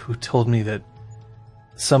who told me that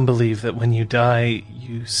some believe that when you die,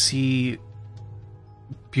 you see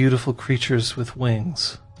beautiful creatures with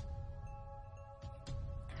wings.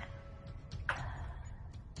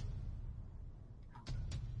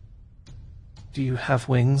 Do you have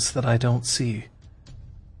wings that I don't see?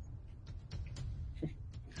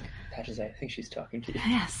 Patches, I think she's talking to you.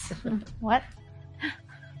 Yes. What?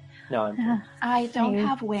 No, I'm. I don't You-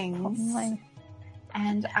 have wings, Like,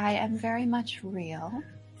 and I am very much real,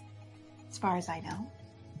 as far as I know.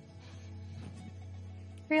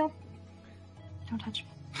 real? Don't touch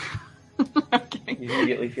me. Okay. You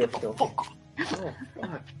immediately feel filthy. Oh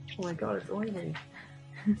God! Oh my God! It's oily.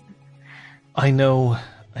 I know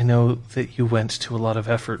that you went to a lot of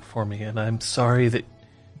effort for me, and I'm sorry that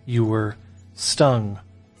you were stung,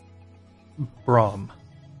 Brom.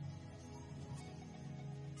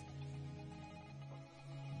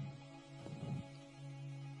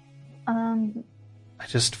 I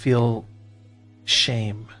just feel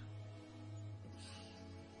shame.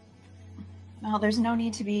 Well, there's no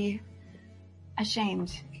need to be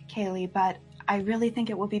ashamed, Kaylee, but I really think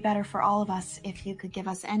it would be better for all of us if you could give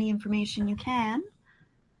us any information you can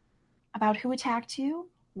about who attacked you,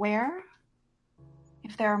 where,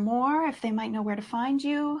 if there are more, if they might know where to find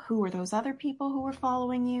you, who were those other people who were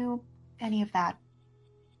following you, any of that.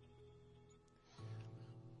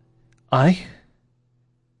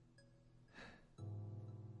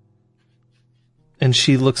 And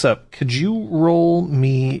she looks up. Could you roll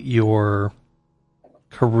me your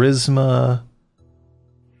charisma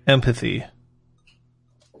empathy?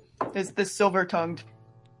 Is this silver-tongued?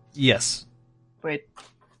 Yes. Wait.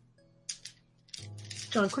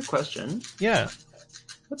 John, quick question. Yeah.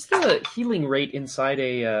 What's the healing rate inside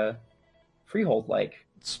a freehold like?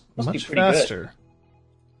 It's Must be much pretty good. faster.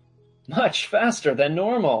 Much faster than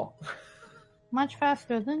normal. Much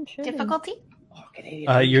faster than shooting. Difficulty? Oh,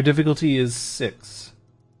 Canadian. Your difficulty is 6.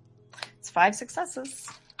 It's 5 successes.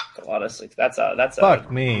 That's a lot of success. That's Fuck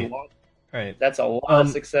a me. lot- Right. That's a lot of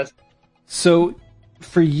success. So,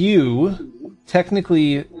 for you,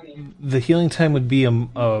 technically, the healing time would be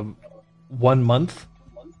 1 month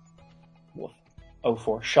Oh,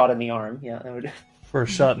 for shot in the arm. Yeah, that would. for a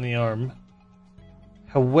shot in the arm.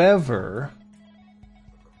 However,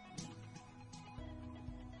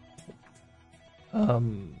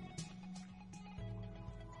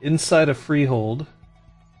 inside a freehold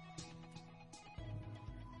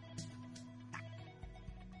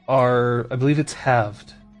I believe it's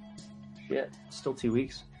halved. Shit, still 2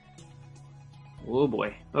 weeks. Oh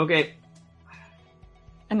boy. Okay,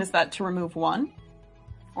 And is that to remove one?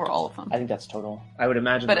 Or all of them? I think that's total. I would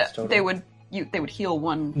imagine But that's total. they would heal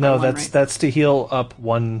one. No, by one, that's right? that's to heal up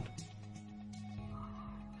one.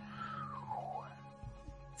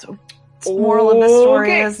 So, moral of the story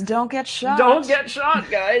Okay. is don't get shot. Don't get shot,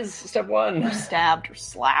 guys. Step or one. stabbed or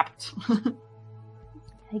slapped.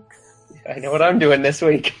 Yikes. I know what I'm doing this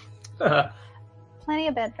week. Plenty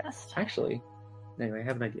of bed rest. Actually, anyway, I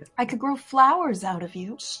have an idea. I could grow flowers out of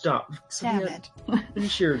you. Stop. Damn Sophia, it.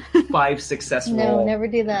 finish your 5 success No, roll. never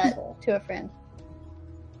do that to a friend.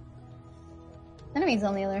 Enemies,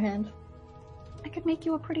 on the other hand. I could make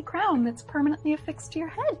you a pretty crown that's permanently affixed to your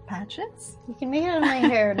head, Patches. You can make it out of my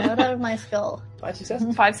hair, not out of my skull. 5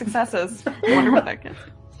 successes. 5 successes. I wonder what that gets.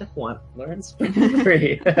 Step 1. Learn Step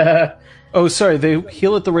 3. Oh, sorry. They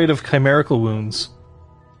heal at the rate of chimerical wounds.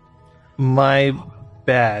 My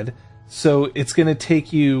bad. So it's going to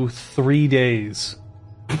take you 3 days.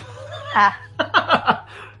 Ah,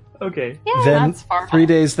 Okay. yeah. Then that's far 3 enough.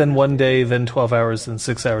 days, then 1 day, then 12 hours, then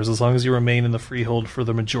 6 hours, as long as you remain in the freehold for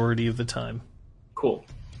the majority of the time. Cool.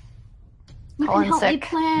 You Colin can help me sick.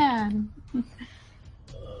 plan.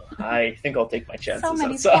 I think I'll take my chances So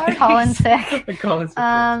many outside. Colin's sick. Colin's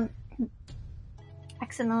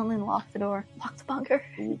Accidentally locked the door. Locked the bunker.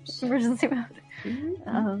 Oops. Emergency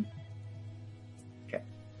mode.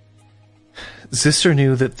 Zister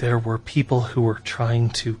knew that there were people who were trying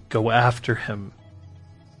to go after him,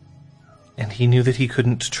 and he knew that he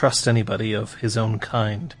couldn't trust anybody of his own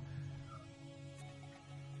kind.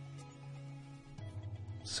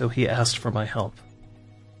 So he asked for my help.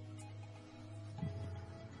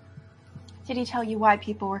 Did he tell you why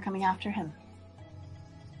people were coming after him?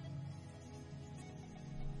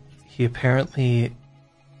 He apparently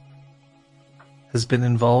has been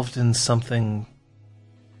involved in something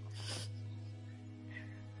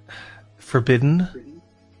forbidden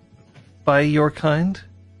by your kind.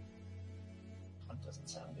 That doesn't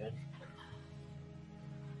sound good.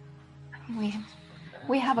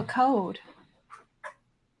 We have a code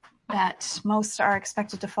that most are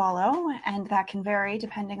expected to follow, and that can vary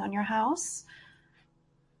depending on your house.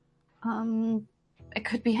 It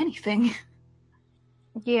could be anything.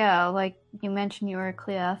 Yeah, like you mentioned you were a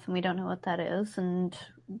Cleath, and we don't know what that is, and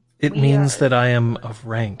It we means are- that I am of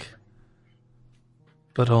rank,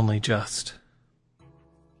 but only just.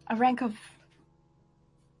 A rank of...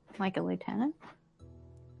 like a lieutenant.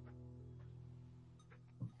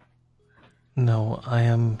 No, I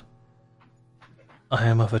am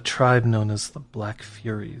of a tribe known as the Black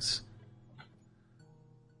Furies.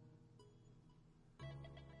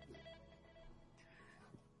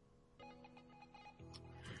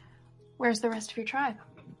 Where's the rest of your tribe?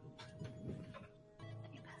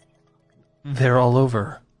 They're all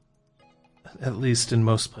over. At least in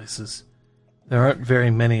most places. There aren't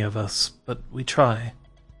very many of us, but we try.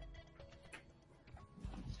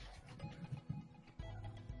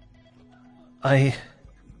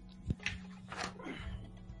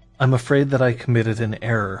 I'm afraid that I committed an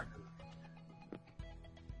error.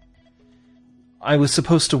 I was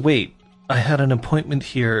supposed to wait. I had an appointment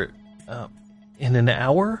here in an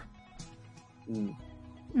hour?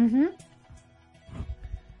 Mm-hmm.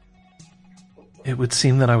 It would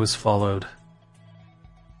seem that I was followed.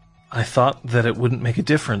 I thought that it wouldn't make a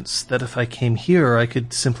difference, that if I came here I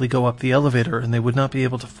could simply go up the elevator and they would not be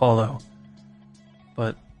able to follow.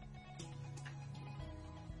 But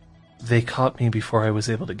they caught me before I was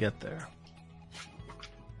able to get there.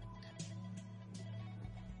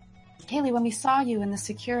 Kaylee, when we saw you in the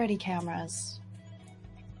security cameras,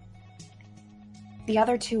 the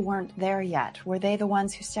other two weren't there yet. Were they the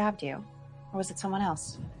ones who stabbed you? Or was it someone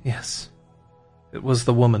else? Yes. It was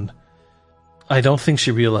the woman. I don't think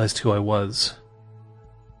she realized who I was.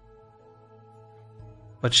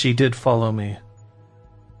 But she did follow me.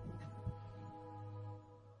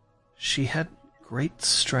 She had great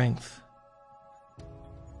strength.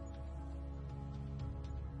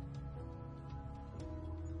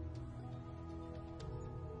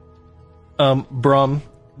 Brom,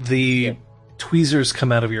 the tweezers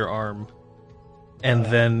come out of your arm, and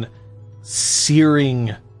then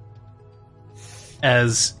searing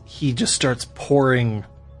as he just starts pouring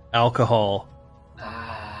alcohol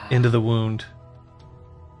into the wound.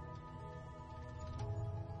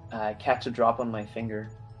 I catch a drop on my finger.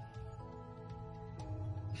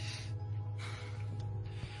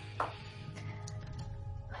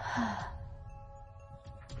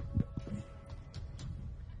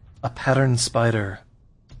 A pattern spider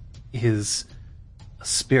is a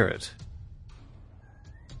spirit.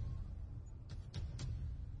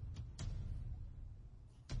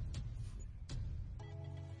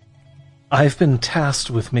 I've been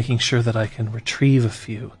tasked with making sure that I can retrieve a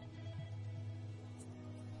few.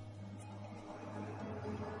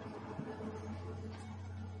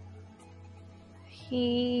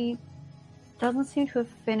 He doesn't seem to have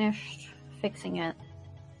finished fixing it.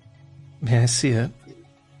 May I see it?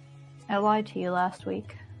 I lied to you last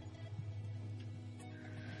week.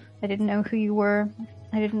 I didn't know who you were.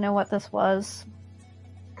 I didn't know what this was.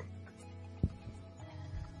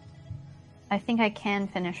 I think I can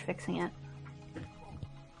finish fixing it.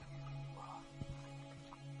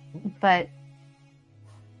 But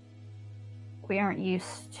we aren't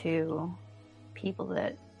used to people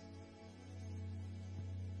that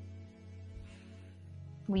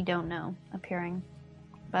we don't know appearing.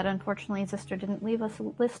 But unfortunately, Zister didn't leave us a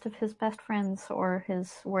list of his best friends or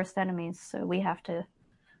his worst enemies, so we have to...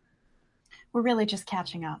 We're really just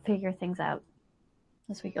catching up. Figure things out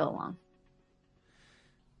as we go along.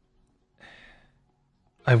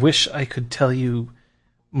 I wish I could tell you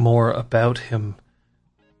more about him,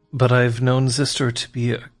 but I've known Zister to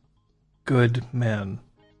be a good man.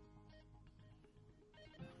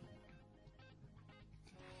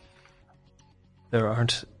 There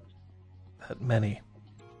aren't that many.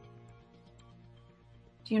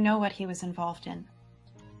 Do you know what he was involved in?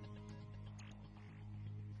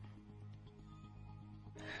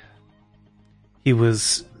 He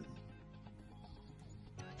was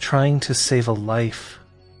trying to save a life.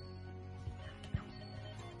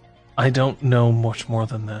 I don't know much more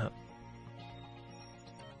than that.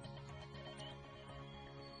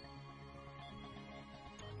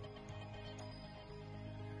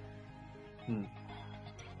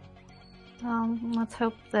 Let's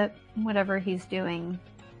hope that whatever he's doing,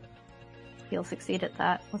 he'll succeed at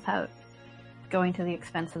that without going to the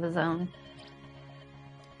expense of his own.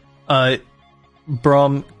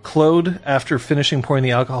 Brom, Claude, after finishing pouring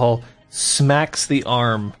the alcohol, smacks the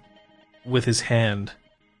arm with his hand.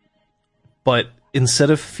 But instead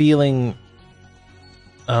of feeling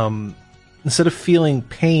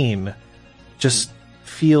pain, just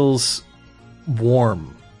feels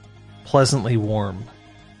warm, pleasantly warm.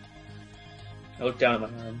 I look down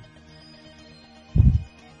at my arm.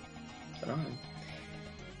 What's that arm?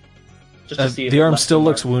 Just to see if the it arm left still the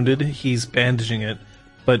looks mark. wounded. He's bandaging it,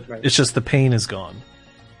 but Right. it's just the pain is gone.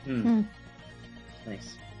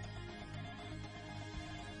 Nice.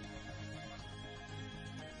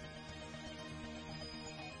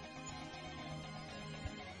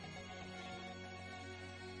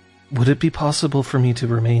 Would it be possible for me to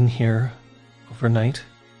remain here overnight?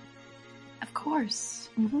 Of course.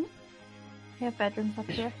 Mm-hmm. We have bedrooms up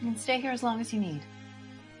here. You can stay here as long as you need.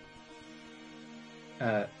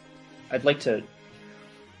 I'd like to...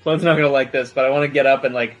 Flo's not going to like this, but I want to get up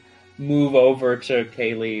and, like, move over to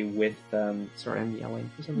Kaylee with... Sorry, I'm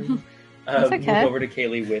yelling for some reason. That's okay. Move over to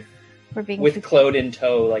Kaylee We're being with too- Claude in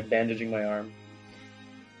tow, like, bandaging my arm.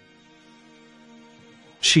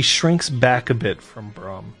 She shrinks back a bit from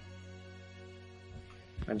Brom.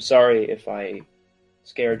 I'm sorry if I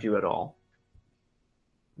scared you at all.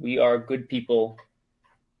 We are good people.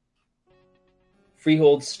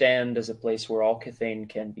 Freehold stand as a place where all Cathane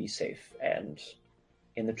can be safe, and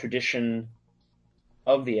in the tradition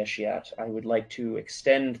of the Eshiat, I would like to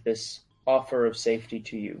extend this offer of safety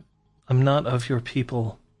to you. I'm not of your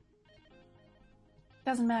people.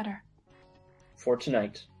 Doesn't matter. For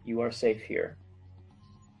tonight, you are safe here.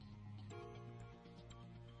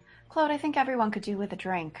 Claude, I think everyone could do with a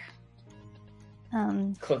drink.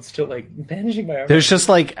 Claude's still like bandaging my arm. There's just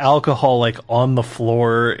like alcohol like on the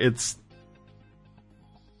floor. It's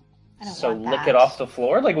I don't So want lick that. it off the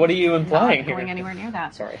floor? Like, what are you implying Not here? going anywhere near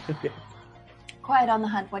that. Sorry. Quiet on the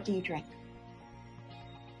hunt. What do you drink?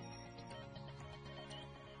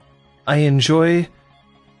 I enjoy.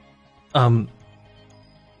 It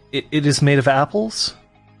is made of apples.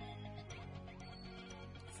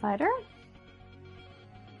 Cider?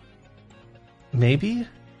 Maybe?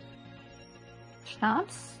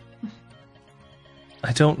 Schnapps?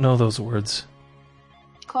 I don't know those words.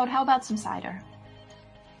 Claude, how about some cider?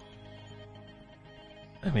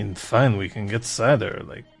 I mean, fine, we can get cider.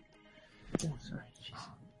 Like, Oh, sorry. Jeez.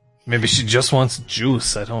 maybe she just wants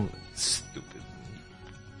juice. I don't. Stupid.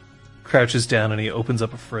 Crouches down and he opens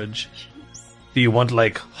up a fridge. Do you want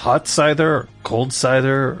like hot cider or cold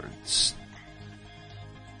cider? Or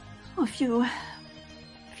Oh,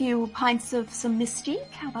 a few pints of some Mystique.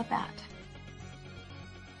 How about that?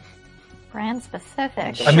 Brand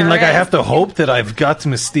specific. I mean, like, I is. have to hope that I've got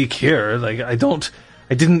Mystique here. Like, I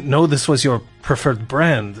didn't know this was your preferred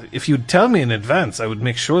brand. If you'd tell me in advance, I would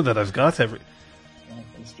make sure that I've got every.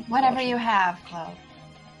 Whatever you have, Claude.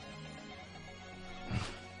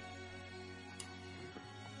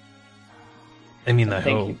 I mean, I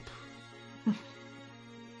Thank hope.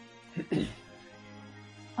 you.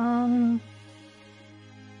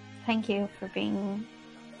 Thank you for being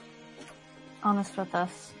honest with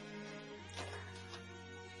us.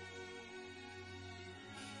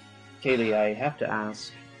 Kaylee, I have to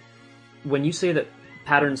ask. When you say that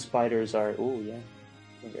pattern spiders are... Oh, yeah.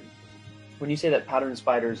 Okay. When you say that pattern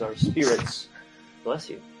spiders are spirits, bless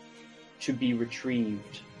you, to be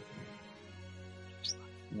retrieved,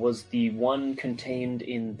 was the one contained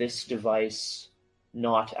in this device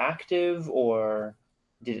not active, or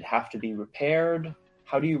did it have to be repaired?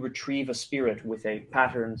 How do you retrieve a spirit with a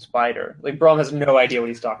pattern spider? Like, Brom has no idea what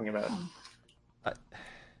he's talking about.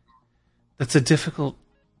 That's a difficult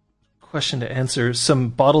question to answer. Some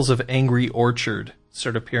bottles of Angry Orchard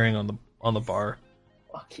start appearing on the bar.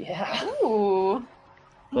 Fuck yeah. Ooh.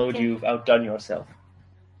 Claude, you've outdone yourself.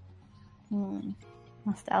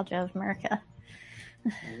 Nostalgia of America.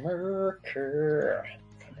 Merker.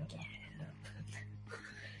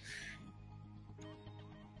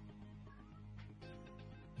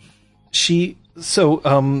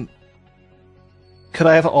 Could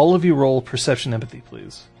I have all of you roll perception empathy,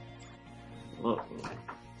 please? Would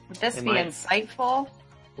this Am be I- insightful?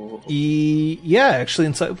 Yeah, actually,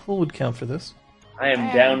 insightful would count for this. I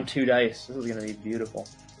am down 2 dice. This is going to be beautiful.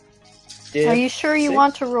 Are you sure you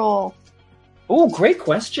want to roll? Oh, great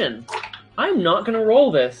question. I'm not going to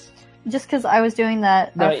roll this. Just because I was doing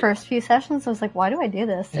that our Right. first few sessions, I was like, why do I do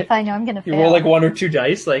this if I know I'm going to You fail? roll like 1 or 2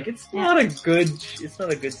 dice. Like, it's not a good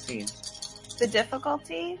scene. The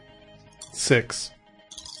difficulty? 6.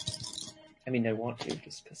 I mean, I want to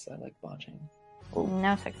just because I like botching.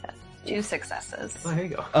 No success. 2 successes. Oh, here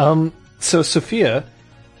you go. So Sophia,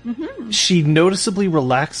 she noticeably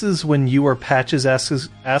relaxes when you or Patches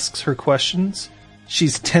asks her questions.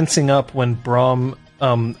 She's tensing up when Brom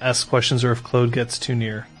asks questions or if Claude gets too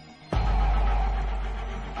near.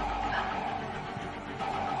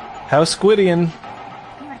 House Gwydion.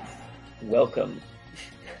 Welcome.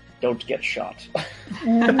 Don't get shot.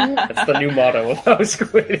 That's the new motto of House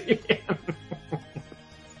Gwydion.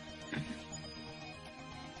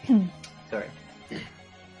 Sorry.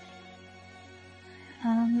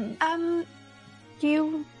 Do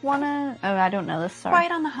you want to... Oh, I don't know this, sorry.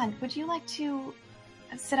 Quiet on the hunt. Would you like to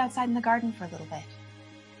sit outside in the garden for a little bit?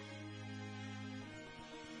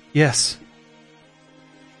 Yes.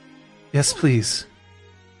 Yes, please.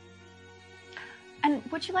 And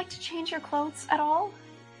would you like to change your clothes at all?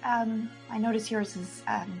 I notice yours is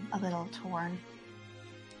a little torn.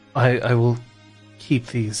 I will keep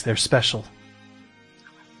these. They're special.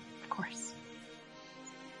 Of course.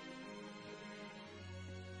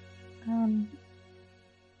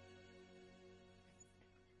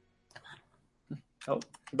 Oh,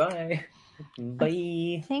 bye. Bye.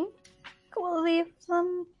 I think we'll leave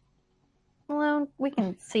them alone. We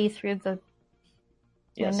can see through the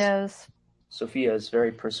Yes. windows. Sophia is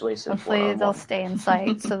very persuasive. Hopefully one-on-one. they'll stay in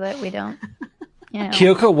sight so that we don't, you know.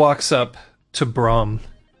 Kyoko walks up to Brom.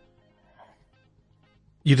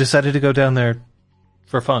 You decided to go down there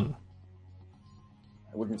for fun.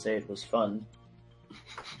 I wouldn't say it was fun.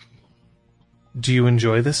 Do you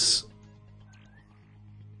enjoy this?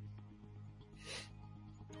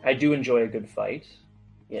 I do enjoy a good fight.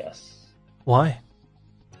 Yes. Why?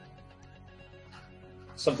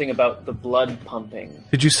 Something about the blood pumping.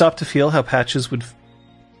 Did you stop to feel how Patches would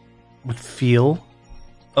feel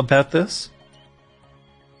about this?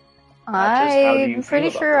 Patches, how do you I'm feel pretty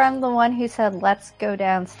about sure this? I'm the one who said, let's go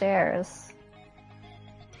downstairs.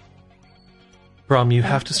 Brom, you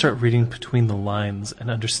have to start reading between the lines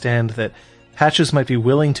and understand that Patches might be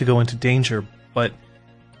willing to go into danger, but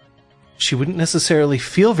she wouldn't necessarily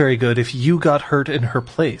feel very good if you got hurt in her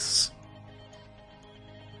place.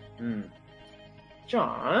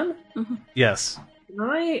 John? Yes. Can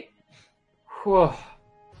I... Whew.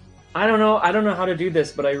 I don't know how to do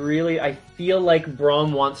this, but I feel like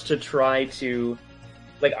Brom wants to try to...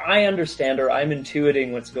 Like, I understand, or I'm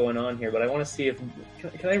intuiting what's going on here, but I want to see if...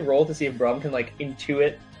 Can I roll to see if Brom can, like,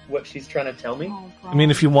 intuit what she's trying to tell me? Oh, I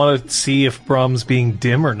mean, if you want to see if Brom's being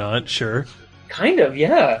dim or not, sure. Kind of,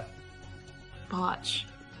 yeah. Botch.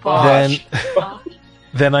 Then, Botch.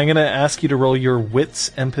 then I'm going to ask you to roll your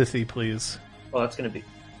wits empathy, please. Well, that's going to be...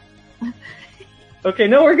 Okay,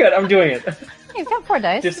 no, we're good. I'm doing it. You've got 4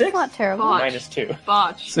 dice. Just It's 6? not terrible. Botch. -2.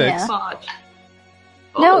 Botch. 6. Yeah. Botch.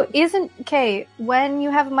 No, Oh. isn't... Okay, when you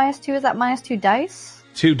have a -2, is that -2 dice?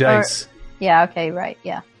 2 dice. Yeah, okay, right,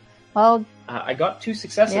 yeah. Well, I got 2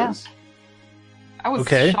 successes. Yeah. I was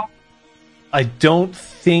Okay. shocked. I don't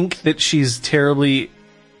think that she's terribly...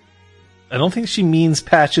 I don't think she means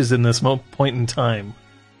Patches in this point in time.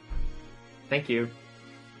 Thank you.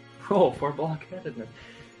 Oh, for blockheadedness.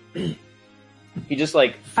 He just,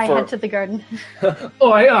 like... I head to the garden.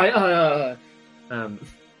 Oh, I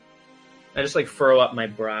just, like, furrow up my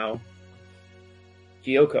brow.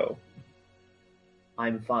 Kyoko,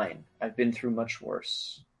 I'm fine. I've been through much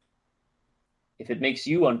worse. If it makes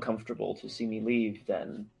you uncomfortable to see me leave,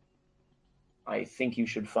 then I think you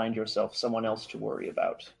should find yourself someone else to worry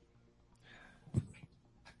about.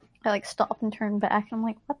 I like stop and turn back, and I'm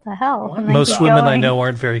like, what the hell? What? And then Most keep women I going. know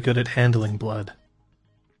aren't very good at handling blood.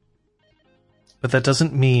 But that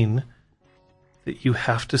doesn't mean that you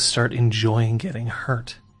have to start enjoying getting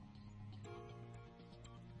hurt.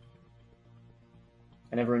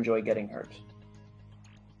 I never enjoy getting hurt.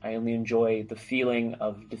 I only enjoy the feeling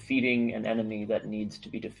of defeating an enemy that needs to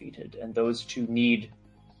be defeated, and those two needed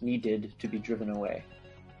to be driven away.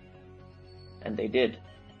 And they did.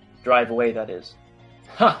 Drive away, that is.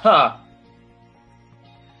 Ha ha!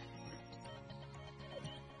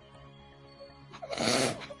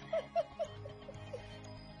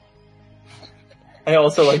 I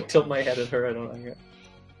also, like, tilt my head at her, I don't like it.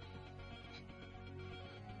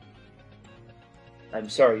 I'm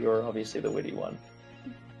sorry, you're obviously the witty one.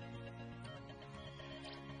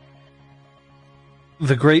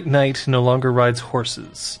 The Great Knight no longer rides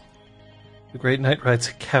horses. The Great Knight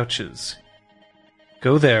rides couches.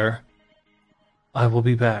 Go there. I will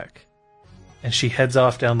be back. And she heads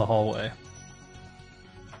off down the hallway.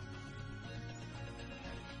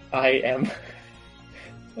 I'm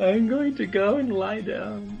going to go and lie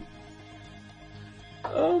down.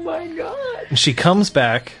 Oh my god. And she comes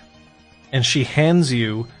back, and she hands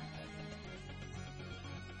you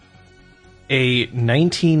a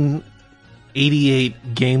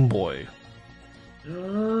 1988 Game Boy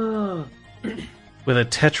Oh. with a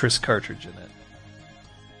Tetris cartridge in it.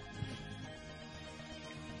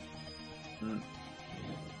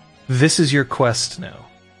 This is your quest now.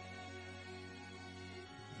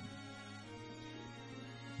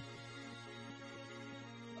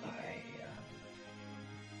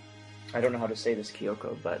 I don't know how to say this,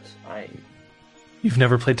 Kyoko, but You've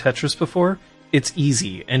never played Tetris before? It's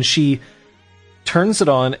easy. And she turns it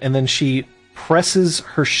on, and then she presses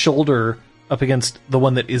her shoulder up against the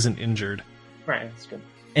one that isn't injured. Right, that's good.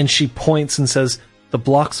 And she points and says, the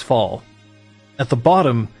blocks fall. At the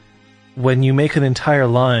bottom, when you make an entire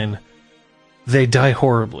line, they die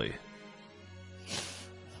horribly.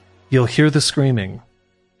 You'll hear the screaming.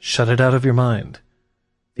 Shut it out of your mind.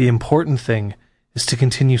 The important thing is to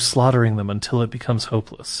continue slaughtering them until it becomes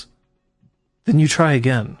hopeless. Then you try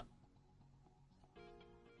again.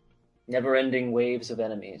 Never-ending waves of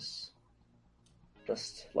enemies.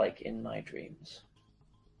 Just like in my dreams.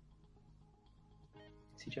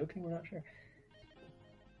 Is he joking? We're not sure.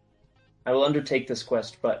 I will undertake this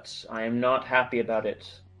quest, but I am not happy about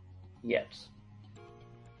it yet.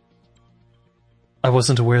 I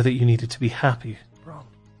wasn't aware that you needed to be happy, Brom.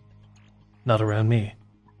 Not around me.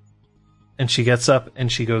 And she gets up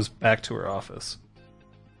and she goes back to her office.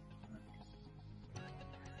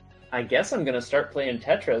 I guess I'm gonna start playing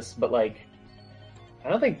Tetris, but like, I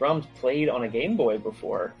don't think Brom's played on a Game Boy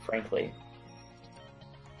before, frankly.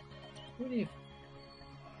 What do you...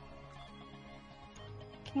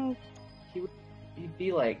 Can- He'd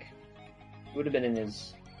be like, he would have been in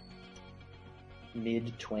his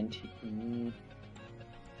mid-20s.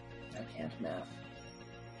 I can't math.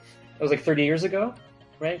 That was like 30 years ago,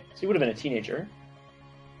 right? So he would have been a teenager,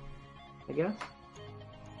 I guess.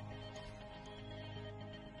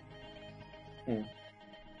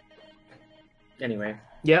 Anyway,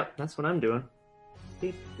 yep, that's what I'm doing.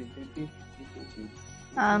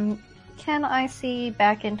 Can I see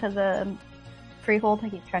back into the freehold? I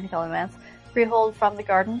keep trying to tell him that's freehold from the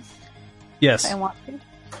gardens. Yes. I want to.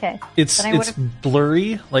 Okay. It's Then I it's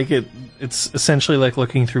blurry, like it's essentially like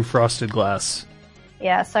looking through frosted glass.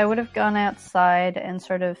 Yeah, so I would have gone outside and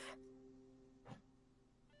sort of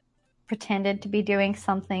pretended to be doing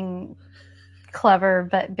something clever,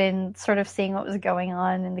 but been sort of seeing what was going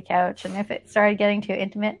on in the couch. And if it started getting too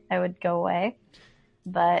intimate, I would go away.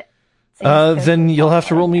 But then you'll have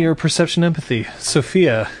to roll me your perception empathy.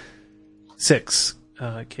 Sophia, 6.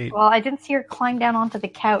 Kate. Well, I didn't see her climb down onto the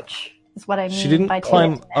couch, is what I mean. She didn't by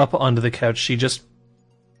climb doing it. up onto the couch. She just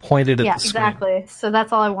pointed at Yeah, the screen. exactly. So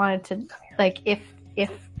that's all I wanted to, like, if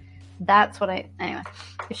that's what anyway,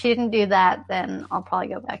 if she didn't do that, then I'll probably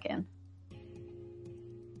go back in.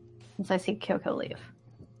 Since I see Kyoko leave.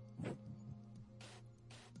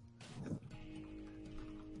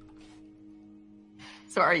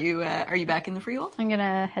 So are you back in the freehold? I'm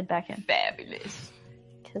gonna head back in. Fabulous.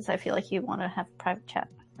 Because I feel like you want to have a private chat,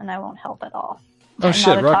 and I won't help at all. Oh I'm shit,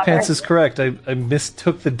 not a Rock talker. Pants is correct. I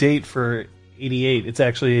mistook the date for 88. It's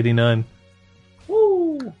actually 89.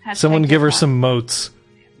 Woo! Someone give her some motes.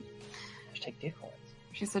 Hashtag dick horns.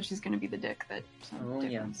 She said she's going to be the dick that. Oh,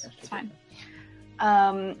 yeah. It's fine.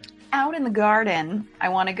 Out in the garden, I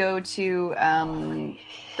want to go to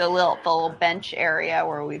the little bench area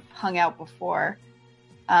where we've hung out before.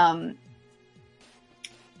 I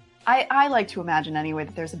like to imagine anyway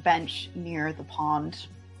that there's a bench near the pond.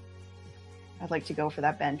 I'd like to go for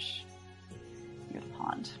that bench near the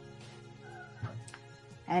pond.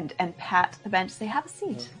 And pat the bench, say, have a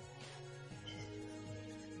seat.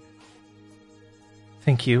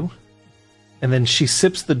 Thank you. And then she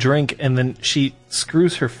sips the drink, and then she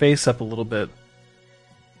screws her face up a little bit.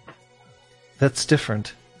 That's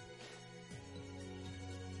different.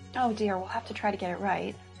 Oh dear, we'll have to try to get it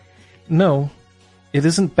right. No, it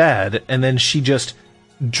isn't bad. And then she just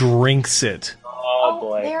drinks it. Oh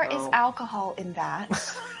boy. There is alcohol in that.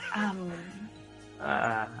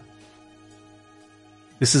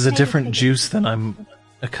 This is a Maybe different take it. juice than I'm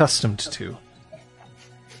accustomed to.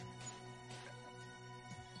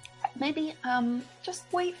 Maybe just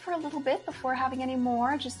wait for a little bit before having any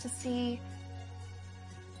more, just to see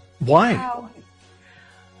Why? how.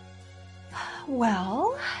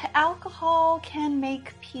 Well, alcohol can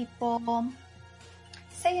make people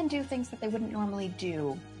say and do things that they wouldn't normally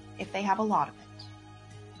do if they have a lot of it.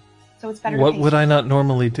 So it's better. What to would I not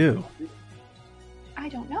normally do? I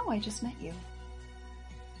don't know. I just met you.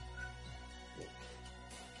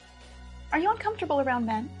 Are you uncomfortable around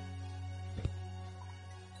men?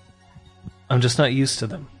 I'm just not used to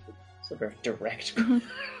them. It's a very direct.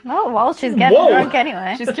 Oh, well, she's getting Whoa! drunk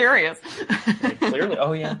anyway. She's curious. Clearly.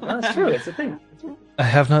 Oh yeah. No, that's true. It's a thing. I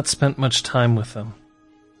have not spent much time with them.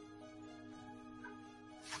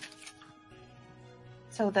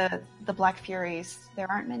 So the Black Furies,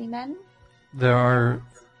 there aren't many men? There are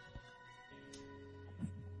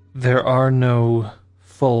no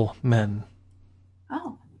full men.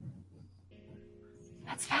 Oh.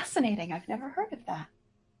 That's fascinating. I've never heard of that.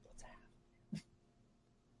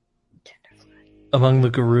 Among the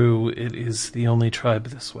Garou, it is the only tribe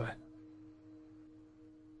this way.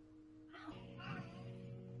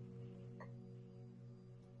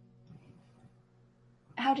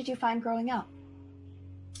 How did you find growing up?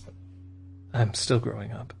 I'm still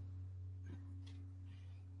growing up.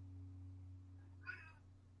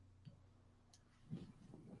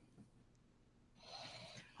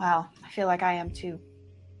 Wow, I feel like I am too.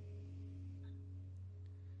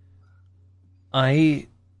 I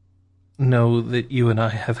know that you and I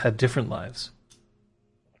have had different lives.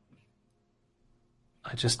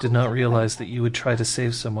 I just did not realize that you would try to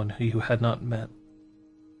save someone who you had not met.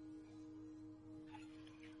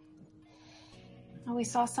 Oh, we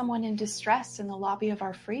saw someone in distress in the lobby of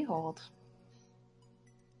our freehold.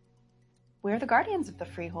 We're the guardians of the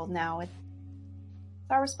freehold now. It's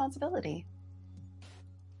our responsibility.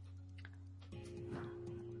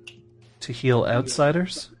 To heal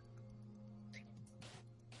outsiders?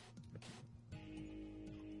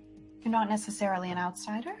 You're not necessarily an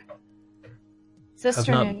outsider.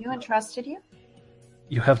 Sister not- knew you and trusted you.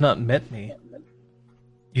 You have not met me.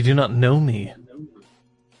 You do not know me.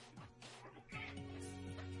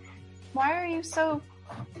 Why are you so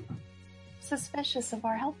suspicious of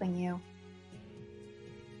our helping you.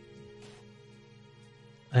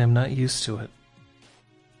 I am not used to it.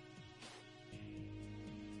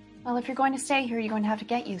 Well, if you're going to stay here, you're going to have to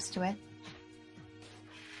get used to it.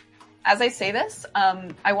 As I say this,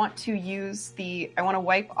 I want to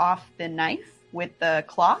wipe off the knife with the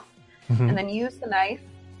cloth, and then use the knife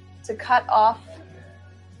to cut off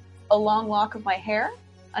a long lock of my hair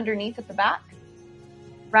underneath at the back,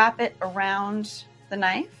 wrap it around the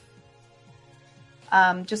knife,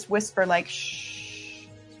 just whisper like shh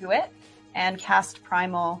to it, and cast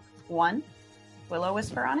Primal 1 Willow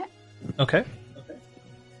Whisper on it. Okay.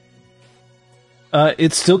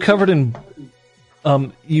 It's still covered in.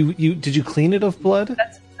 You did you clean it of blood?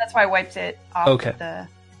 That's why I wiped it off. Okay. With the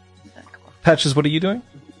Patches, what are you doing?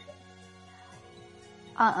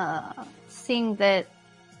 Seeing that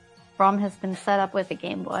Brom has been set up with a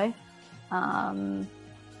Game Boy, I'm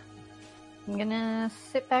gonna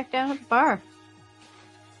sit back down at the bar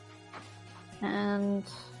and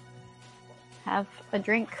have a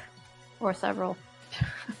drink or several.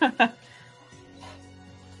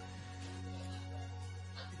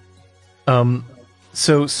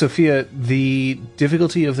 So Sophia, the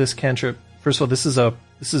difficulty of this cantrip. First of all, this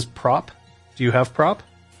is prop. Do you have prop?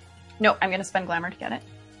 No, I'm gonna spend glamour to get it.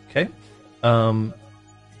 Okay.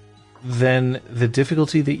 Then the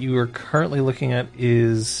difficulty that you are currently looking at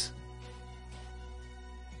is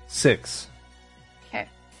 6. Okay.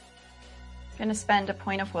 Gonna spend a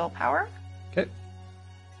point of willpower. Okay.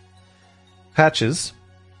 Patches.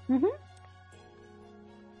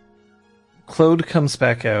 Claude comes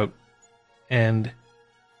back out, and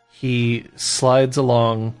he slides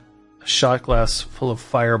along a shot glass full of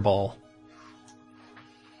Fireball,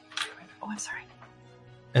 Oh, I'm sorry.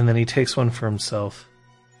 and then he takes one for himself.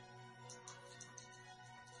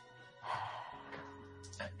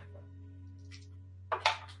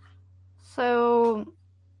 So,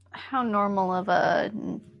 how normal of a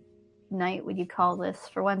night would you call this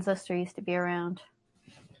for when Zister used to be around?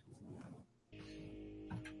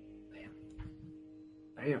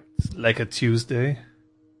 Damn. It's like a Tuesday.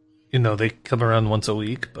 You know, they come around once a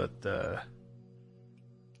week, but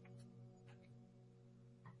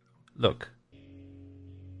look.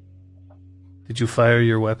 Did you fire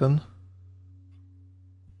your weapon?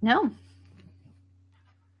 No.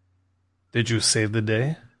 Did you save the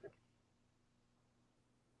day?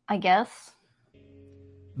 I guess.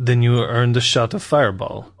 Then you earned a shot of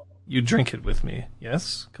Fireball. You drink it with me,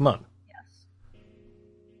 yes? Come on.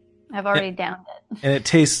 I've already downed it. And it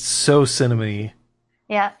tastes so cinnamony,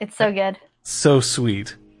 Yeah, it's so good. so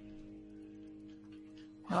sweet.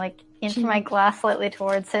 I like inch my glass slightly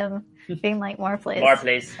towards him, being like, more please. More,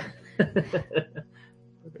 please.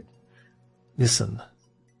 Listen,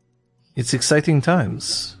 it's exciting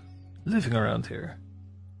times living around here.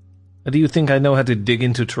 How do you think I know how to dig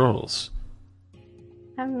into trolls?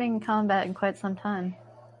 I haven't been in combat in quite some time.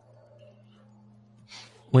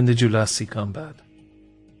 When did you last see combat?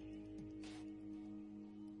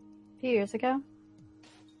 A few years ago.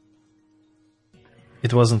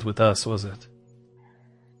 It wasn't with us, was it?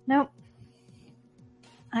 Nope.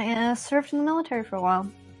 I served in the military for a while.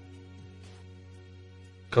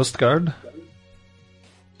 Coast Guard?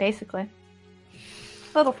 Basically.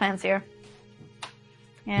 A little fancier.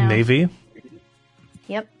 Yeah. Navy?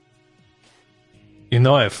 Yep. You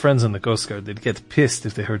know I have friends in the Coast Guard. They'd get pissed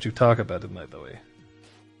if they heard you talk about it that way.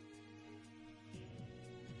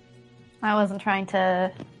 I wasn't trying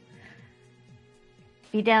to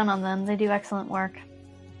be down on them. They do excellent work.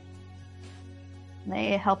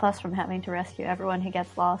 They help us from having to rescue everyone who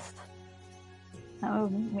gets lost.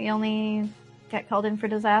 We only get called in for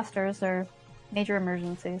disasters or major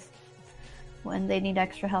emergencies when they need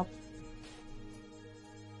extra help.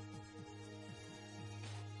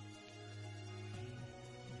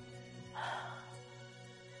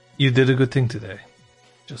 You did a good thing today.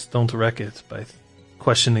 Just don't wreck it by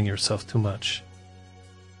questioning yourself too much.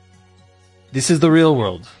 This is the real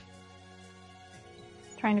world.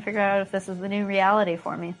 Trying to figure out if this is the new reality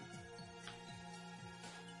for me.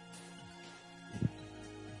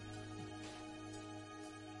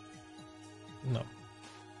 No.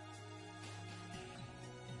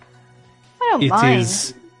 I don't It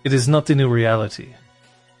mind. is not the new reality.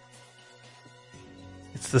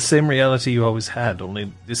 It's the same reality you always had,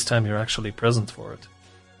 only this time you're actually present for it.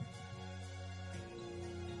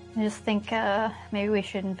 I just think maybe we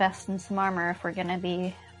should invest in some armor if we're going to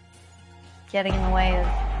be getting in the way of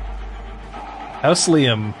House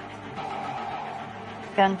Liam,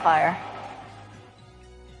 gunfire.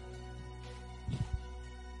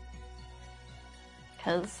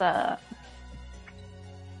 Because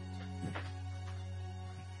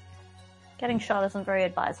Getting shot isn't very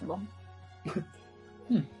advisable.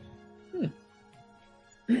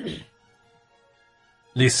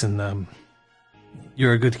 Listen,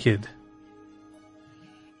 you're a good kid.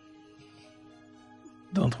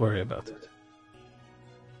 Don't worry about it.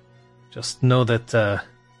 Just know that,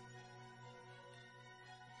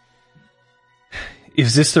 if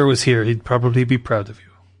Zister was here, he'd probably be proud of you.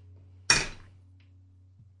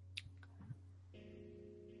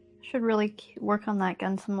 Should really work on that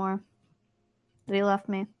gun some more. That he left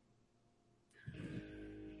me.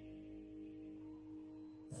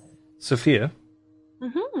 Sophia,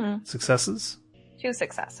 Mm-hmm. successes? 2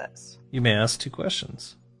 successes. You may ask 2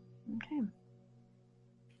 questions. Okay.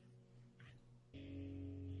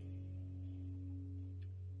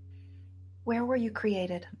 Where were you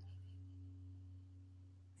created?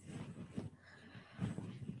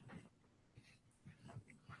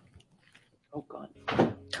 Oh god.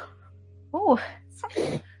 Oh,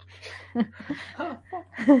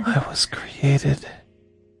 I was created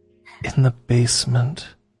in the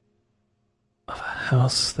basement of a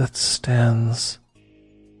house that stands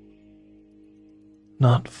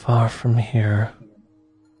not far from here.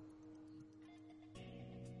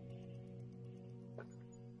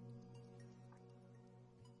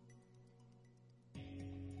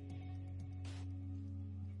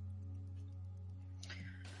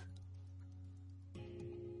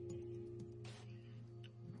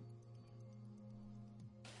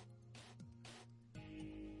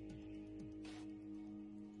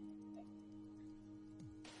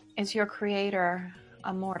 Is your creator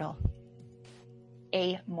a mortal?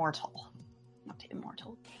 A mortal. Not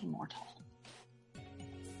immortal. A mortal.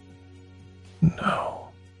 No.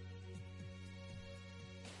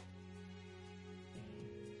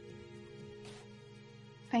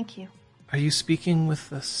 Thank you. Are you speaking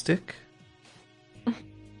with a stick?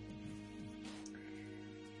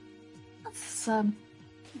 That's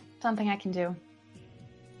something I can do.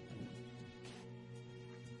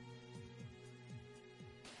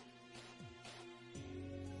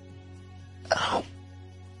 Ow.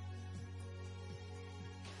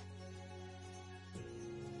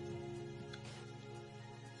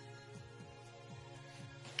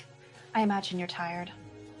 I imagine you're tired.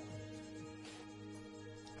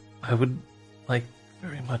 I would like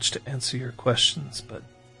very much to answer your questions, but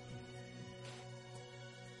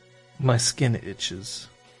my skin itches.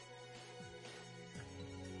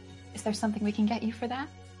 Is there something we can get you for that?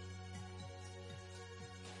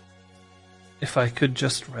 If I could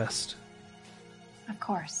just rest. Of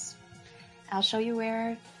course. I'll show you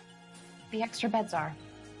where the extra beds are.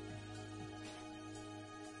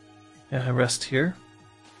 May I rest here?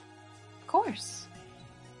 Of course.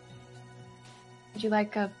 Would you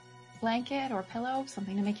like a blanket or pillow?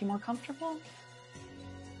 Something to make you more comfortable?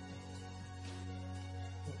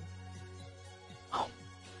 Oh.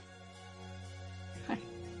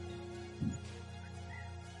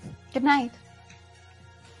 Good night.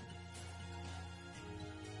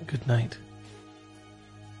 Good night.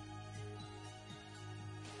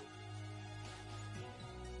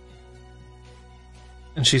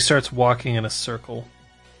 And she starts walking in a circle.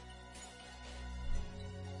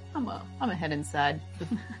 I'm gonna head inside.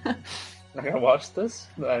 I'm not gonna watch this?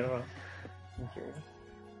 I don't know. I'm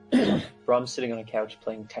curious. Brom's sitting on a couch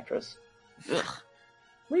playing Tetris. Ugh.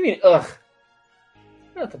 What do you mean, ugh? You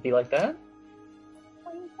don't have to be like that.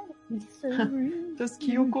 Does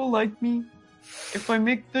Kyoko like me? If I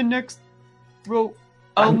make the next row,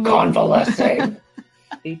 I'm convalescing!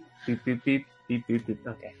 Beep, beep, beep, beep, beep, beep, beep.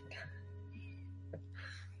 Okay.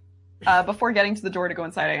 Before getting to the door to go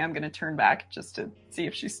inside, I am going to turn back just to see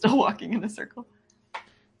if she's still walking in a circle.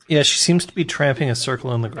 Yeah, she seems to be tramping a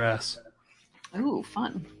circle in the grass. Ooh,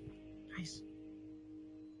 fun. Nice.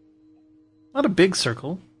 Not a big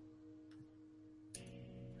circle.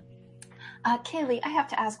 Kaylee, I have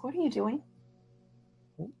to ask, what are you doing?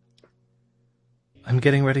 I'm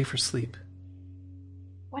getting ready for sleep.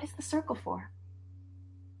 What is the circle for?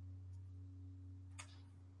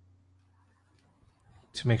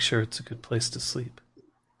 To make sure it's a good place to sleep.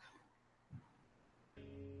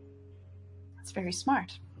 That's very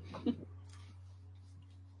smart.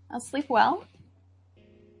 I'll sleep well.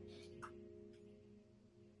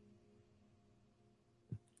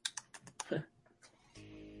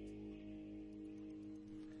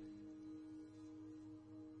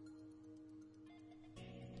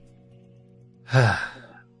 All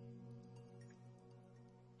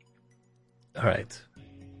right.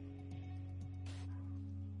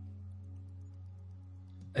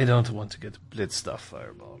 I don't want to get blitzed off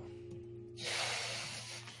Fireball.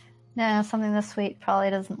 No, something this sweet probably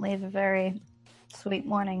doesn't leave a very sweet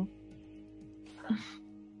morning.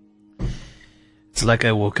 It's like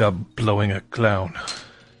I woke up blowing a clown.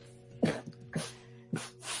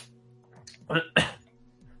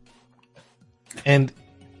 And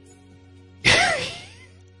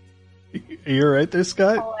you're right there,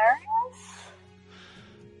 Scott? Hilarious?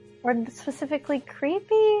 Or specifically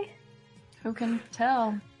creepy? Who can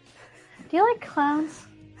tell? Do you like clowns?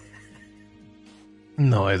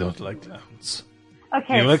 No, I don't like clowns.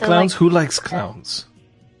 Okay, You like so clowns? like, Who likes clowns?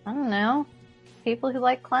 I don't know. People who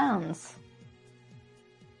like clowns.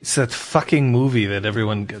 It's that fucking movie that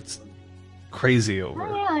everyone gets crazy over.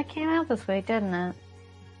 Oh yeah, it came out this week, didn't it?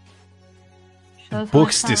 The Shows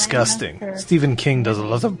book's how much time I disgusting. invested. Stephen King does a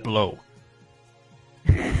lot of blow.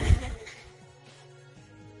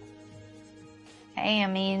 Hey, I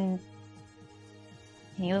mean,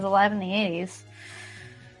 he was alive in the 80s.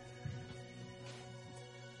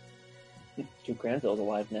 Duke Granville's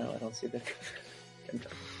alive now. I don't see that.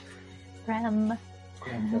 Rem.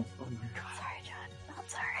 Granville. Oh my god. Sorry, John. Not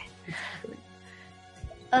sorry.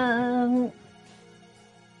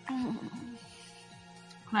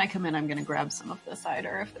 When I come in, I'm going to grab some of the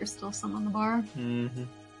cider if there's still some on the bar. Mm-hmm.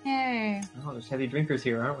 Yay. Oh, there's heavy drinkers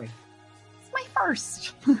here, aren't we? It's my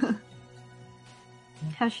first.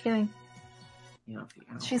 How's she doing? Yeah.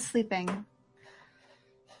 She's sleeping.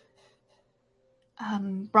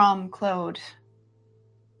 Brom, Claude,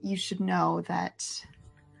 you should know that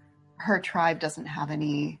her tribe doesn't have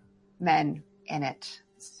any men in it.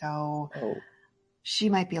 So Oh. she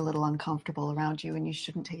might be a little uncomfortable around you, and you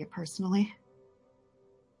shouldn't take it personally.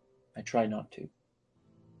 I try not to.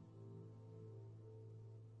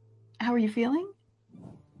 How are you feeling?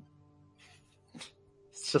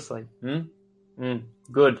 It's just like,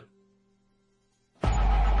 good.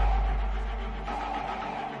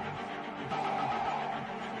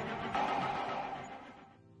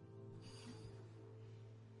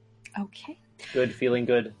 Okay. Good, feeling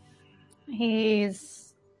good.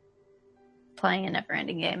 He's playing a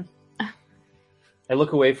never-ending game. I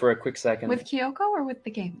look away for a quick second. With Kyoko or with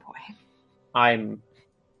the Game Boy? I'm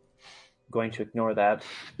going to ignore that.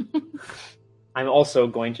 I'm also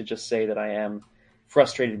going to just say that I am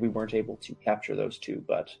frustrated we weren't able to capture those two,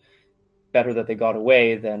 but better that they got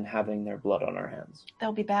away than having their blood on our hands.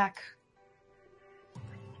 They'll be back.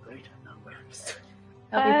 Great.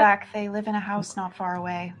 They'll be back. They live in a house not far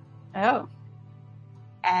away. Oh.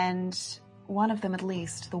 And one of them, at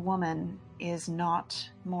least, the woman, is not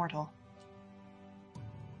mortal.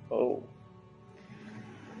 Oh.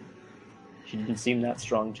 She didn't seem that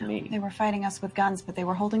strong to me. They were fighting us with guns, but they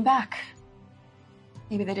were holding back.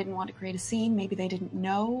 Maybe they didn't want to create a scene. Maybe they didn't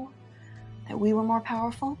know that we were more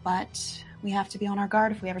powerful, but we have to be on our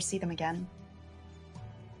guard if we ever see them again.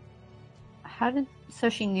 So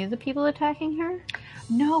she knew the people attacking her?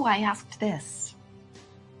 No, I asked this.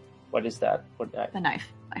 What is that? The knife.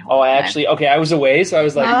 I was away, so I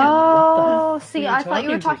was like, Oh, see, Who are I you thought you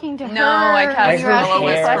were talking talking to her. No, I when cast you were asking a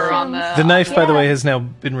whisper questions. on the... The knife, by the yeah. way, has now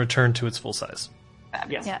been returned to its full size.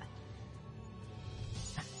 yes. Yeah.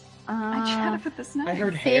 I chatted with this knife. I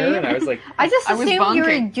heard hair, and I was like, I just I was assumed you were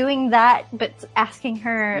bunking. doing that, but asking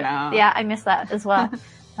her. Yeah. Yeah, I missed that as well.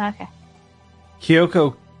 Okay.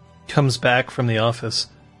 Kyoko comes back from the office.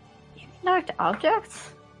 Knocked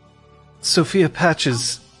objects? Sophia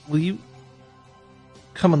Patches, will you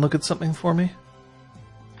come and look at something for me?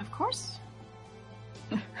 Of course.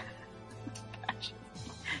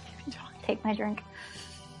 Take my drink.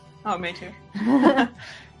 Oh, me too.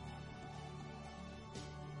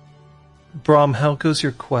 Brom, how goes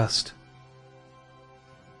your quest?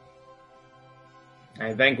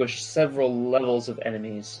 I vanquished several levels of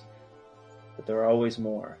enemies, but there are always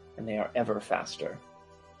more, and they are ever faster.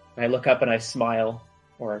 And I look up and I smile,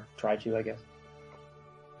 or try to, I guess.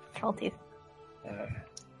 Troll teeth.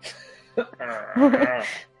 It's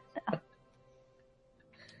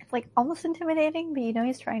like almost intimidating, but you know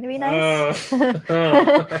he's trying to be nice.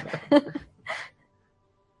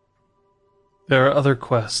 There are other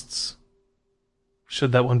quests.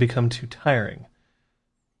 Should that one become too tiring?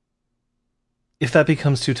 If that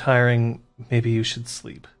becomes too tiring, maybe you should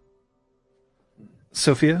sleep.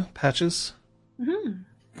 Sophia, Patches?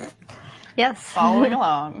 Yes. Following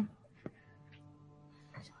along.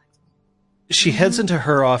 She heads into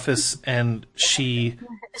her office and she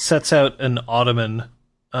sets out an ottoman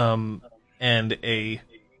and a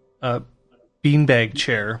beanbag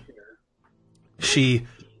chair. She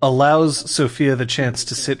allows Sophia the chance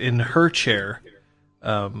to sit in her chair,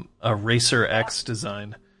 a Racer X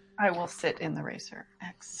design. I will sit in the Racer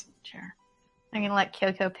X chair. I'm gonna let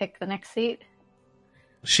Kyoko pick the next seat.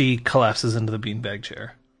 She collapses into the beanbag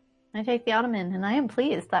chair. I take the ottoman, and I am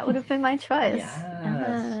pleased. That would have been my choice.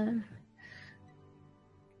 Yes.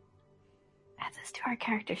 At this Let's do our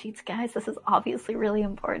character sheets, guys. This is obviously really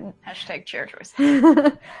important. Hashtag chair choice.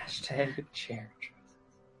 Hashtag chair.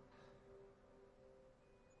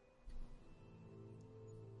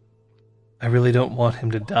 I really don't want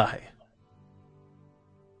him to die.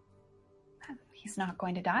 He's not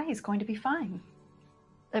going to die. He's going to be fine.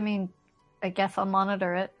 I mean, I guess I'll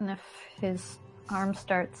monitor it, and if his arm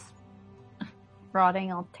starts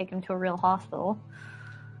rotting, I'll take him to a real hospital.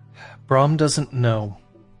 Braum doesn't know.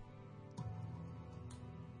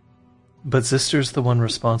 But Zister's the one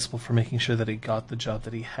responsible for making sure that he got the job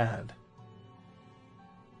that he had.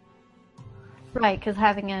 Right, because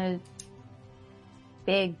having a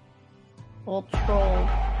big old troll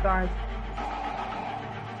guard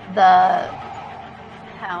the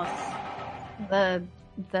house, the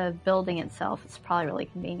building itself is probably really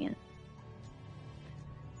convenient.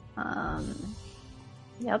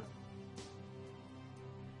 Yep.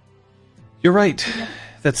 You're right.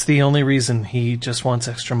 That's the only reason. He just wants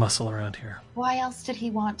extra muscle around here. Why else did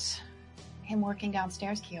he want him working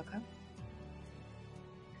downstairs, Kyoko?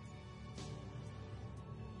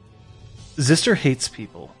 Zister hates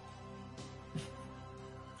people.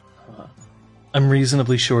 I'm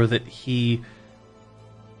reasonably sure that he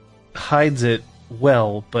hides it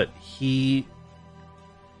well, but he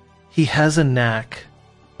has a knack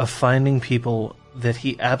of finding people that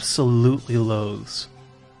he absolutely loathes.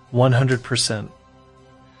 100%.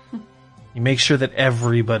 He makes sure that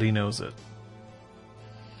everybody knows it.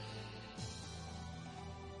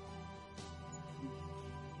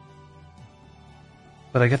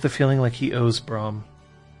 But I get the feeling like he owes Braum,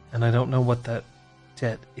 and I don't know what that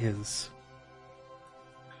debt is.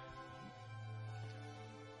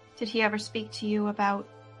 Did he ever speak to you about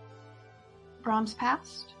Braum's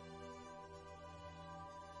past?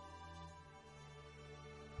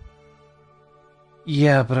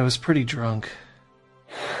 Yeah, but I was pretty drunk.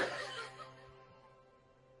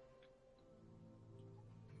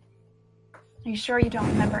 Are you sure you don't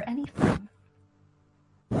remember anything?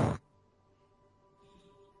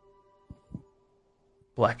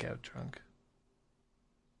 Blackout drunk.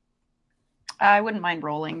 I wouldn't mind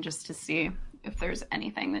rolling just to see if there's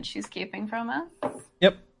anything that she's keeping from us.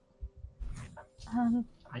 Yep.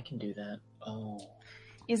 I can do that. Oh.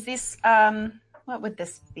 Is this, what would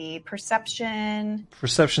this be? Perception?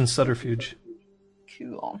 Perception subterfuge.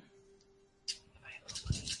 Cool.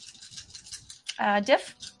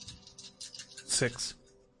 Diff? 6.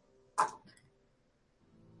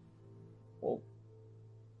 Oh.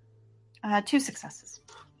 2 successes.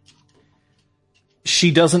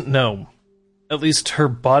 She doesn't know. At least her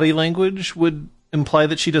body language would imply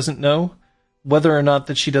that she doesn't know. Whether or not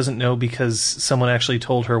that she doesn't know because someone actually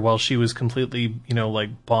told her while she was completely,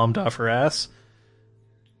 bombed off her ass,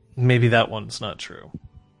 maybe that one's not true.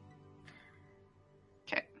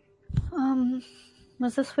 Okay.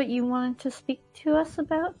 Was this what you wanted to speak to us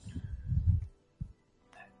about?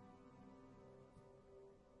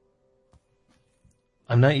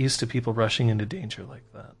 I'm not used to people rushing into danger like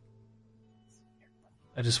that.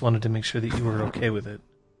 I just wanted to make sure that you were okay with it.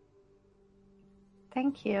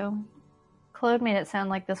 Thank you. Claude made it sound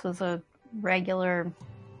like this was a regular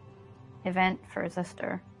event for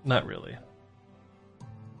Zister. Not really.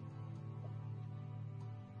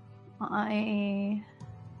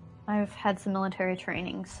 I've had some military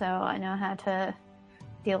training, so I know how to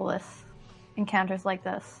deal with encounters like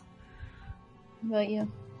this. What about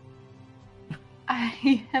you?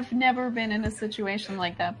 I have never been in a situation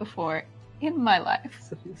like that before in my life.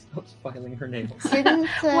 Sophia stops filing her nails. Didn't,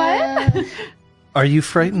 What? Are you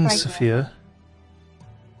frightened, Right. Sophia?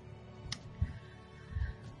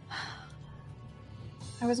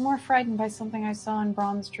 I was more frightened by something I saw in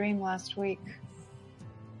Braum's dream last week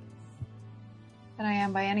than I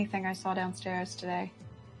am by anything I saw downstairs today.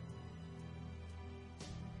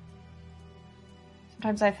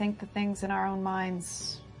 Sometimes I think the things in our own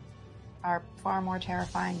minds are far more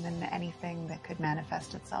terrifying than anything that could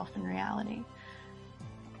manifest itself in reality.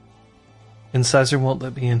 Incisor won't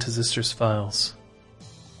let me into Zister's files,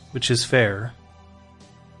 which is fair,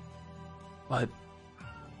 but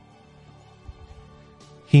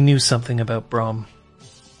he knew something about Braum.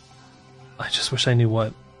 I just wish I knew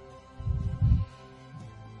what.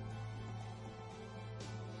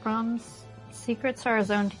 Braum's secrets are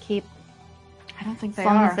his own to keep, I don't think as they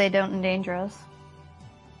long are. as they don't endanger us.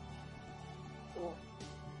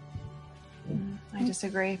 I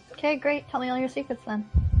disagree. Okay, great. Tell me all your secrets then.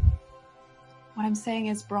 What I'm saying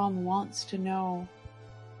is Braum wants to know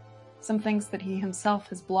some things that he himself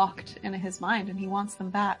has blocked in his mind, and he wants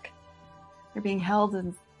them back. They're being held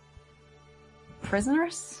as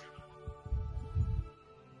prisoners?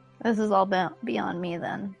 This is all beyond me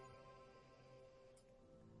then.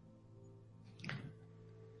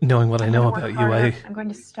 Knowing what I know I'm gonna about work you, harder, I'm going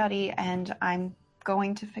to study, and I'm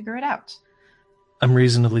going to figure it out. I'm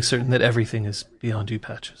reasonably certain that everything is beyond you,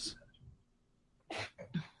 Patches.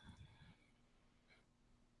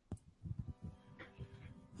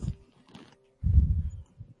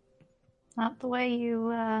 Not the way you,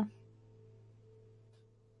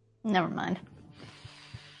 Never mind.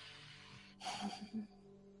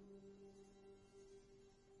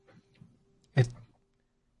 It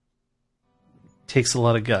takes a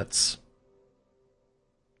lot of guts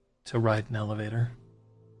to ride an elevator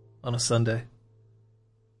on a Sunday.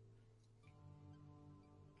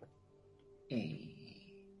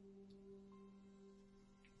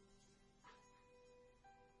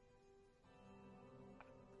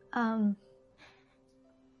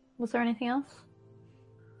 Was there anything else?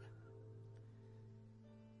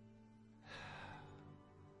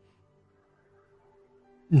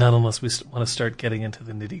 Not unless we want to start getting into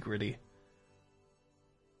the nitty-gritty. Is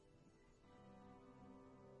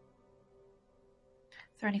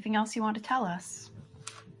there anything else you want to tell us?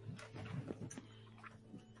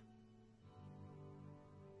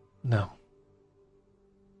 No.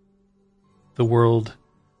 The world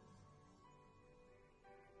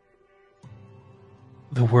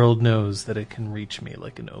knows that it can reach me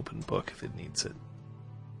like an open book if it needs it.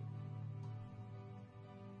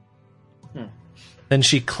 Then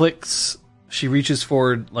she reaches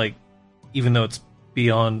forward, like, even though it's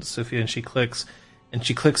beyond Sophia, and she clicks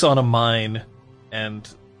on a mine, and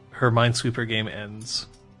her Minesweeper game ends.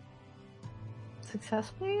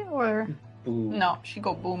 Successfully, or? Boom. No, she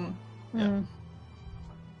go boom. Yeah.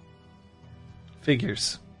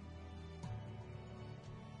 Figures.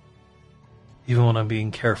 Even when I'm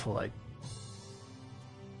being careful, I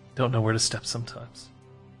don't know where to step sometimes.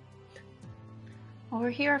 Well, we're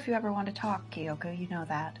here if you ever want to talk, Kyoko. You know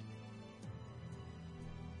that.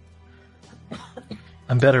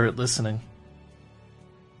 I'm better at listening.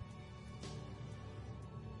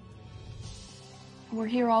 We're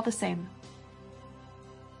here all the same.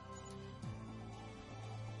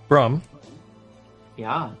 Brum,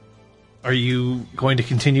 Yeah. are you going to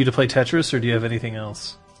continue to play Tetris, or do you have anything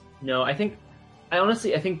else? No, I think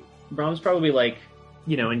Brahm's probably like,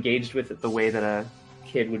 engaged with it the way that a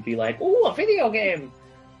kid would be like, "Ooh, a video game."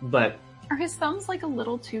 But Are his thumbs like a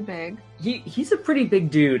little too big? he's a pretty big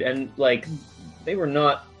dude, and like they're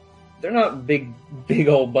not big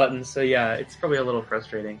old buttons. So yeah, it's probably a little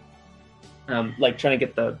frustrating. Like trying to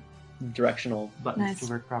get the directional buttons to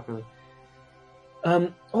work properly.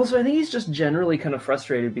 Also, I think he's just generally kind of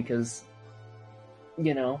frustrated because,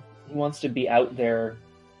 he wants to be out there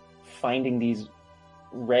finding these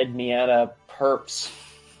red Miata perps.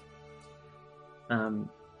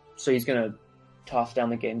 So he's gonna toss down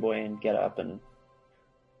the Game Boy and get up and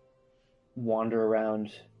wander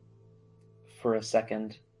around for a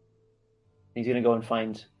second. He's gonna go and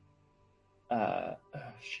find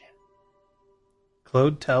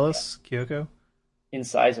Claude, Talus, Kyoko?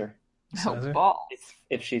 Incisor, Oh, Incisor? balls.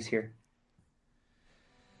 if she's here.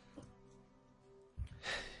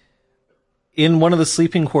 In one of the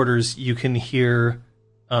sleeping quarters, you can hear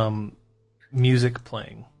music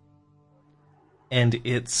playing. And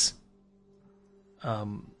it's a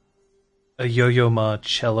Yo-Yo Ma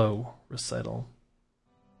cello recital.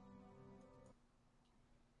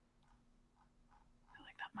 I feel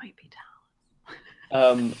like that might be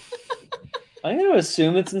Talon. I'm gonna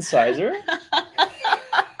assume it's Incisor.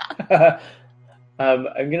 I'm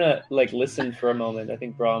gonna listen for a moment. I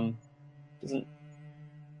think Brahm doesn't.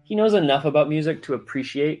 He knows enough about music to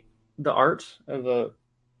appreciate the art of a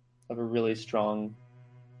really strong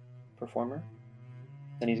performer.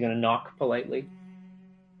 Then he's gonna knock politely.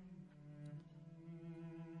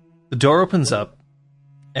 The door opens up,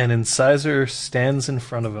 and Incisor stands in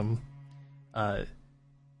front of him.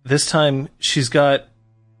 This time, she's got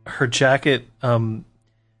her jacket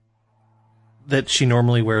that she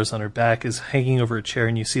normally wears on her back is hanging over a chair,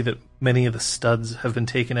 and you see that many of the studs have been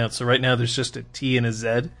taken out. So right now, there's just a T and a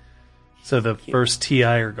Z. So the first TI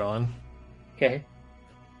are gone. Okay.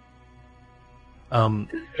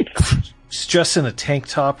 She's dressed in a tank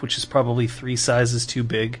top, which is probably 3 sizes too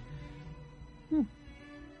big.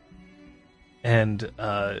 And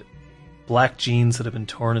black jeans that have been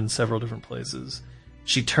torn in several different places.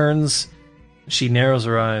 She turns, she narrows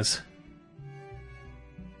her eyes.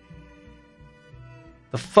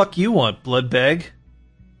 The fuck you want, bloodbag?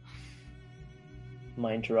 Am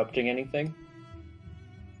I interrupting anything?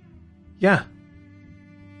 Yeah.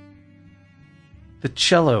 The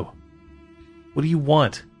cello. What do you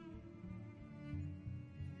want?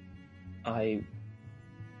 I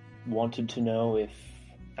wanted to know if,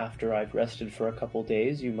 after I've rested for a couple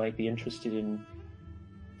days, you might be interested in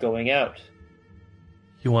going out.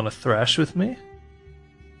 You want to thrash with me?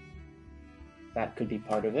 That could be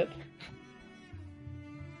part of it.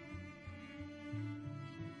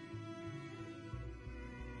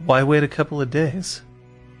 Why wait a couple of days?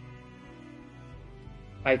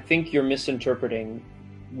 I think you're misinterpreting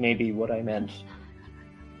maybe what I meant.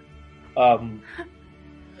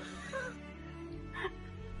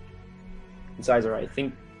 Sizer, I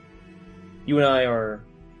think you and I are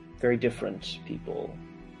very different people.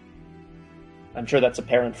 I'm sure that's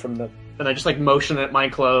apparent from the... And I just motion at my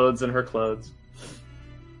clothes and her clothes.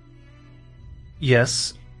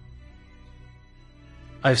 Yes.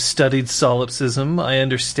 I've studied solipsism. I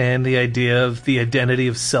understand the idea of the identity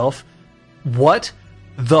of self. What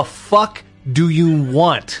the fuck do you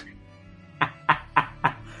want?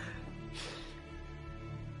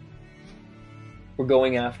 We're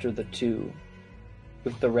going after the two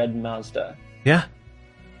with the red Mazda. Yeah.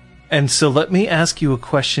 And so let me ask you a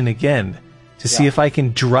question again to see if I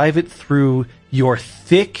can drive it through your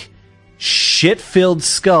thick, shit-filled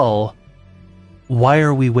skull. Why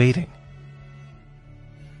are we waiting?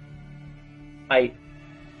 I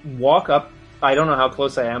walk up. I don't know how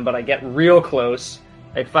close I am, but I get real close.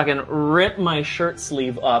 I fucking rip my shirt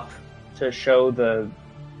sleeve up to show the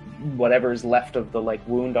whatever's left of the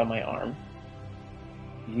wound on my arm.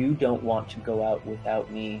 You don't want to go out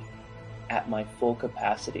without me at my full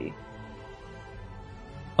capacity.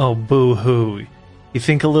 Oh, boo-hoo. You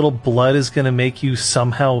think a little blood is going to make you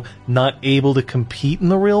somehow not able to compete in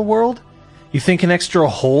the real world? You think an extra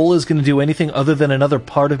hole is going to do anything other than another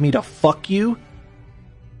part of me to fuck you?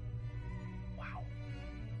 Wow.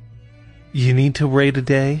 You need to wait a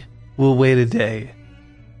day? We'll wait a day.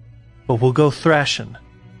 But we'll go thrashing.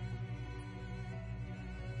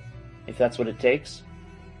 If that's what it takes,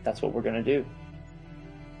 that's what we're gonna do.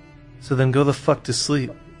 So then go the fuck to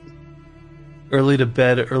sleep. Early to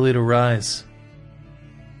bed, early to rise.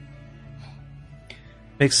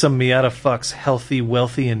 Make some Miata fucks healthy,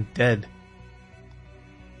 wealthy, and dead.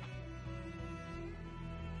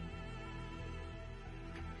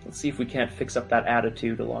 Let's see if we can't fix up that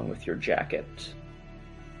attitude along with your jacket.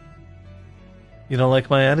 You don't like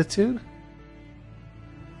my attitude?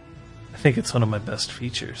 I think it's one of my best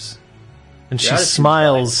features. And she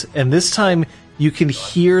smiles, and this time you can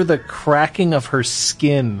hear the cracking of her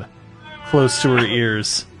skin close to her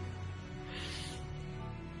ears.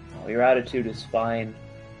 Oh, your attitude is fine.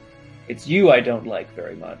 It's you I don't like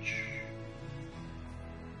very much.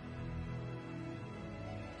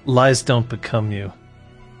 Lies don't become you.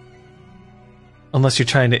 Unless you're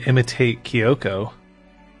trying to imitate Kyoko.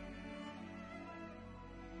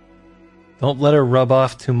 Don't let her rub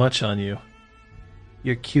off too much on you.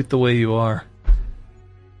 You're cute the way you are.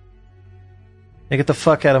 Now get the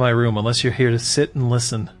fuck out of my room unless you're here to sit and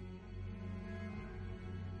listen.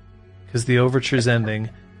 Because the overture's ending,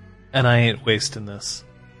 and I ain't wasting this.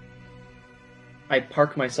 I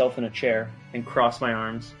park myself in a chair and cross my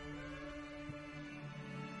arms.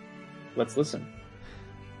 Let's listen.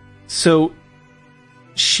 So,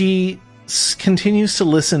 she continues to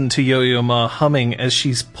listen to Yo-Yo Ma humming as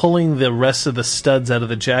she's pulling the rest of the studs out of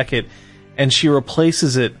the jacket, and she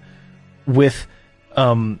replaces it with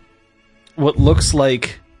what looks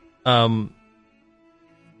like the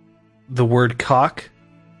word cock,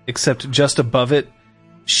 except just above it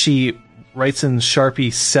she writes in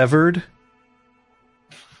Sharpie severed.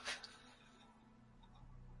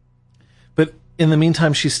 But in the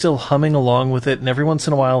meantime she's still humming along with it, and every once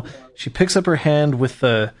in a while she picks up her hand with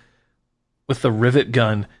the rivet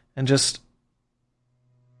gun and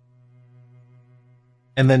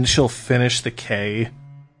then she'll finish the K.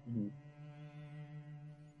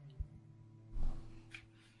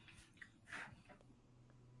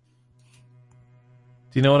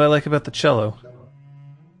 Do you know what I like about the cello?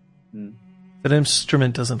 That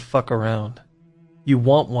instrument doesn't fuck around. You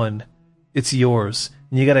want one, it's yours,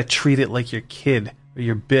 and you gotta treat it like your kid or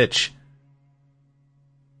your bitch.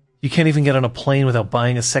 You can't even get on a plane without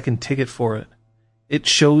buying a second ticket for it. It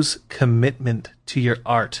shows commitment to your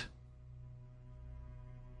art.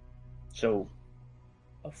 So,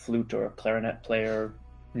 a flute or a clarinet player,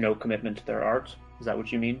 no commitment to their art? Is that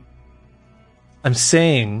what you mean? I'm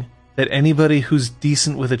saying that anybody who's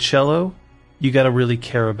decent with a cello, you gotta really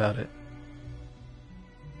care about it.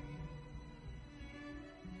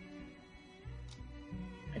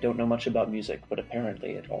 I don't know much about music, but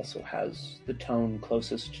apparently it also has the tone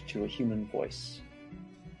closest to a human voice.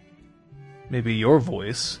 Maybe your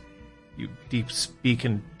voice, you deep speak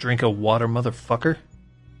and drink a water motherfucker.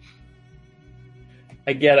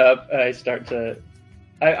 I get up, I start to...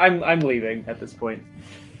 I'm leaving at this point.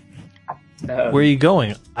 Where are you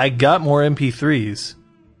going? I got more MP3s.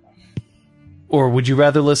 Or would you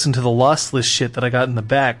rather listen to the lost list shit that I got in the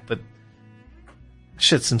back, but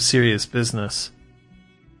shit's some serious business.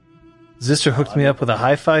 Zister hooked me up with a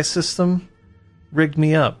hi-fi system, rigged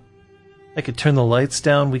me up. I could turn the lights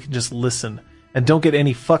down, we could just listen. And don't get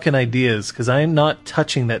any fucking ideas, because I am not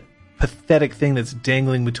touching that pathetic thing that's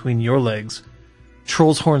dangling between your legs.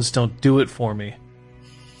 Troll's horns don't do it for me.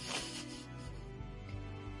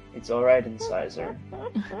 It's alright, Incisor.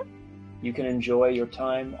 You can enjoy your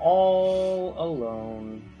time all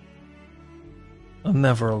alone. I'm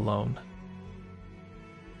never alone.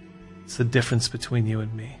 It's the difference between you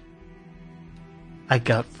and me. I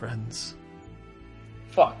got friends.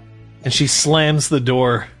 Fuck. And she slams the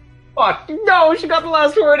door. Fuck. No, she got the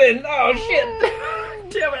last word in. Oh,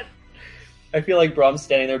 shit. Damn it. I feel like Brom's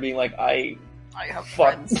standing there being like, I have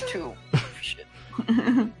Fuck. friends too. Shit.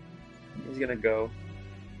 He's gonna go.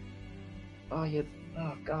 Oh, yeah.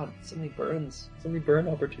 Oh, God. So many burns. So many burn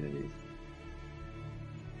opportunities.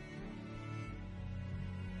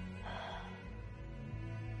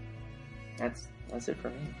 That's it for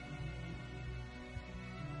me.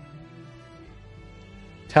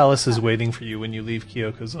 Talus is waiting for you when you leave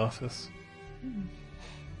Kyoko's office.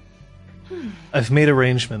 I've made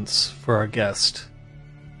arrangements for our guest.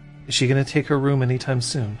 Is she going to take her room anytime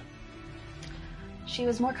soon? She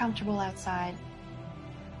was more comfortable outside.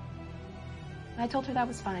 I told her that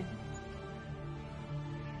was fine.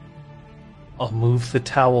 I'll move the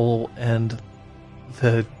towel and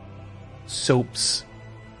the soaps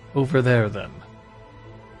over there then.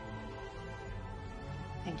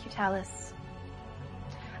 Thank you, Talus.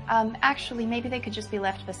 Actually, maybe they could just be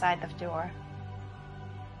left beside the door.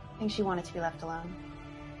 I think she wanted to be left alone.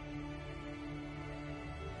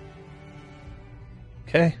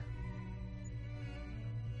 Okay.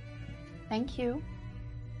 Thank you.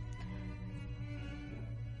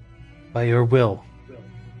 By your will.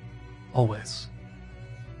 Always.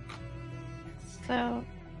 So,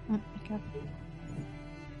 okay.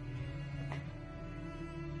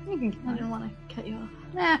 You can. I didn't want to cut you off.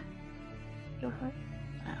 Nah. Go for it.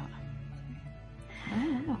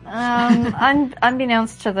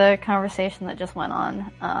 Unbeknownst to the conversation that just went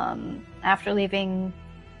on, after leaving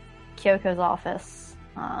Kyoko's office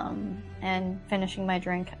and finishing my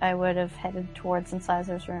drink, I would have headed towards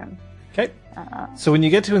Incisor's room. Okay. So when you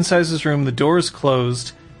get to Incisor's room, the door is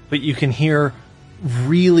closed, but you can hear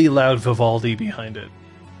really loud Vivaldi behind it.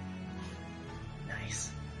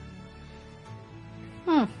 Nice.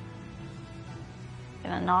 Gonna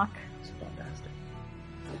knock. It's fantastic.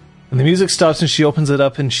 And the music stops and she opens it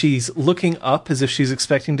up and she's looking up as if she's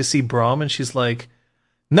expecting to see Braum, and she's like,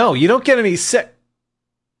 "No, you don't get any second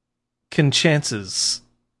chances.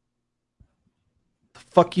 The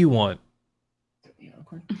fuck you want?"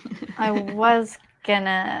 I was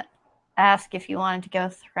gonna ask if you wanted to go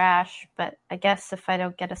thrash, but I guess if I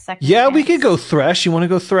don't get a second Yeah, chance... we could go thrash. You want to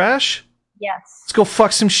go thrash? Yes. Let's go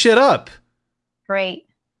fuck some shit up. Great.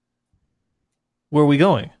 Where are we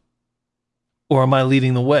going? Or am I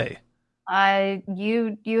leading the way?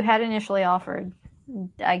 You had initially offered.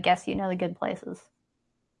 I guess you know the good places.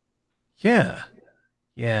 Yeah.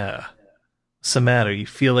 What's the matter? You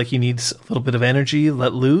feel like you need a little bit of energy,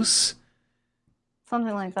 let loose?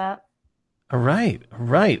 Something like that. All right.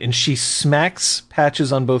 And she smacks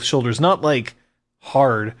Patches on both shoulders. Not like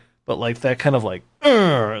hard, but like that kind of like,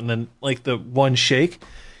 and then like the one shake.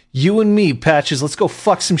 You and me, Patches, let's go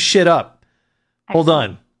fuck some shit up. Hold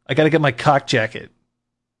on. I gotta get my cock jacket.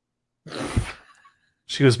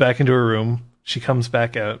 She goes back into her room. She comes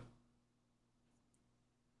back out.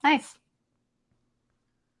 Nice.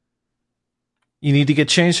 You need to get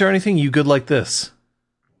changed or anything? You good like this?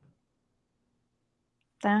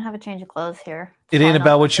 I don't have a change of clothes here. It ain't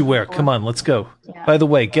about what you wear. Come on, let's go. Yeah. By the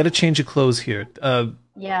way, get a change of clothes here.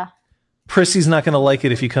 Yeah. Prissy's not going to like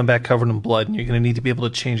it if you come back covered in blood, and you're going to need to be able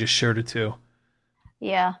to change a shirt or two.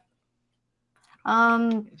 Yeah.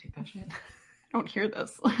 Take that shit. I don't hear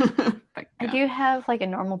this. But, I do have like a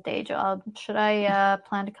normal day job. Should I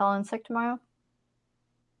plan to call in sick tomorrow?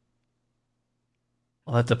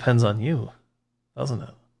 Well, that depends on you, doesn't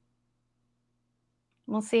it?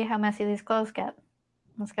 We'll see how messy these clothes get.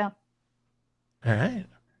 Let's go. All right.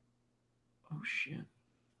 Oh, shit.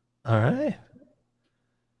 All right.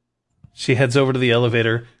 She heads over to the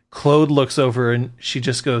elevator. Claude looks over and she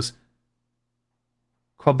just goes,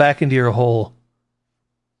 "Crawl back into your hole.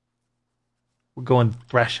 We're going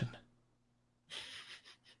thrashing."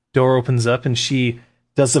 Door opens up and she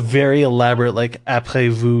does a very elaborate, like,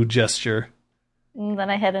 après vous gesture. And then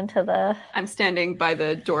I head into the... I'm standing by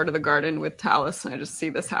the door to the garden with Talus, and I just see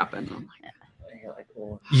this happen. I'm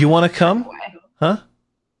like, You want to come? Huh?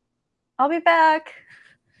 I'll be back.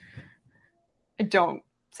 I don't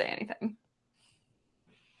say anything.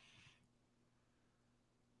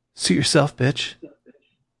 Suit yourself, bitch.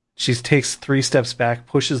 She takes 3 steps back,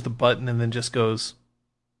 pushes the button, and then just goes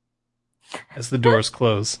as the doors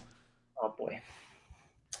close. Oh boy.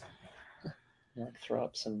 I'll throw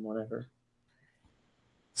up some whatever.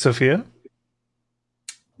 Sophia?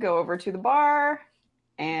 Go over to the bar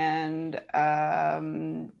and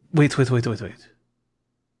Wait.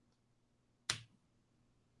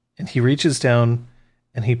 And he reaches down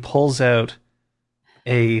and he pulls out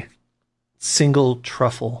a single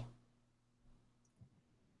truffle.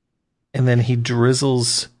 And then he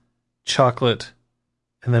drizzles chocolate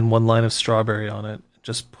and then 1 line of strawberry on it.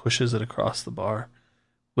 Just pushes it across the bar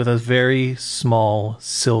with a very small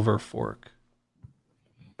silver fork.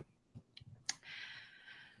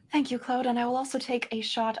 Thank you, Claude, and I will also take a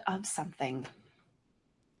shot of something.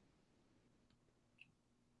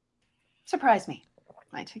 Surprise me.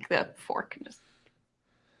 I take the fork and just...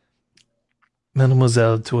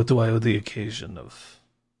 Mademoiselle, to what do I owe the occasion of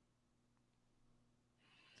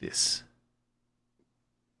this?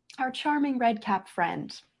 Our charming red cap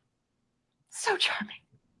friend. So charming.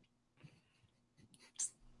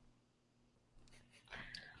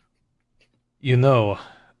 You know,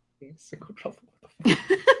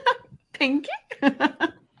 Pinky?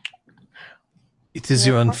 it is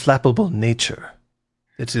your unflappable nature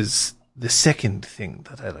that is the second thing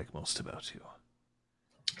that I like most about you.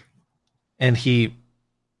 And he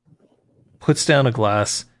puts down a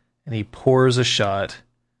glass and he pours a shot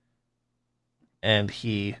and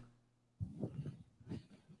he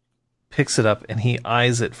picks it up and he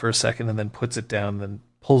eyes it for a second and then puts it down, then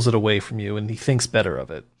pulls it away from you, and he thinks better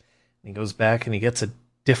of it. And he goes back and he gets a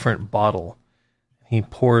different bottle. He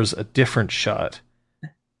pours a different shot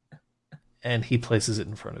and he places it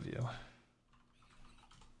in front of you.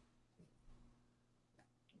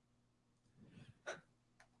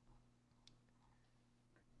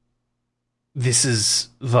 This is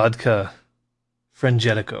vodka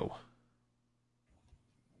Frangelico.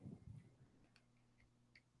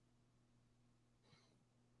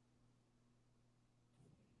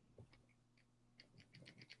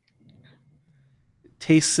 It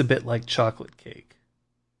tastes a bit like chocolate cake.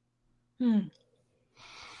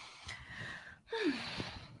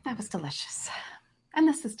 That was delicious. And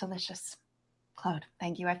this is delicious. Claude,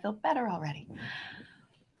 thank you. I feel better already.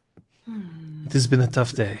 It has been a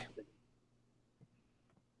tough day.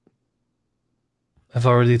 I've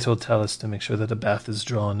already told Talus to make sure that a bath is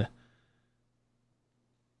drawn.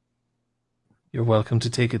 You're welcome to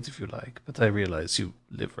take it if you like, but I realize you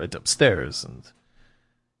live right upstairs, and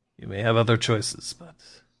you may have other choices, but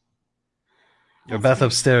your bath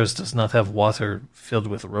upstairs does not have water filled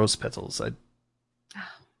with rose petals.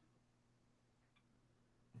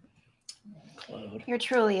 Claude. You're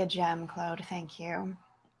truly a gem, Claude. Thank you.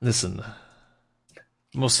 Listen,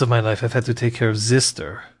 most of my life I've had to take care of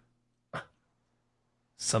Zister.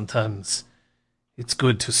 Sometimes it's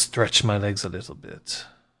good to stretch my legs a little bit.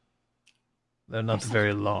 They're not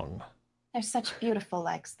very long. They're such beautiful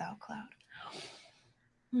legs, though, Claude.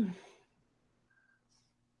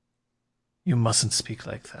 You mustn't speak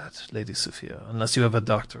like that, Lady Sophia, unless you have a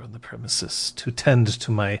doctor on the premises to tend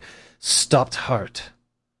to my stopped heart.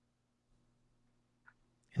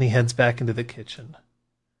 And he heads back into the kitchen.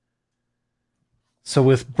 So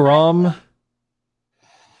with Brahm...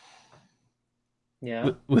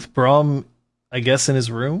 Yeah. With Brahm, I guess, in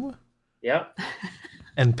his room? Yeah.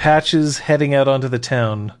 And Patches heading out onto the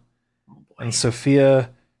town. And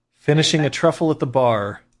Sophia finishing a truffle at the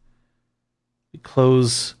bar. We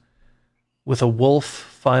close with a wolf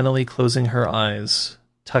finally closing her eyes,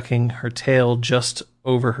 tucking her tail just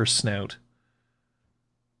over her snout,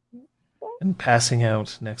 and passing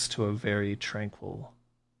out next to a very tranquil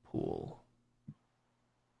pool.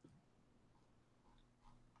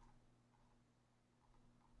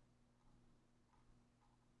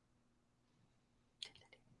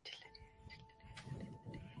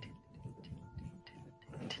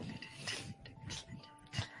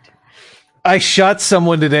 I shot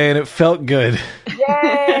someone today and it felt good.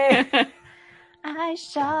 Yay! I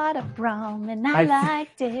shot a Brahm and I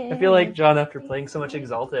liked it. I feel like, John, after playing so much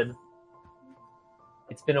Exalted,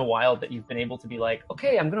 it's been a while that you've been able to be like,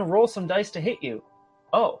 okay, I'm going to roll some dice to hit you.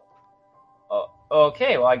 Oh.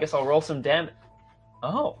 Okay, well, I guess I'll roll some damage.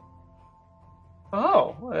 Oh,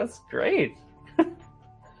 well, that's great.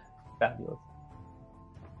 Fabulous.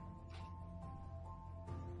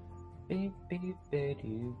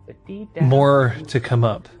 More to come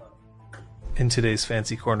up in today's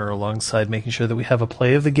Fancy Corner, alongside making sure that we have a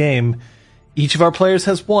play of the game. Each of our players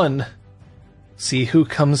has one. See who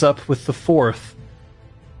comes up with the fourth.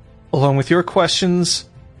 along with your questions,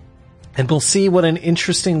 and we'll see what an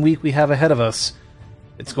interesting week we have ahead of us.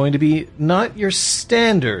 It's going to be not your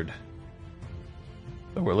standard,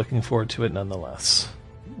 but we're looking forward to it nonetheless.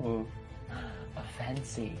 Ooh, a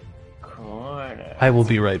fancy corner. I will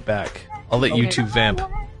be right back. I'll let you two vamp.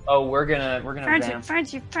 Oh, we're gonna vamp Fancy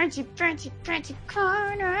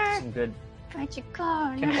corner. some good. Fancy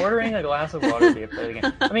corner. Can ordering a glass of water be a play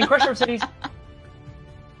again? I mean, Crusher of Cities.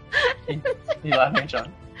 You laughing,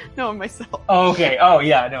 John? No, myself. Oh, okay. Oh,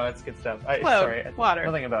 yeah. No, it's good stuff. Whoa, Sorry, water.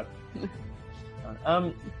 Nothing about.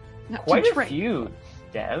 Not Quite too a trite. few,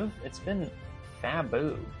 Dev. It's been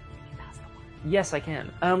faboo. Yes, I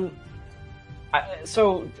can.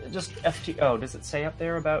 So just FT. Oh, does it say up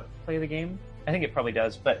there about play the game? I think it probably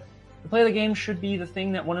does. But the play the game should be the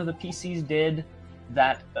thing that one of the PCs did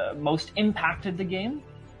that most impacted the game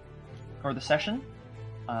or the session.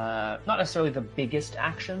 Not necessarily the biggest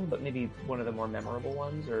action, but maybe one of the more memorable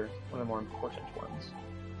ones or one of the more important ones.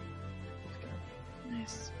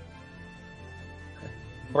 Nice.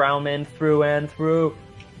 Browman through and through.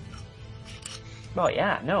 Oh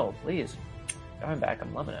yeah, no, please. I'm back.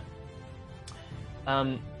 I'm loving it.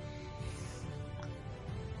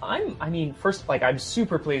 I'm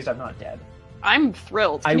super pleased I'm not dead. I'm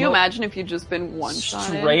thrilled. I Can you will- imagine if you just been one-shot?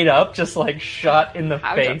 Straight up, just like shot in the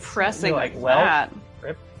How face. depressing You're like, is well, that?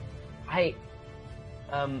 rip.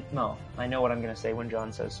 No, I know what I'm gonna say when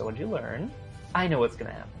John says, so what'd you learn? I know what's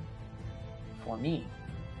gonna happen. For me.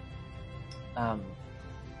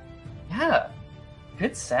 Yeah.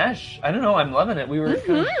 Good sesh. I don't know, I'm loving it. We were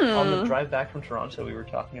kind of on the drive back from Toronto, we were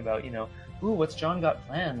talking about, ooh, what's John got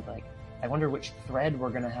planned? Like, I wonder which thread we're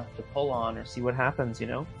gonna have to pull on or see what happens,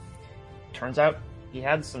 Turns out he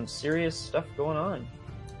had some serious stuff going on.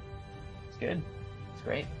 It's good. It's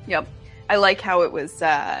great. Yep. I like how it was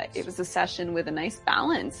a session with a nice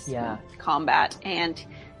balance. Yeah. With combat and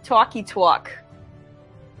talky talk.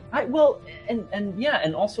 And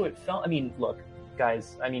also it felt, look,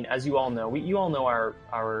 guys, as you all know, you all know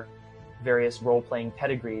our various role-playing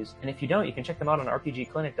pedigrees, and if you don't, you can check them out on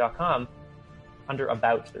rpgclinic.com under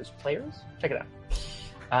About. There's players. Check it out.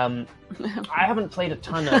 I haven't played a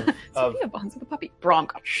ton of Speaking of Bonzo the puppy, Brom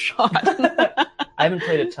got shot. I haven't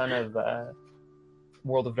played a ton of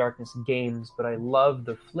World of Darkness games, but I love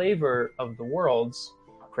the flavor of the worlds,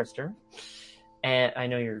 Krister. And I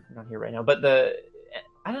know you're not here right now, but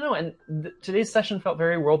I don't know, and today's session felt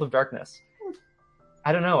very World of Darkness.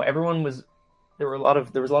 I don't know, there was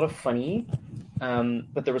a lot of funny,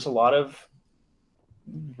 but there was a lot of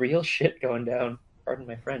real shit going down. Pardon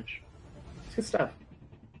my French. It's good stuff.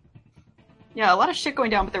 Yeah, a lot of shit going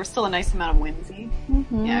down, but there was still a nice amount of whimsy.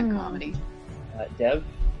 Mm-hmm. Yeah, comedy. Dev,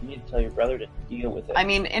 you need to tell your brother to deal with it.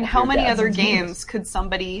 In how many other games could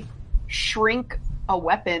somebody shrink a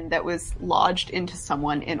weapon that was lodged into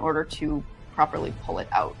someone in order to properly pull it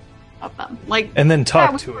out of them? Like, And then that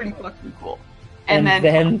talk was to pretty it. fucking cool. and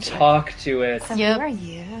then talk to it. So Yep. who are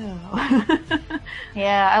you?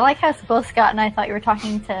 Yeah, I like how both Scott and I thought you were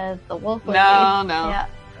talking to the wolf lady. No. Yeah.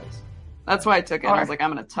 That's why I took it. I was like, I'm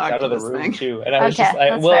gonna talk Out to of the this room thing. too, and I was Okay, just,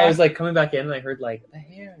 that's I fair. was like coming back in, and I heard like a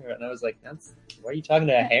hair, and I was like, why are you talking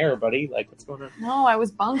to a hair, buddy? Like, what's going on? No, I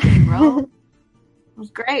was bunking, bro. It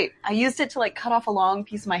was great. I used it to like cut off a long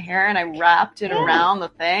piece of my hair, and I wrapped it around the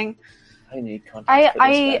thing. I need context for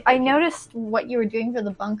this I guy. noticed what you were doing for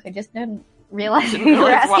the bunk. I just didn't realize Didn't you were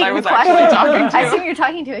realize what asking I was the actually question. talking to. I assume you're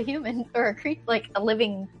talking to a human or a creature, like a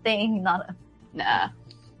living thing, not a Nah.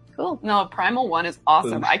 cool. No, Primal 1 is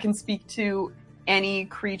awesome. Oof. I can speak to any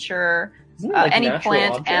creature, Isn't it like any natural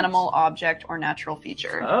plant, objects? animal, object, or natural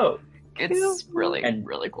feature. Oh, It's really, And-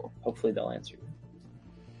 really cool. hopefully they'll answer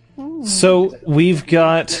you. So we've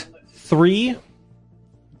got 3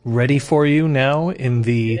 ready for you now in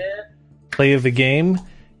the play of the game.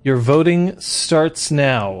 Your voting starts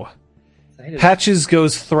now. Excited. Patches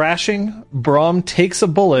goes thrashing. Brom takes a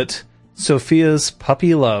bullet. Sophia's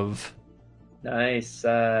puppy love. Nice.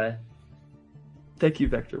 Thank you,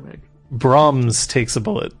 Vector Meg. Brahms takes a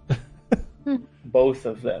bullet. Both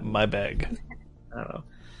of them. My bag. I don't know.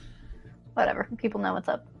 Whatever. People know what's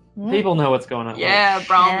up. People know what's going on. Yeah,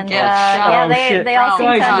 Brom, And, get yeah, shot. shit. they all seem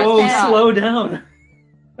Guys, to Guys, whoa, understand. slow down.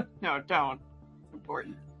 No, don't. It's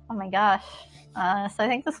important. Oh my gosh. So I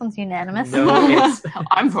think this one's unanimous. No, it's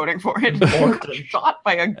I'm voting for it. You got shot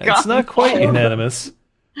by a gun. It's not quite unanimous.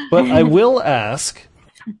 But I will ask,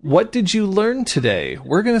 what did you learn today?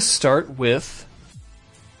 We're going to start with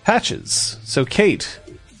Patches. So, Kate.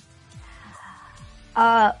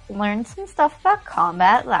 Learned some stuff about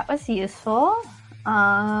combat. That was useful.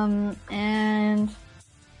 And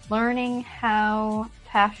learning how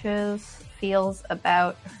Tasha's feels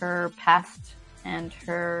about her past and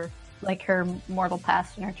her mortal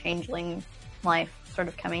past and her changeling life sort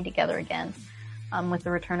of coming together again, with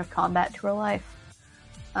the return of combat to her life.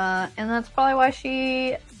 And that's probably why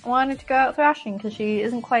she wanted to go out thrashing, because she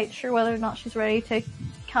isn't quite sure whether or not she's ready to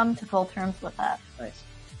come to full terms with that. Nice.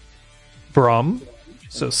 Brom.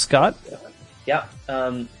 So Scott. Yeah.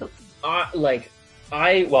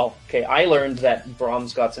 I learned that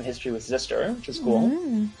Brom's got some history with Zister, which is cool.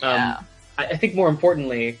 Yeah. I think more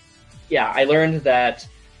importantly, I learned that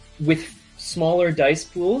with smaller dice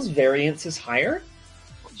pools, variance is higher.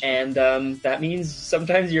 And that means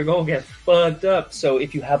sometimes you're going to get fucked up. So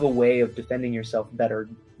if you have a way of defending yourself better,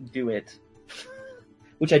 do it.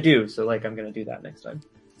 Which I do, so I'm going to do that next time.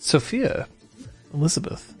 Sophia.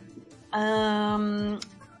 Elizabeth. I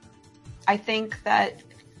think that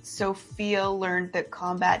Sophia learned that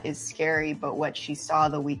combat is scary, but what she saw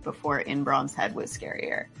the week before in Brom's head was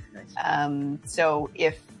scarier. Nice. So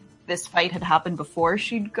if this fight had happened before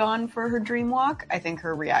she'd gone for her dream walk, I think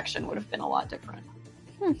her reaction would have been a lot different.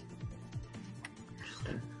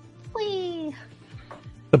 Whee!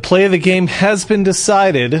 The play of the game has been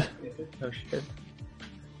decided, Oh shit.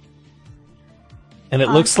 and it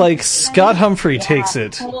looks like Scott Humphrey takes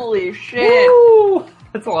it. Holy shit! Woo!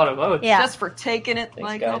 That's a lot of votes. Yeah. Just for taking it, Thanks,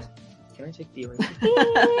 like guys. Can I take the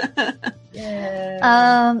eraser?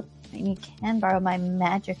 Yeah. You can borrow my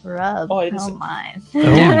magic rub. Oh, I didn't Oh see- my. Oh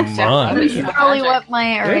my. That's probably what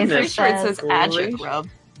my eraser Goodness. sure it says. says magic rub.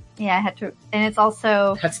 Yeah, I had to, and it's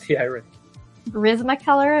also That's the irony.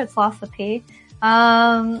 Prismacolor. It's lost the P.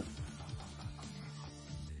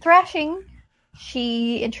 Thrashing.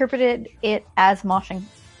 She interpreted it as moshing,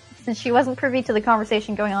 since she wasn't privy to the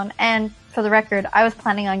conversation going on. And for the record, I was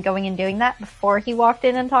planning on going and doing that before he walked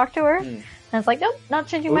in and talked to her. And I was like, nope, not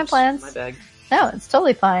changing my Oops, plans. My bag. No, it's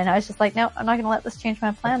totally fine. I was just like, no, I'm not going to let this change my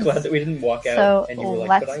I'm plans. glad that we didn't walk out So and you were like,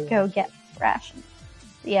 let's but I go get thrashing.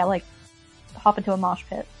 Yeah, hop into a mosh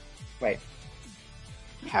pit. Right.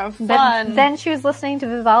 Have But fun. then she was listening to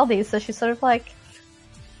Vivaldi, so she's sort of like,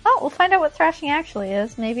 oh, we'll find out what thrashing actually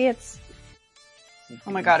is. Maybe it's,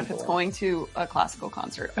 Oh my god, if it's going to a classical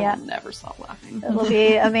concert, Yeah. I will never stop laughing. it'll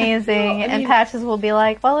be amazing. Well, I And mean- Patches will be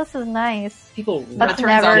like, well, this is nice. People Let's It turns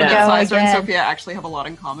never out go that Sizer and again. Sophia actually have a lot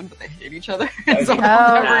in common, but they hate each other. Oh, so they'll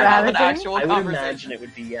yeah. never have an Ravaging? actual I would conversation. imagine it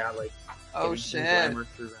would be like Oh getting shit. glamour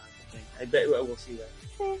through that, I think. I bet we'll see that.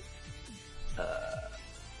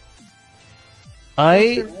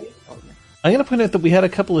 I'm going to point out that we had a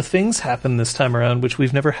couple of things happen this time around which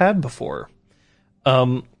we've never had before.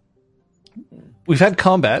 We've had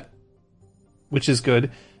combat, which is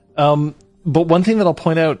good. But one thing that I'll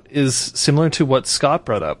point out is similar to what Scott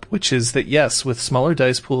brought up, which is that yes, with smaller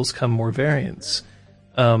dice pools come more variance.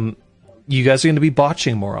 You guys are going to be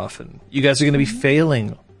botching more often. You guys are going to be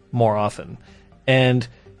failing more often. And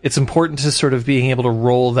it's important to sort of being able to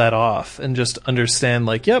roll that off and just understand,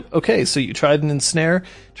 like, yep, okay, so you tried an ensnare.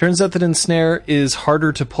 Turns out that ensnare is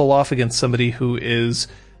harder to pull off against somebody who is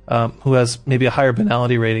who has maybe a higher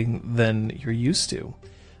banality rating than you're used to.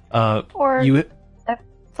 Or you I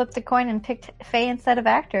flipped a coin and picked Fae instead of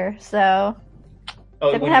actor, so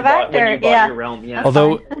Oh, Didn't when have you bought, when actor, you bought yeah. your realm, yeah. That's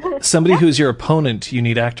although fine. somebody who's your opponent, you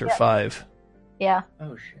need actor 5. yeah,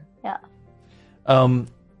 Oh shit. yeah.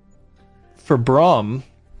 For Brom,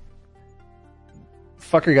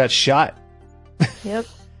 fucker got shot. Yep.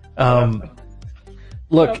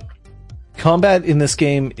 Look, combat in this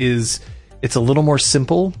game it's a little more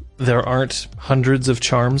simple. There aren't hundreds of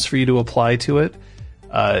charms for you to apply to it.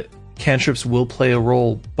 Cantrips will play a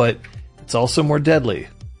role, but it's also more deadly.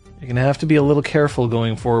 You're going to have to be a little careful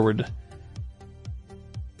going forward.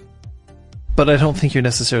 But I don't think you're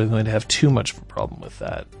necessarily going to have too much of a problem with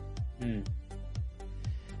that.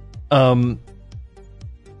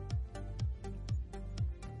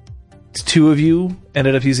 Two of you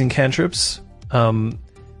ended up using cantrips.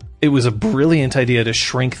 It was a brilliant idea to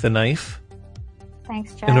shrink the knife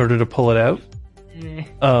Thanks, Jack. in order to pull it out.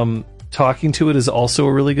 Talking to it is also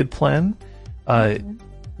a really good plan.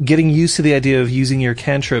 Getting used to the idea of using your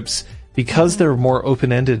cantrips, because they're more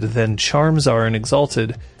open-ended than charms are in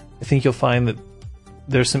Exalted, I think you'll find that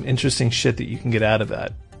there's some interesting shit that you can get out of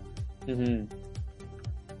that.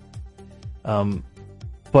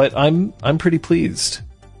 But I'm pretty pleased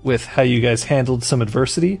with how you guys handled some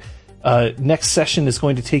adversity. Next session is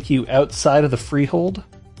going to take you outside of the freehold.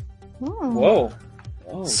 Whoa.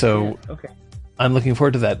 Oh, So- shit. Okay. I'm looking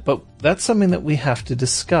forward to that, but that's something that we have to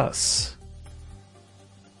discuss.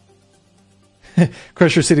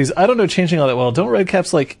 Crusher Cities, I don't know changing all that well. Don't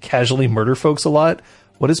redcaps like casually murder folks a lot?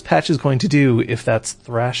 What is Patches going to do if that's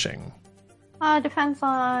thrashing? Depends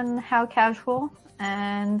on how casual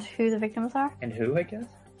and who the victims are. And who, I guess?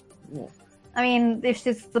 I mean, if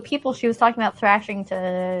it's the people she was talking about thrashing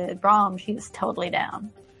to Braum, she was totally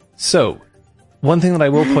down. So, one thing that I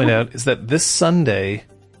will point out is that this Sunday,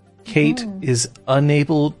 Kate is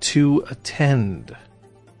unable to attend.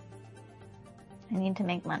 I need to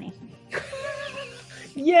make money.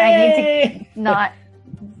 Yay! I need to not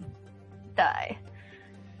die.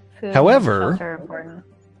 Food However- and shelter are important.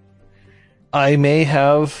 I may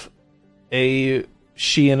have a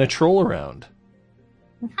she and a troll around.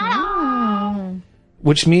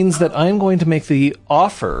 Which means that I'm going to make the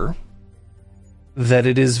offer that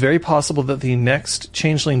it is very possible that the next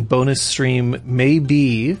Changeling bonus stream may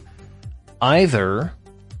be either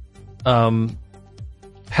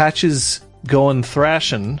Patches going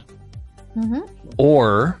thrashing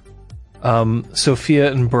or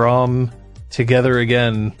Sophia and Braum together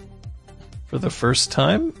again for the first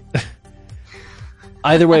time.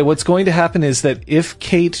 Either way, what's going to happen is that if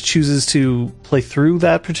Kate chooses to play through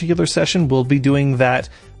that particular session, we'll be doing that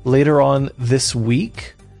later on this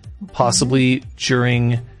week, possibly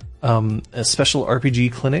during a special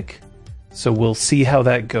RPG clinic. So we'll see how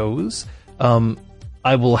that goes.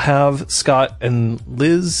 I will have Scott and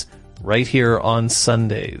Liz right here on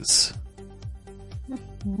Sundays.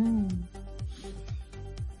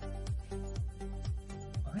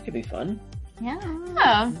 That could be fun. Yeah.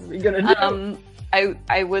 Yeah. What are you gonna do?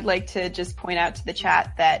 I would like to just point out to the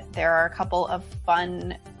chat that there are a couple of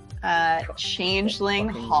fun Changeling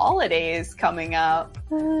holidays coming up.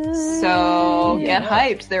 So get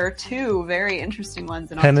hyped. There are two very interesting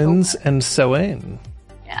ones in Penance October. and Soane.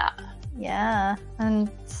 Yeah. Yeah.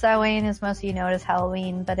 And Samhain is most of you know it as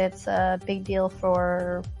Halloween, but it's a big deal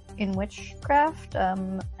for in witchcraft,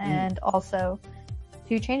 and also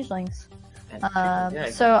two changelings.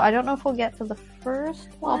 So I don't know if we'll get to the first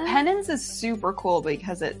Well, one. Penance is super cool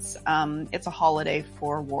because it's a holiday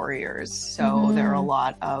for warriors, so there are a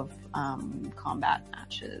lot of combat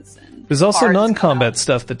matches and There's also bards non-combat and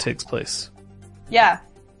stuff. stuff that takes place. Yeah,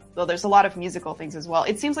 well, there's a lot of musical things as well.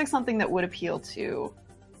 It seems like something that would appeal to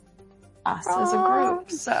us as a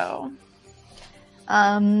group. So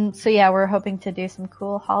So yeah, we're hoping to do some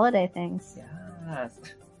cool holiday things. Yes.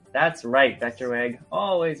 That's right, Dr. Weg.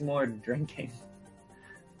 Always more drinking.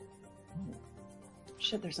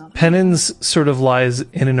 shit, there's nothing. Penance sort of lies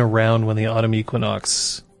in and around when the autumn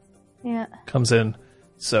equinox Yeah. comes in,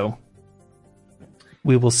 so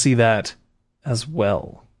we will see that as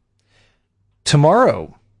well.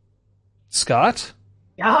 Tomorrow, Scott?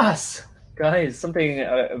 Yes! Guys, something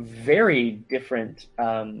very different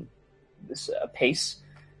pace.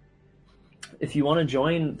 If you want to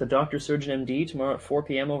join the Dr. Surgeon MD tomorrow at 4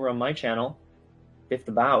 p.m. over on my channel, Biff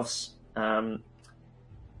the Bouse,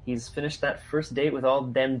 he's finished that first date with all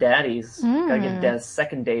them daddies. Gotta get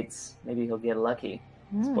second dates. Maybe he'll get lucky.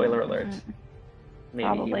 Spoiler alert. Maybe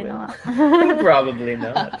Probably he will. not. Probably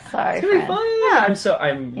not. Sorry, It's gonna be friend. fun.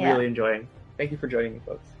 I'm Yeah. really enjoying. Thank you for joining me,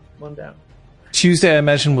 folks. Come on down. Tuesday, I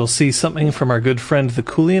imagine we'll see something from our good friend the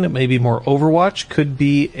Coolian. It may be more Overwatch. Could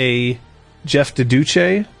be a Jeff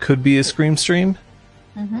DeDuce. Could be a Scream stream.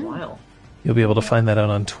 Wow. You'll be able to find that out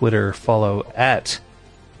on Twitter. Follow at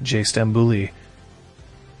JStambuli.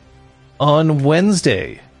 On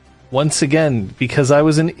Wednesday, once again, because I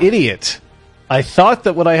was an idiot, I thought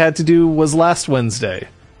that what I had to do was last Wednesday.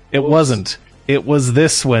 It wasn't. It was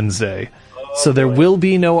this Wednesday. So there will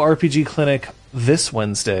be no RPG Clinic this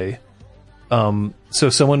Wednesday. So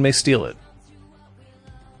someone may steal it.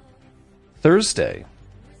 Thursday.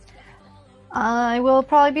 I will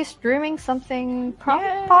probably be streaming something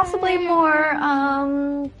possibly more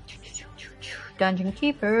Dungeon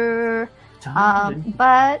Keeper.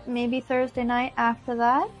 But maybe Thursday night after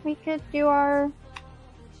that we could do our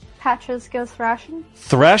Patches Go Thrashing.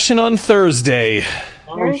 Thrashing on Thursday.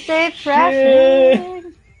 Thursday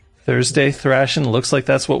Thrashing. Thursday thrashing. Looks like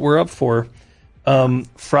that's what we're up for.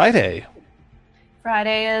 Friday.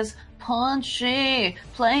 Friday is punchy,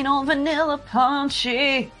 plain old vanilla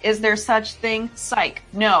punchy. Is there such thing? Psych.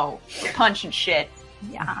 No. Punch and shit.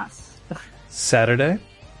 Yes. Saturday.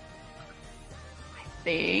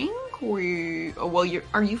 Think we... Oh, well,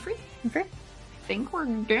 are you free? I'm free. I think we're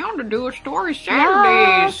down to do a story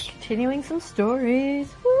Yeah, Saturdays. continuing some stories.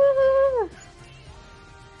 Woo!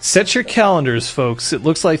 Set your calendars, folks. It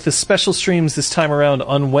looks like the special streams this time around.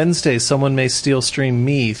 On Wednesday, someone may steal stream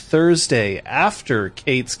me. Thursday, after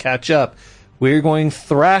Kate's catch up, we're going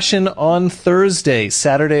thrashing on Thursday.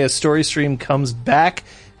 Saturday, a story stream comes back.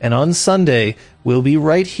 And on Sunday, we'll be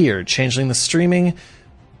right here, changing the streaming.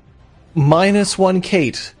 -1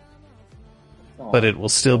 Kate. But it will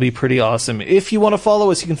still be pretty awesome. If you want to follow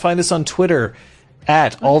us, you can find us on Twitter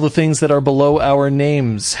at all the things that are below our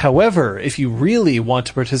names. However, if you really want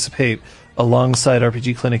to participate alongside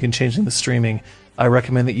RPG Clinic and Changeling the Streaming, I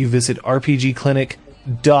recommend that you visit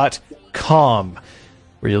rpgclinic.com,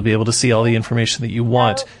 where you'll be able to see all the information that you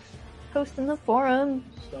want. Post in the forum,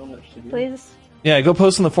 So much to do. please. Yeah, go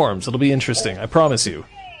post in the forums. It'll be interesting. I promise you.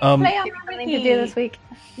 Something to do this week.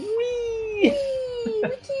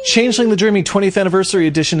 Changeling the Dreaming 20th Anniversary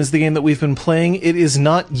Edition is the game that we've been playing. It is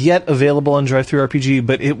not yet available on DriveThruRPG,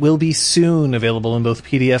 but it will be soon available in both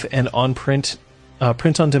PDF and on print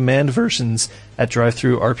on-demand versions at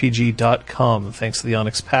drivethrurpg.com. Thanks to the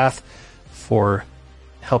Onyx Path for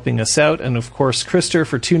helping us out, and of course Krister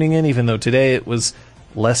for tuning in, even though today it was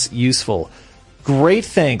less useful. Great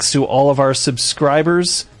thanks to all of our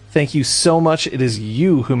subscribers. Thank you so much. It is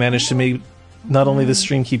you who managed to make not only this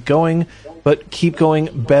stream keep going, but keep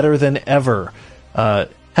going better than ever.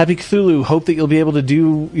 Happy Cthulhu, hope that you'll be able to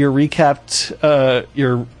do your rewatch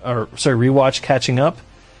catching up.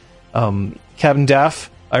 Captain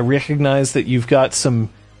Daff, I recognize that you've got some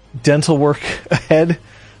dental work ahead.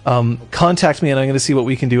 Contact me and I'm going to see what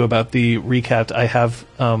we can do about the recap. I have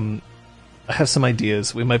some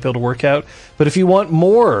ideas we might be able to work out. But if you want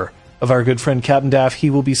more of our good friend Captain Daff, he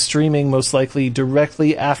will be streaming most likely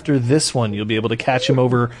directly after this one. You'll be able to catch him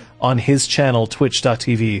over on his channel,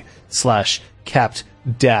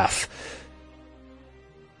 twitch.tv/CaptDaff.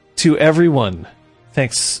 To everyone,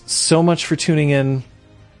 thanks so much for tuning in,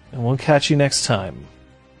 and we'll catch you next time.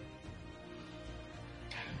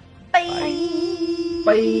 Bye.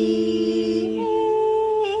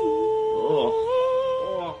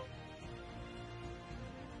 Oh.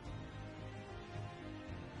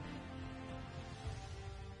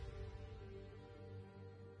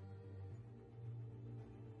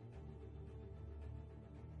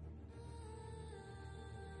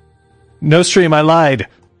 No stream, I lied.